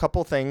there's a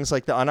couple things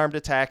like the unarmed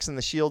attacks and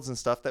the shields and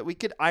stuff that we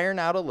could iron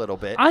out a little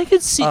bit. I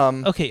could see.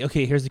 Um, Okay.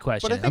 Here's the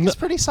question. but I think it's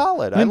pretty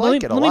solid. I let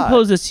like it a let lot. me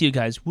pose this to you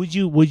guys. Would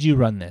you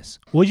run this?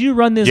 Would you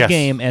run this Yes.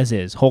 game as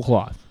is, whole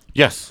cloth?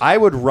 Yes. I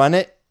would run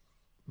it,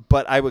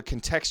 but I would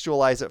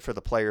contextualize it for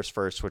the players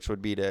first, which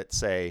would be to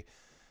say,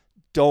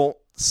 don't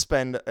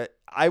spend.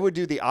 I would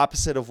do the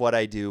opposite of what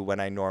I do when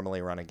I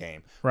normally run a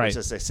game. Right. Which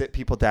is I sit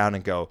people down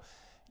and go,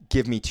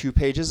 give me 2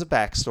 pages of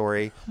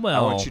backstory. I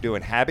Well- want you to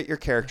inhabit your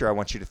character. I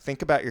want you to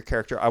think about your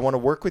character. I want to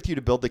work with you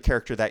to build the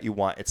character that you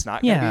want. It's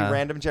not going to Yeah. be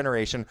random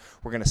generation.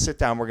 We're going to sit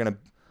down. We're going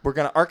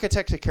to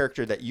architect a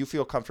character that you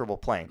feel comfortable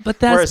playing. But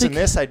that's Whereas in bec-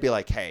 this, I'd be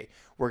like, hey,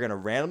 we're going to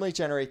randomly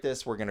generate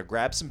this. We're going to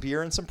grab some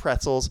beer and some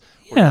pretzels.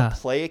 We're Yeah. going to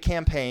play a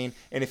campaign.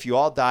 And if you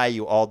all die,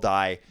 you all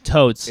die.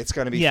 Totes. It's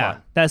gonna be yeah,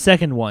 fun. that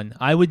second one,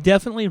 I would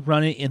definitely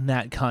run it in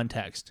that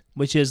context,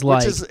 which is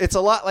like It's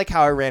a lot like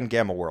how I ran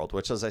Gamma World,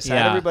 which was I sat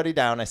Yeah. everybody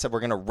down. I said, we're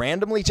going to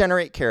randomly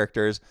generate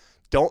characters.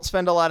 Don't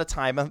spend a lot of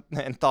time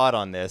and thought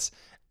on this.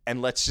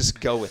 And let's just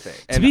go with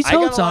it. And be I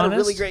got a totes lot of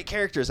honest- really great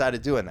characters out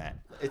of doing that.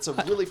 It's a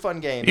really fun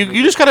game.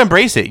 You just gotta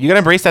embrace it. You gotta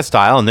embrace that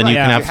style, and then you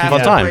Yeah. can have You some have fun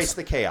to times. embrace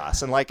the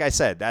chaos. And like I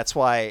said, that's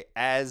why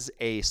as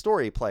a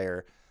story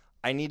player,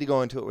 I need to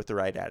go into it with the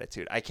right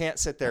attitude. I can't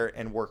sit there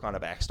and work on a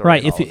backstory.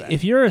 right. and all of that.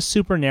 If you're a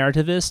super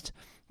narrativist,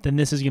 then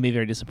this is going to be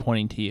very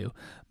disappointing to you.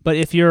 But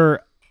if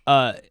you're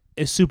a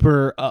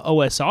super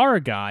OSR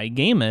guy,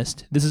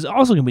 gamist, this is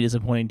also going to be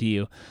disappointing to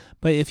you.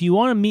 But if you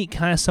want to meet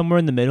kind of somewhere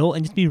in the middle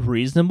and just be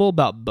reasonable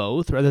about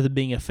both, rather than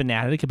being a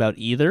fanatic about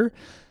either,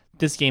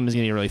 this game is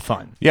going to be really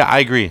fun. Yeah, I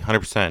agree,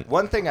 100%.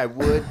 One thing I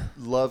would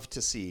love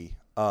to see,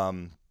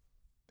 and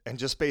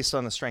just based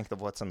on the strength of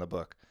what's in the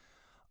book,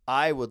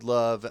 I would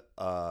love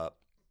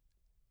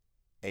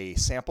a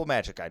sample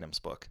magic items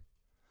book.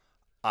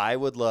 I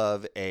would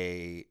love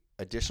a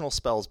additional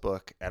spells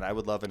book, and I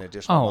would love an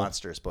additional Oh.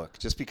 monsters book,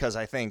 just because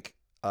I think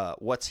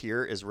what's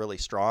here is really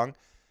strong,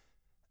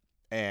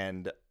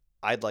 and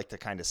I'd like to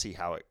kind of see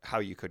how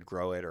you could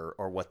grow it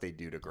or what they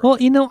do to grow Well,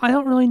 it. you know, I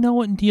don't really know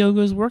what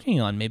Diogo's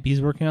working on. Maybe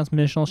he's working on some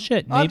additional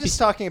shit. Maybe I'm just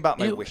talking about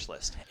my it- wish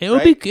list. it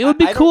would right? be it would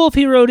be I don't- cool if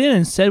he wrote in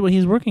and said what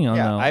he's working on.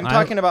 Yeah, though. I'm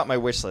talking about my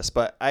wish list,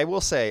 but I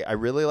will say I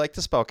really liked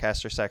the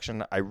spellcaster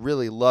section. I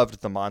really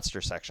loved the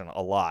monster section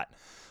a lot,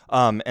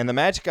 and the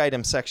magic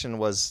item section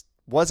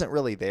wasn't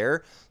really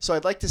there. So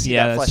I'd like to see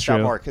Yeah, that that's fleshed out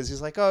true. more because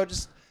he's like, oh,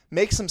 just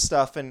make some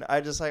stuff, and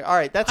I just like, all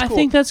right, that's I cool.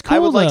 think that's I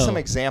would cool, like though. some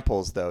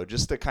examples though,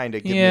 just to kind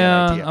of give Yeah,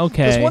 me an idea.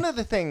 okay. Because one of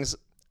the things.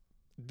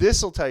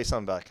 This will tell you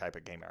something about the type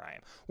of gamer I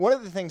am. One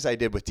of the things I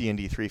did with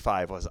D&D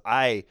 3.5 was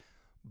I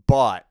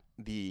bought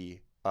the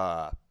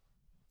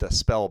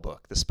spell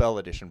book, the spell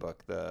edition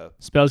book, the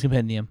Spells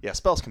Compendium.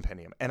 Spells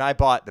Compendium, and I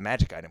bought the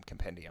Magic Item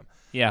Compendium.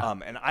 Yeah.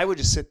 And I would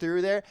just sit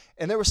through there,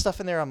 and there was stuff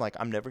in there I'm like,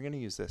 I'm never going to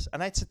use this.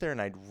 And I'd sit there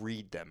and I'd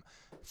read them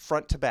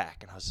front to back,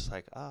 and I was just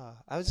like,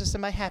 I was just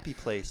in my happy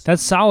place.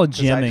 That's solid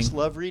 'Cause I jamming. just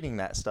love reading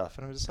that stuff,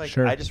 and I'm just like,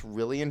 Sure. I just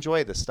really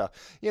enjoy this stuff.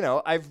 You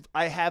know,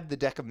 I have the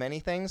deck of many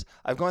things.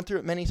 I've gone through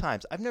it many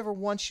times. I've never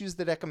once used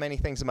the deck of many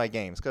things in my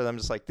games because I'm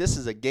just like, this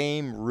is a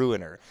game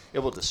ruiner. It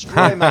will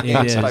destroy my It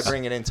games if I is.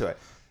 bring it into it.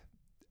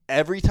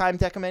 Every time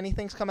Deck of Many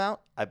Things come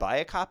out, I buy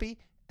a copy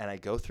and I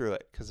go through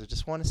it because I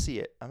just want to see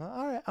it. I'm like,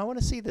 all right, I want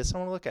to see this. I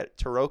want to look at it.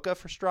 Tarokka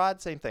for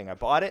Strahd, same thing. I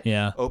bought it,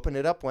 Yeah. opened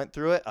it up, went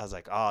through it. I was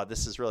like, oh,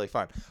 this is really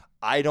fun.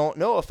 I don't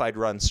know if I'd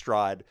run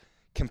Strahd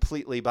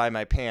completely by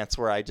my pants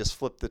where I just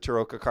flip the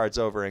Tarokka cards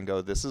over and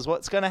go, this is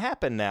what's going to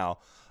happen now.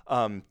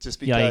 Just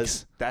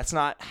because that's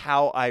not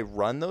how I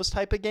run those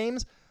type of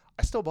games.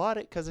 I still bought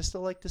it because I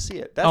still like to see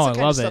it. That's the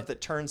kind of stuff that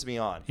turns me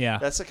on. Yeah.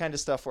 That's the kind of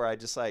stuff where I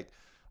just like,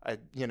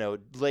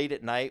 late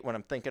at night when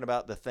I'm thinking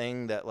about the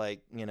thing that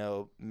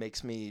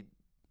makes me,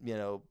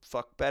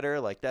 fuck better.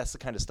 Like that's the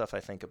kind of stuff I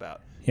think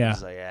about. Yeah.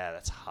 It's like, yeah,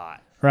 that's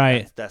hot.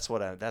 Right. That's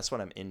what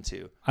I'm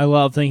into. I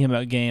love thinking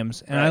about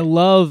games, and I Right.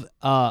 love.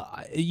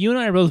 You and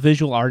I are both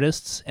visual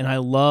artists, and I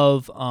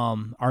love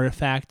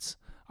artifacts.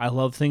 I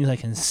love things I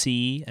can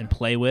see and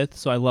play with.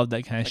 So I love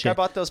that kind of Like shit. I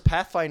bought those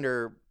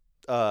Pathfinder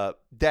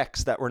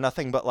decks that were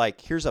nothing but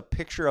like, here's a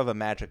picture of a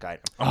magic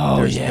item. Oh,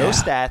 There's yeah. no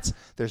stats.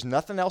 There's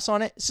nothing else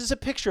on it. This is a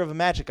picture of a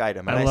magic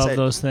item. And I I love said,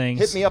 those things.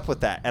 hit me up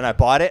with that. And I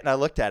bought it and I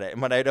looked at it.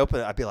 And when I'd open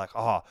it, I'd be like,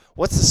 oh,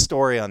 what's the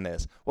story on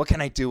this? What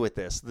can I do with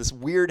this? This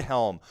weird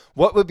helm.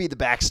 What would be the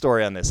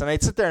backstory on this? And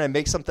I'd sit there and I'd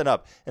make something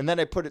up. And then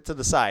I put it to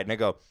the side and I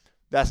go,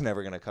 that's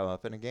never going to come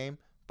up in a game.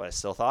 But I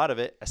still thought of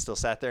it. I still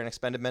sat there and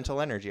expended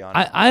mental energy on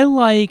it. I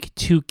like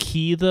to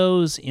key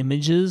those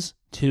images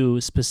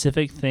to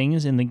specific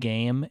things in the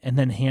game and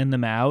then hand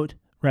them out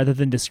rather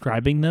than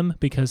describing them,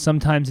 because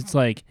sometimes it's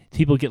like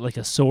people get like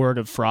a sword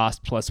of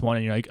frost +1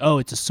 and you're like, oh,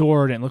 it's a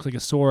sword and it looks like a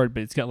sword,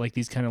 but it's got like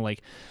these kind of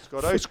like It's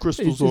got ice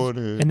crystals on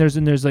it. and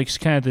there's like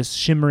kind of this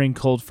shimmering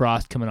cold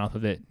frost coming off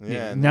of it.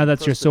 Yeah, and now then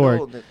that's your press the sword.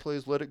 gold and it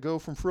plays Let It Go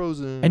from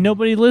Frozen. And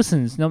nobody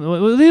listens. No,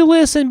 well, they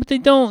listen, but they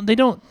don't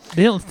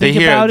think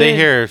about They it.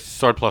 hear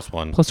sword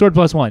 +1. Plus sword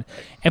 +1.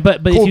 And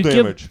but Cold if you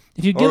damage.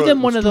 give All right,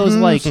 them one let's of do those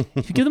this. like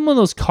if you give them one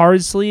of those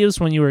card sleeves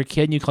when you were a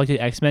kid and you collected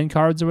X-Men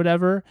cards or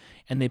whatever,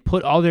 and they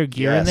put all their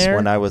gear in Yes, there.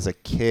 when I was a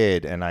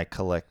kid and I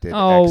collected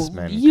oh,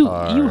 X-Men you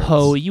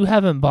cards. you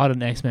haven't bought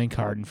an X-Men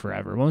card in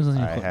forever. When was the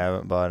last time I you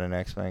haven't bought an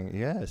X-Men.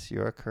 Yes,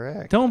 you are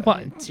correct. Don't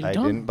buy. I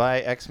don't. didn't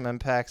buy X-Men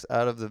packs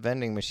out of the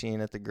vending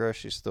machine at the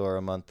grocery store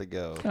a month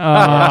ago.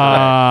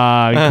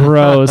 Ah,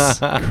 gross,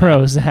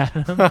 gross,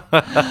 Adam.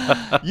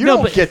 You No,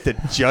 don't but- get to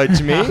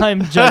judge me.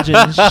 I'm judging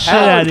the shit How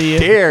out of you.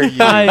 dare you?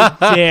 I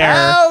dare.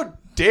 How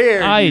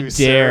dare I you, dare,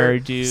 sir?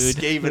 dude.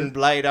 Skaven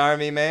Blight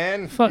Army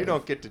man. Fuck- You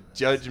don't get to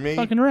judge me.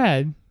 Fucking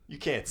rad. You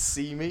can't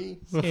see me.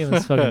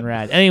 Skaven's fucking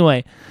rad.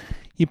 Anyway,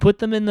 you put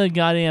them in the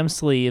goddamn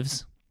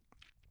sleeves,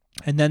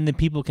 and then the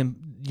people can,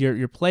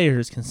 your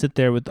players can sit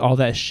there with all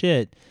that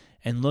shit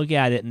and look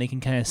at it, and they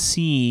can kind of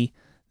see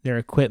their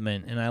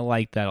equipment, and I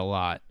like that a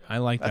lot. I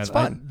like That's that.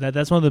 fun.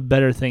 That's one of the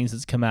better things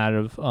that's come out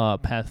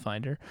of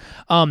Pathfinder.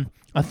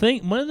 I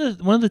think one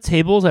of the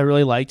tables I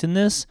really liked in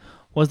this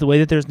was the way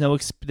that there's no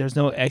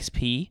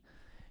XP.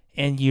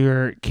 And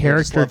your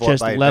character level up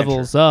just by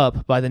levels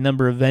up by the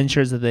number of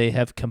ventures that they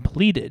have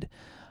completed.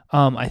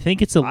 I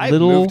think it's a I've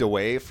little. moved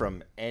away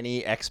from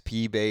any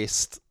XP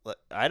based.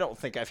 I don't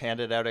think I've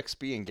handed out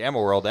XP in Gamma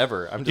World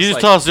ever. I'm just You just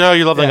like, tell us, oh,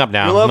 you're leveling up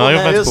now. You're level No,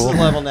 now. that's This cool. is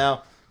level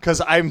now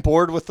because I'm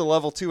bored with the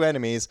level 2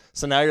 enemies.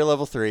 So now you're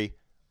level 3,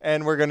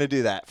 and we're gonna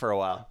do that for a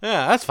while.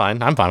 Yeah, that's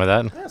fine. I'm fine with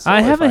that. That's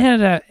I totally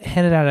haven't fine.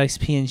 handed out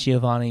XP in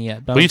Giovanni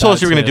yet. But Well, I'm you told us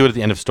about you were going to do it at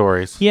the end of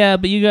stories. Yeah,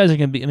 but you guys are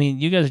gonna be. I mean,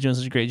 you guys are doing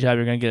such a great job.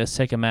 You're gonna get a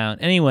sick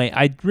amount. Anyway,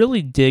 I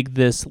really dig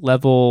this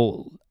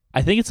level.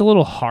 I think it's a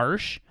little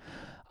harsh.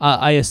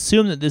 I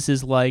assume that this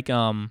is like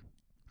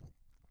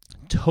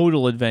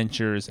total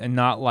adventures and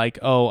not like,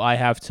 oh, I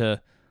have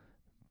to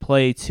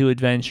play 2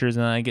 adventures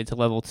and then I get to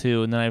level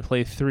 2 and then I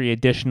play 3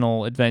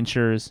 additional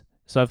adventures.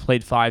 So I've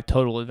played 5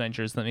 total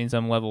adventures. That means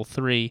I'm level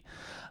 3.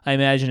 I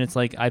imagine it's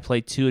like I play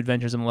 2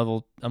 adventures. I'm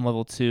level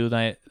 2.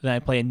 Then I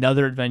play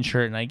another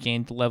adventure and I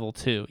gained level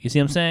 2. You see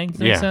what I'm saying? Does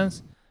that make Yeah.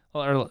 sense?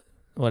 Or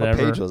whatever.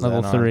 page was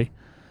level that on? 3.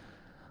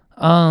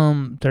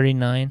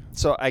 39.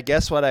 So I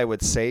guess what I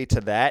would say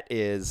to that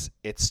is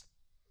it's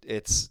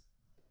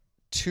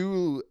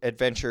 2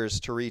 adventures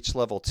to reach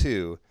level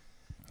 2,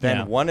 then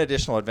Yeah. 1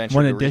 additional adventure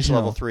One to reach additional.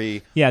 level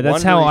 3. Yeah, that's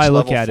 1 to how reach I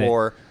look level at it.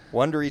 4,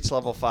 1 to reach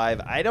level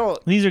 5. I don't.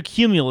 These are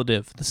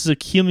cumulative. This is a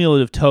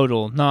cumulative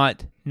total,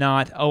 not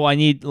oh, I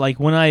need like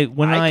when I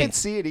could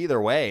see it either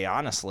way.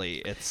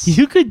 Honestly, it's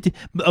you could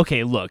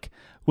okay, look.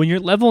 When you're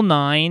level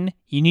 9,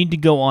 you need to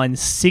go on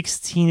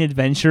 16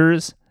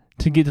 adventures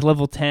to get to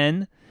level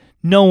 10.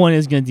 No one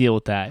is going to deal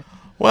with that.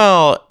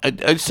 Well, so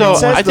it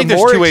says I think the there's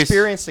more 2 ways.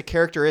 experienced a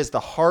character is, the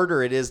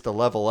harder it is to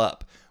level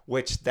up.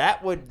 Which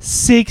that would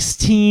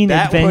 16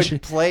 adventures.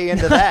 would play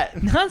into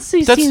that. Not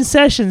 16 That's-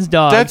 sessions,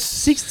 dog. that's-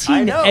 16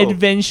 I know.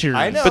 adventures.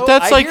 I know, But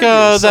that's I like,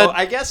 hear you. So that-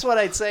 I guess what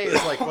I'd say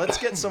is like, let's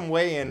get some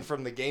weigh-in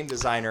from the game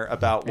designer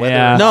about whether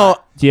Yeah. or No,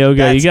 not Diogo,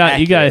 That's you got to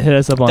accurate. hit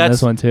us up on that's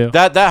this one too.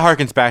 That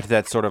harkens back to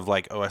that sort of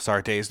like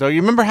OSR days, though. You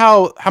remember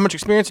how much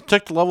experience it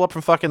took to level up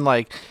from fucking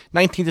like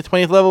 19th to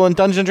 20th level in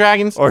Dungeons and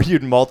Dragons? or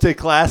you'd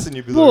multi-class and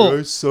you'd be Well, like,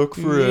 I suck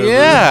forever.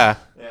 Yeah.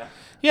 Yeah.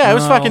 Yeah, it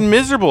was No. fucking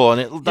miserable, and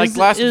it like Is-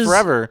 lasted is-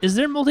 forever. Is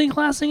there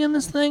multi-classing in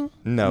this thing?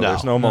 No, No.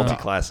 there's no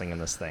multi-classing in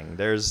this thing.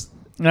 There's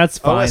That's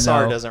fine.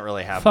 OSR though. doesn't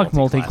really have Fuck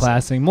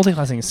multi-classing.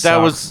 Multi-classing sucks. That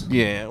was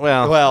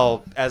well.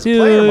 Well, as a Dude.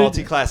 player,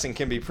 multi-classing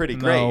can be pretty No,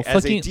 great. As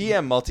a fucking-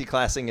 DM,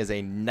 multi-classing is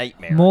a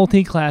nightmare.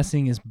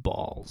 Multi-classing is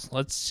balls.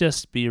 Let's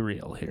just be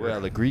real here.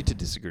 Well, agree to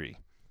disagree.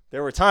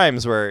 There were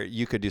times where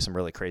you could do some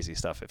really crazy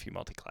stuff if you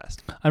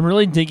multi-classed. I'm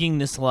really digging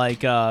this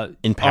like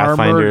In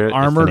Pathfinder, it's the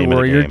armored name of the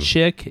warrior game.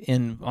 chick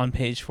on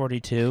page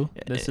 42.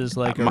 This is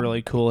like a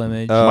really cool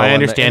image. Oh, My in the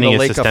understanding is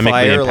Lake of systemically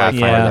Fire, in like,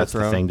 Pathfinder, yeah. that's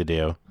the thing to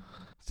do.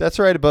 That's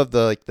right above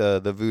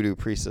the voodoo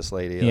priestess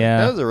lady. Like,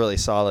 Yeah. that was a really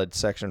solid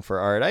section for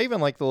art. I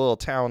even like the little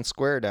town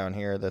square down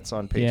here that's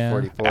on page Yeah.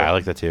 44. Yeah, I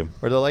like that too.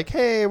 Where they're like,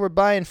 hey, we're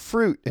buying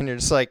fruit. And you're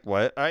just like,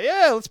 what?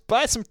 Yeah, let's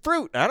buy some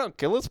fruit. I don't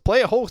care. Let's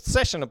play a whole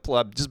session of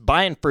just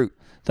buying fruit.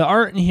 The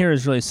art in here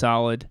is really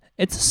solid.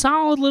 It's a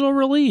solid little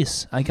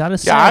release. I gotta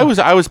say. Yeah,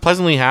 I was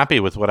pleasantly happy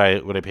with what I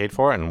paid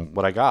for it and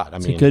what I got. I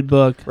It's mean, a good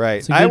book. Right.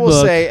 It's a I good will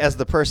book. say, as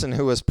the person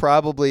who was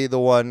probably the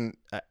one,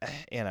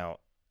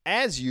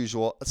 as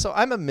usual. So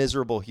I'm a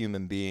miserable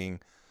human being,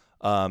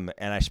 and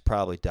I should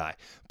probably die.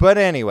 But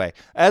anyway,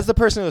 as the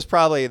person who was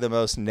probably the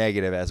most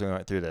negative as we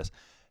went through this,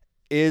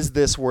 is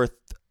this worth,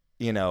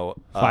 $5,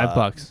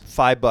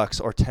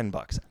 $5 or $10?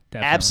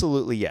 Definitely.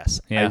 Absolutely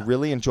yes. Yeah. I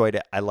really enjoyed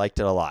it. I liked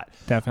it a lot.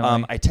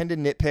 Definitely. I tend to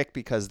nitpick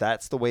because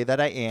that's the way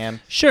that I am.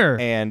 Sure.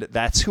 And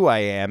that's who I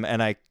am.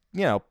 And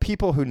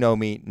people who know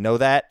me know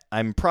that.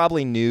 I'm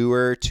probably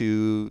newer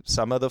to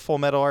some of the Full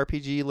Metal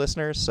RPG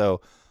listeners.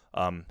 So,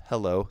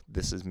 hello,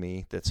 this is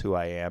me. That's who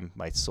I am.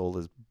 My soul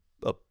is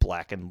a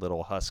blackened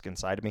little husk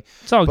inside of me.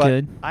 It's all But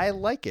good. I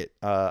like it.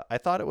 I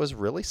thought it was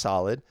really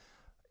solid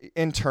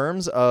in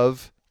terms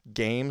of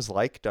games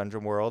like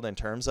Dungeon World, in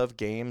terms of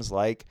games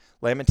like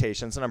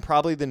Lamentations, and I'm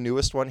probably the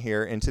newest one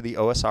here into the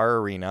OSR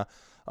arena,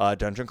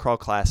 Dungeon Crawl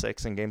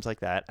Classics and games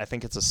like that. I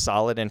think it's a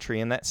solid entry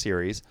in that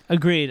series.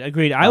 Agreed.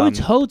 I would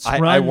totes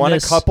run I want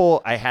this.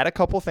 I had a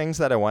couple things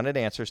that I wanted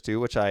answers to,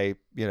 which I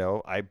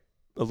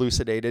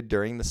elucidated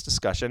during this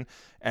discussion,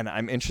 and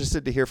I'm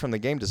interested to hear from the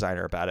game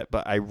designer about it.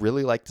 But I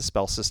really like the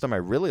spell system. I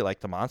really like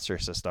the monster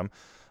system.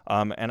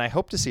 And I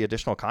hope to see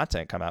additional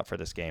content come out for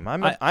this game.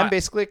 I'm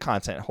basically a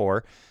content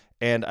whore,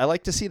 and I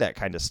like to see that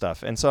kind of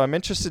stuff. And so I'm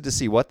interested to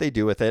see what they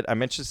do with it.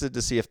 I'm interested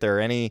to see if there are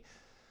any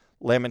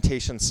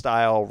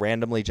Lamentation-style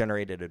randomly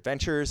generated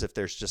adventures, if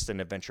there's just an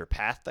adventure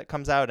path that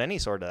comes out, any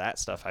sort of that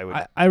stuff.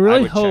 I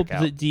really would hope check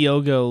out. that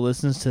Diogo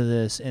listens to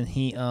this and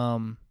he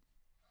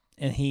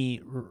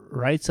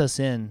writes us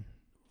in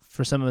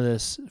for some of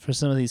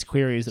these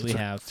queries that we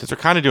have. since we're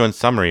kind of doing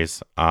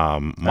summaries, I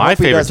my hope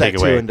he favorite does that too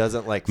takeaway. and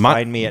doesn't My-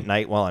 find me at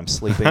night while I'm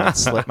sleeping and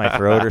slit my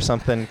throat or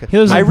something. He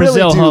lives in I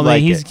really Brazil, do homie.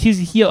 like He's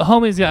it.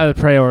 homie's got other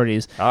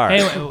priorities. All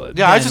right. Anyway,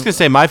 Yeah, I was Ben, just gonna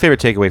say my favorite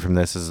takeaway from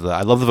this is that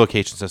I love the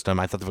vocation system.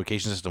 I thought the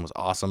vocation system was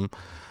awesome.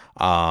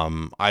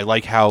 I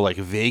like how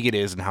vague it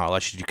is and how it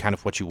lets you do kind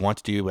of what you want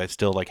to do, but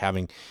still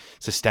having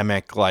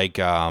systemic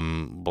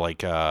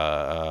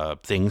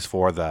things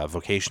for the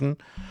vocation.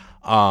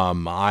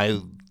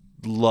 I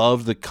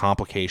love the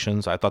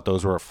complications. I thought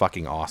those were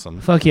fucking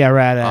awesome. Fuck yeah,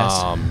 rad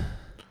ass.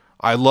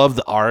 I love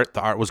the art.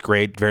 The art was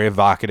great, very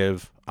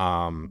evocative.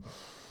 And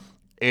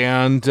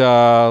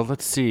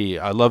let's see.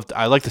 I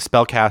like the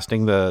spell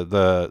casting. I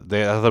thought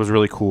that was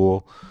really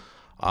cool.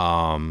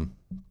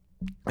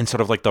 And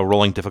sort of the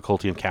rolling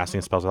difficulty of casting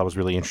spells. That was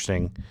really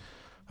interesting.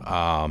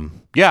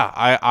 Yeah,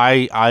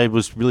 I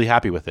was really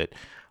happy with it.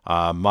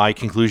 My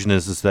conclusion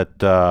is that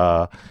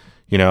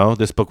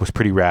this book was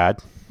pretty rad.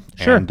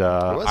 Sure. And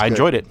was I good.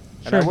 enjoyed it.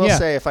 And I Sure, will yeah.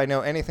 say, if I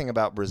know anything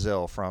about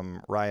Brazil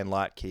from Ryan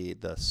Lotke,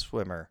 the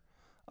swimmer,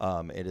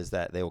 it is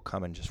that they will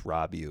come and just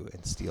rob you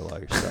and steal all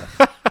your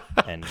stuff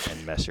and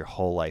mess your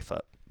whole life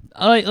up.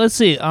 Let's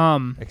see.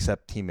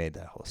 Except he made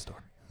that whole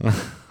story.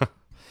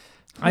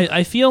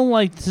 I feel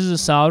like this is a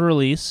solid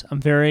release. I'm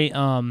very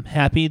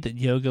happy that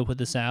Diogo put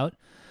this out.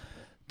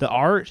 The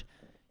art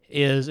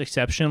is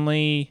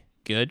exceptionally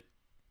good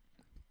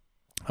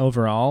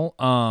overall.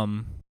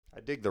 I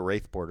dig the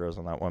Wraith borders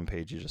on that one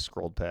page you just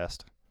scrolled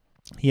past.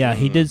 Yeah,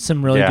 he did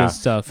some really Yeah. good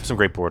stuff. Some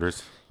great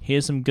borders. He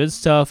has some good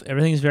stuff.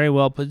 Everything's very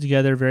well put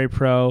together, very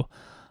pro.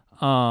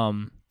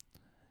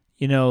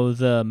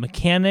 The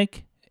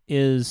mechanic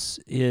is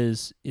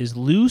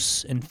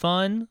loose and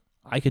fun.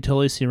 I could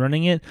totally see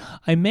running it.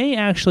 I may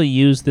actually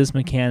use this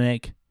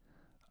mechanic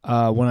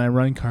when I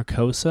run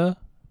Carcosa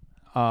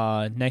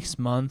next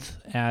month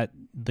at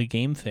the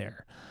game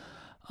fair.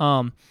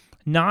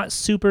 Not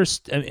super.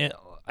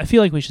 I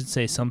feel like we should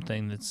say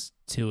something that's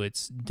to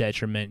its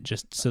detriment,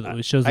 just so that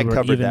it shows that I we're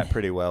covered even, that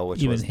pretty well,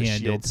 which was the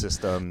even-handed. shield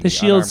system. the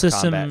shield unarmed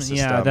system, combat system.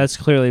 yeah, that's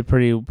clearly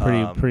pretty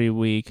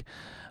weak.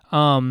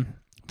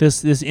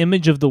 This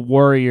image of the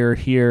warrior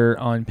here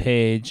on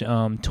page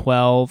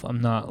 12, I'm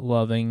not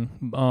loving.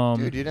 Dude,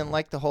 you didn't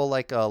like the whole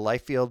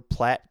Liefeld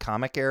Platt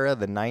comic era,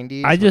 the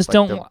 90s? I just with,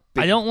 don't. the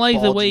I big don't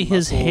like the way bulgy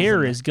his muscles hair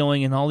and- is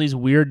going in all these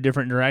weird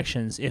different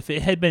directions. If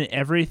it had been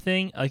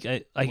everything, I What do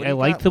like you the got-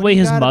 way what do you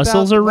his got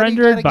muscles about- are what do you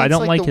got rendered, but I against,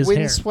 don't like the his hair.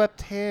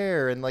 windswept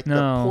hair and No.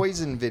 the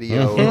Poison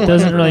video. It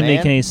doesn't really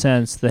make any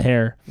sense. The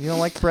hair. You don't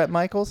like Bret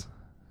Michaels?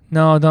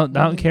 No, I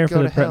don't care Go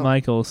for to the Bret hell.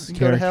 Michaels You can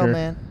go to character.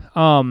 hell, man.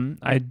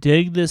 I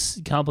dig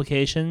this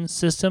complication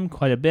system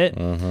quite a bit.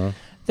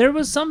 There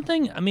was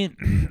something, I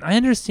mean, I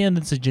understand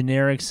it's a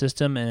generic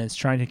system and it's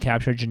trying to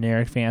capture a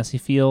generic fantasy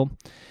feel.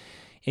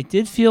 It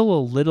did feel a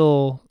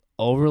little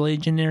overly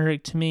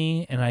generic to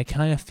me, and I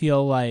kind of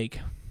feel like,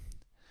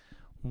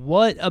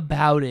 what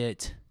about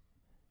it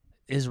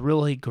is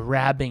really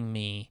grabbing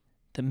me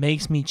that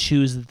makes me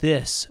choose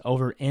this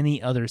over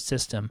any other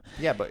system?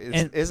 Yeah, but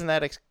isn't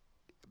that...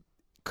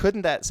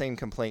 couldn't that same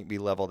complaint be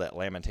leveled at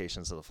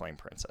Lamentations of the Flame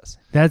Princess?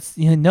 That's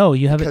no,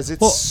 you haven't, because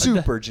it's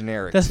super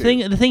generic. The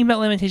thing about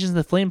Lamentations of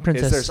the Flame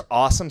Princess is there's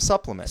awesome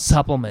supplements.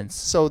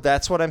 So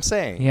that's what I'm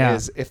saying. Yeah.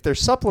 Is if there's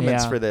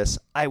supplements for this,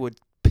 I would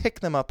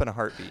pick them up in a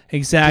heartbeat.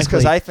 Exactly. Just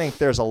because I think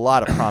there's a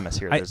lot of promise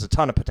here. There's a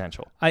ton of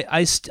potential.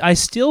 I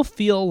still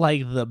feel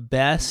like the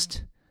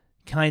best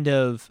kind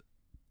of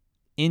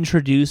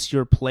introduce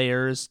your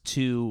players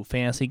to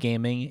fantasy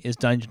gaming is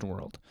Dungeon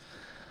World.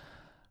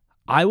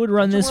 I would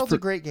run Dungeon World's a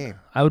great game.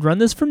 I would run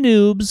this for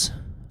noobs,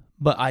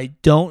 but I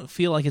don't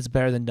feel like it's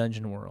better than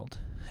Dungeon World.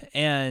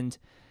 And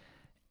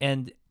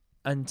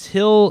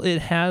until it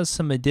has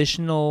some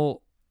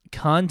additional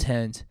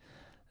content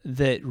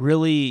that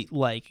really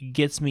like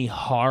gets me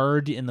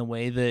hard in the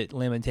way that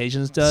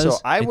Lamentations does,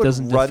 so I it would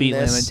doesn't run defeat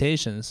this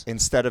Lamentations.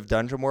 Instead of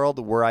Dungeon World,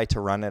 were I to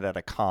run it at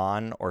a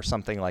con or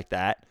something like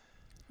that.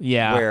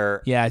 Yeah.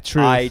 Where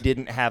true. I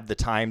didn't have the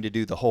time to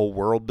do the whole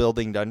world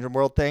building Dungeon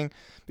World thing,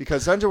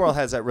 because Dungeon World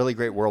has that really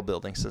great world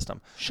building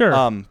system.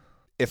 Sure.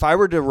 If I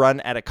were to run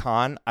at a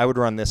con, I would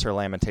run this or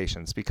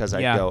Lamentations, because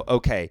I'd go,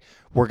 okay,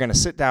 we're going to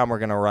sit down, we're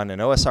going to run an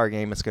OSR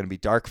game, it's going to be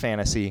dark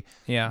fantasy.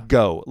 Yeah.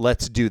 Go,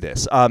 let's do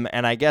this.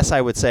 And I guess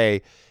I would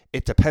say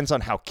it depends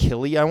on how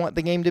killy I want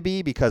the game to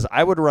be, because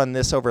I would run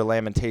this over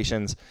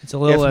Lamentations it's a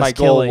little if less my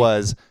goal killy.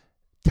 Was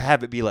to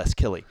have it be less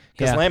killy.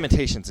 Because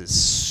Lamentations is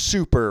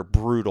super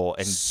brutal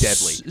and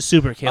deadly.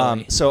 Super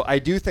killy. So I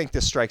do think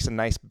this strikes a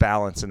nice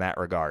balance in that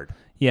regard.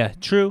 Yeah,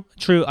 true.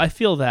 I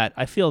feel that.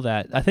 I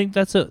think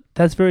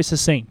that's very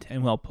succinct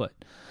and well put.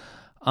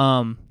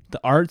 The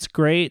art's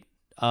great.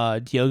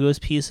 Diogo's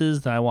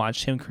pieces that I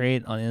watched him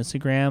create on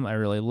Instagram, I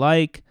really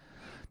like.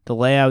 The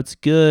layout's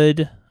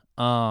good.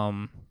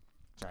 Giant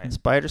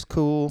Spider's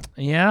cool.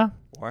 Yeah.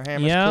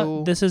 Warhammer's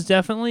cool. This is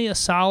definitely a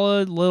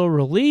solid little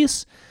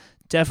release.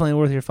 Definitely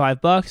worth your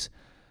 $5.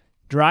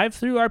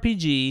 Drive-Through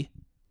RPG,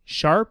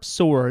 Sharp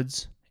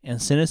Swords, and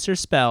Sinister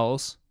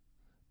Spells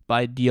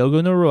by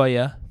Diogo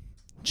Noroya.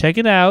 Check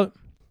it out.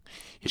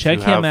 Check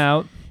him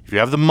out. If you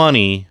have the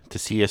money to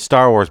see a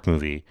Star Wars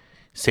movie,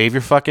 save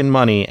your fucking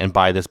money and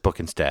buy this book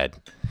instead.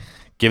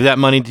 Give that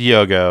money to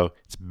Diogo.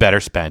 It's better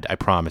spent, I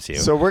promise you.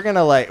 So we're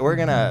gonna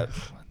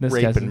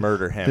rape and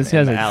murder him in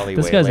the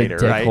alleyway later,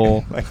 right?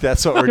 Like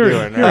that's what we're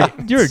doing,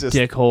 right? You're a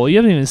dickhole. You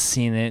haven't even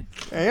seen it.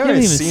 You haven't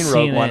even seen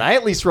Rogue One. I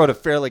at least wrote a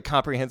fairly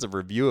comprehensive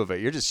review of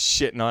it. You're just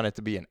shitting on it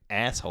to be an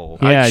asshole.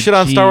 Yeah, I shit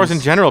on Star Wars in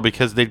general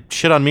because they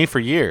shit on me for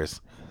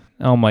years.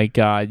 Oh my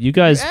God, you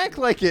guys act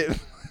like it.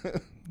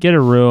 Get a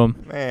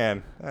room,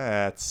 man.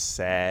 That's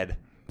sad.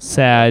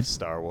 Sad.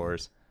 Star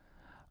Wars.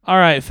 All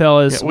right,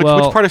 fellas. Yeah,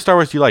 which part of Star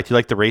Wars do you like? Do you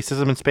like the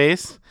racism in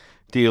space?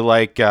 Do you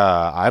like,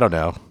 I don't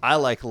know. I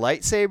like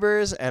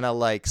lightsabers, and I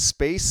like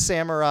space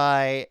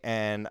samurai,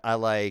 and I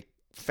like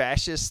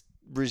fascist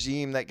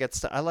regime that gets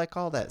to... I like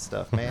all that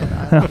stuff, man.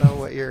 I don't know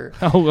what you're...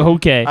 Oh,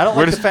 okay. I don't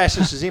like the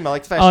fascist regime. I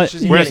like the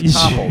fascist regime getting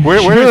toppled.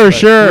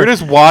 Where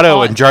does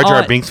Watto and Jar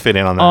Jar Binks fit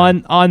in on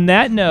that? On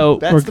that note...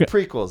 That's the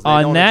prequels.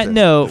 On that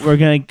note, we're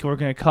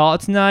gonna call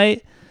it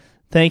tonight.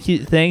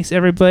 Thanks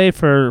everybody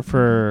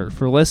for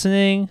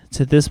listening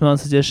to this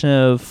month's edition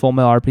of Full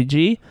Metal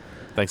RPG.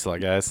 Thanks a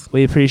lot, guys.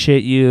 We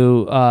appreciate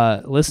you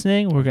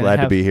listening. We're glad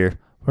to be here.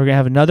 We're gonna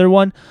have another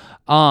one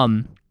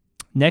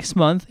next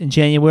month in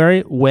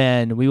January,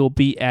 when we will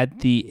be at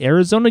the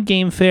Arizona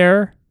Game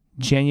Fair,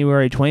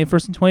 January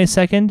 21st and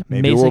 22nd.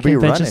 Maybe Mesa we'll be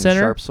Convention running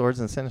Center. Sharp Swords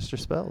and Sinister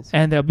Spells.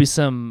 And there'll be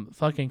some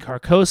fucking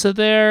Carcosa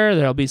there.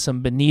 There'll be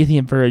some Beneath the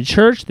Inverted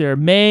Church. There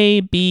may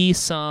be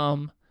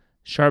some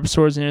Sharp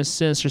Swords and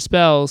Sinister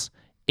Spells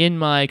in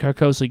my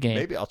Carcosa game.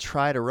 Maybe I'll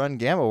try to run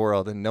Gamma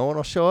World and no one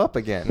will show up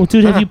again. Well,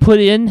 dude, have you put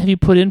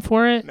in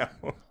for it? No.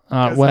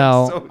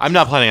 Well, I'm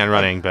not planning on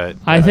running, but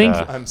I think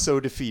I'm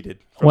so defeated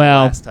from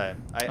well, last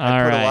time. I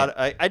put a lot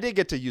of, I did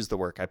get to use the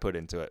work I put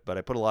into it, but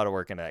I put a lot of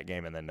work into that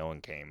game and then no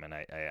one came, and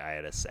I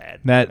had a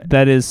sad moment.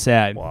 That is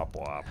sad. Wop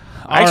wop.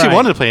 I actually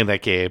wanted to play in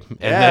that game,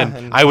 and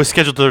then I was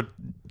scheduled to.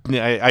 You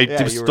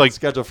were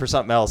scheduled for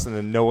something else, and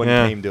then no one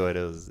came to it.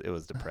 It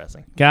was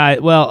depressing.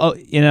 It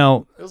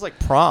was like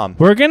prom.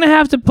 We're gonna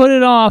have to put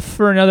it off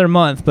for another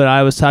month. But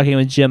I was talking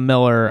with Jim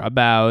Miller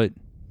about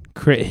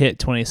Crit Hit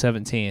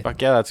 2017.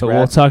 Fuck yeah, that's but rad.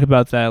 We'll talk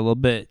about that a little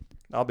bit.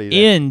 I'll be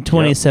there. In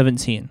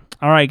 2017. Yep.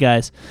 All right,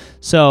 guys.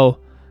 So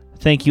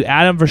thank you,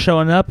 Adam, for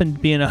showing up and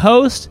being a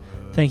host.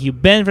 Thank you,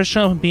 Ben, for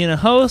showing up and being a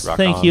host.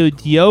 Thank you,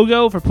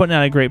 Diogo, for putting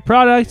out a great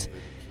product.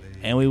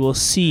 And we will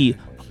see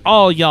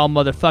all y'all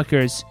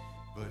motherfuckers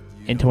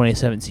in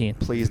 2017.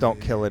 Please don't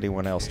kill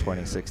anyone else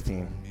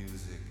 2016.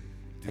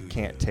 I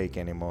can't take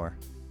anymore.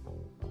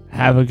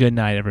 Have a good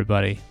night,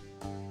 everybody.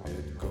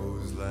 It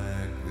goes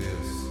like this.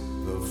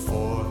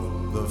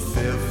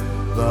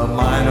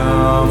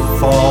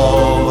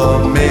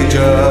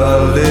 major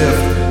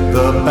lift,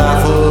 the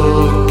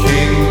baffled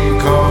king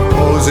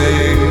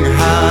composing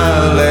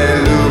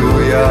hallelujah.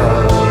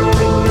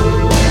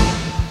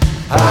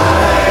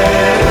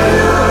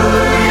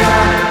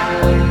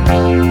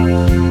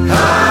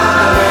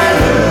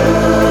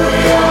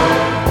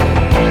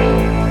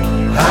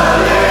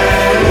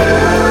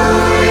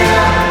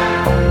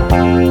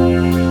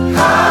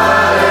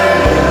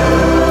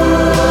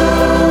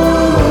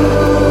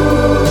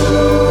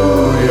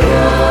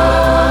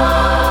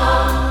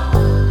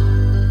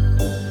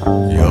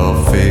 Your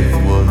faith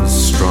was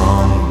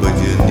strong, but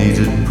you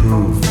needed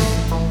proof.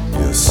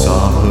 You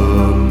saw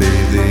her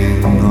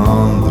bathing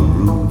on the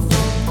roof,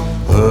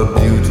 her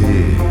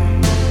beauty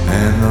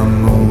and the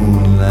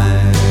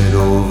moonlight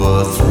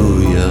overthrew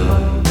you.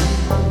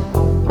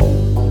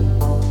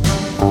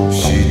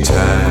 She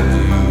tied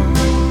you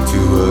to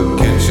a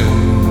kitchen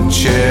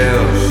chair,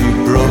 she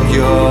broke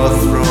your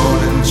throne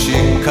and she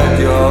cut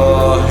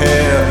your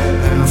hair,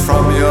 and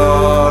from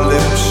your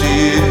lips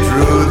she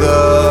drew the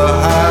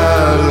hallelujah.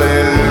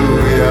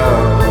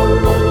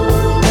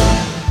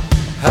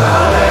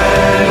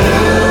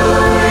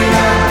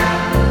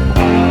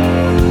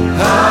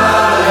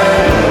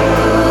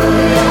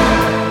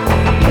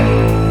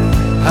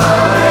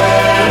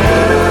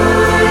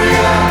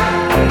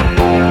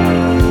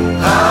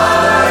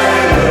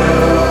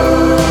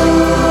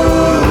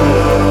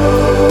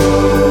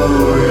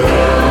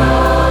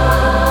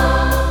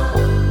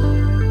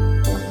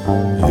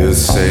 You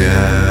say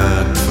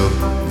I took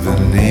the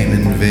name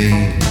in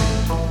vain.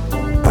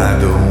 I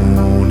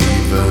don't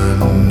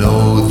even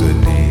know the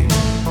name.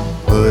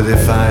 But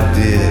if I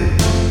did,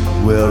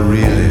 well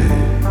really,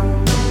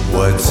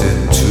 what's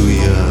it to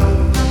you?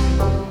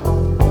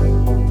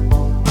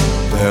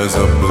 There's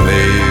a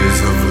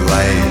blaze of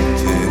light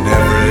in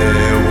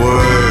every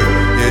word.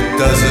 It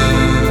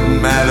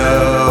doesn't matter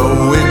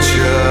which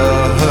you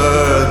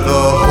heard,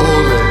 the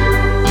holy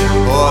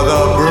or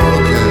the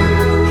broken.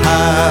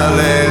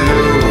 Hallelujah.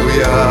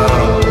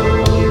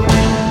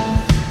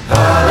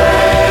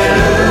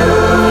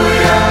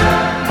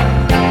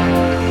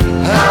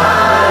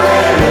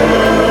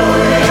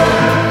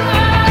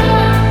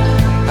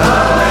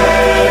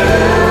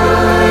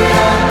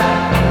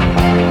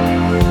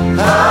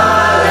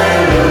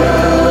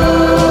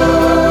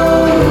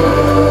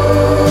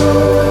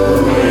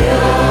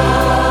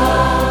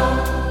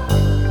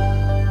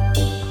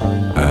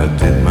 I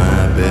did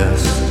my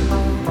best,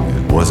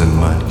 it wasn't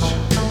much.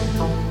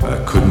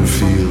 I couldn't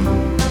feel,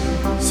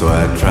 so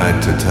I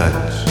tried to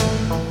touch.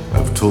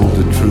 I've told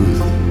the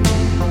truth,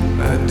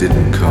 I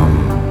didn't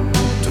come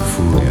to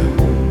fool you.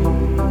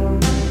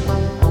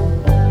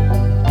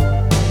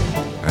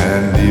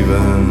 And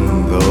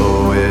even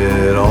though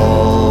it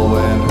all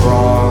went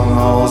wrong,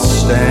 I'll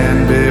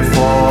stand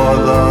before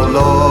the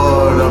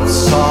Lord of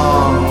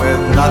Song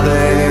with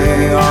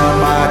nothing on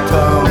my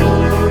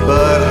tongue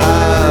but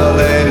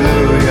hallelujah.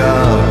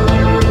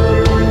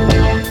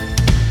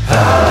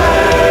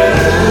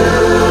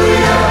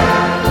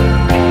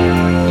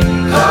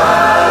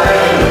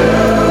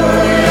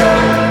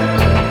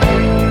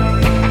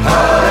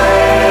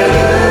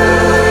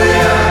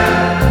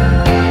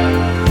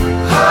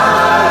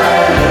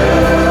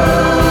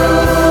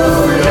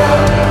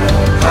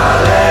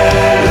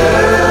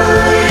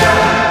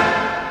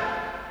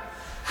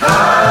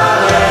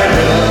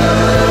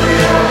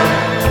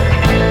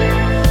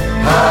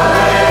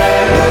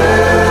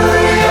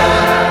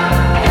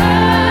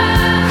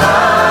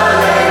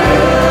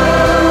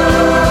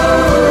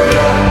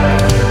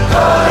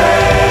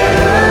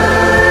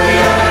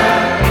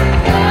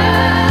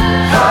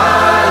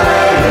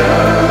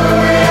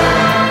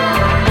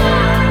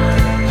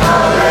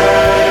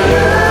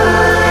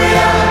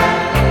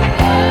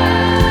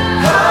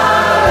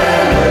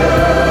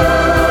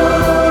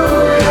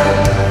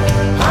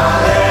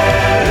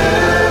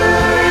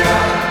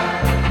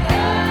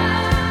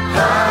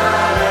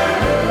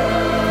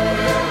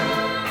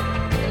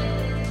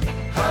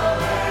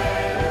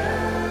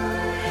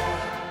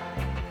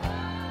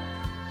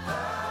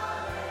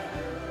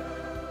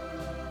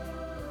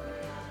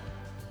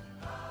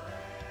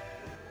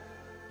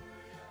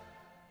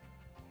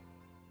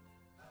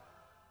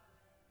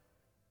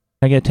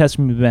 I get a test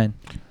from you, Ben.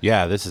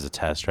 Yeah, this is a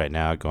test right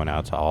now, going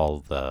out to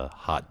all the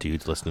hot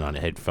dudes listening on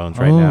headphones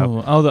right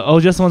now.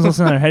 Just the ones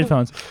listening on their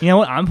headphones. You know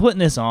what? I'm putting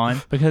this on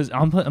because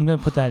I'm going to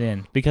put that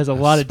in because a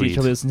lot of dudes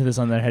are listening to this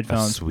on their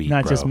headphones. That's sweet,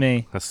 not bro. just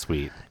me. That's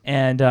sweet.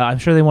 And I'm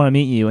sure they want to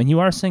meet you. And you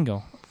are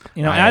single.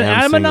 You know, I am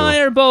Adam and I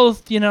single. are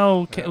both. You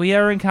know, we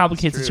are in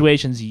complicated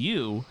situations.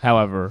 You,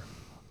 however,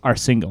 are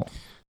single.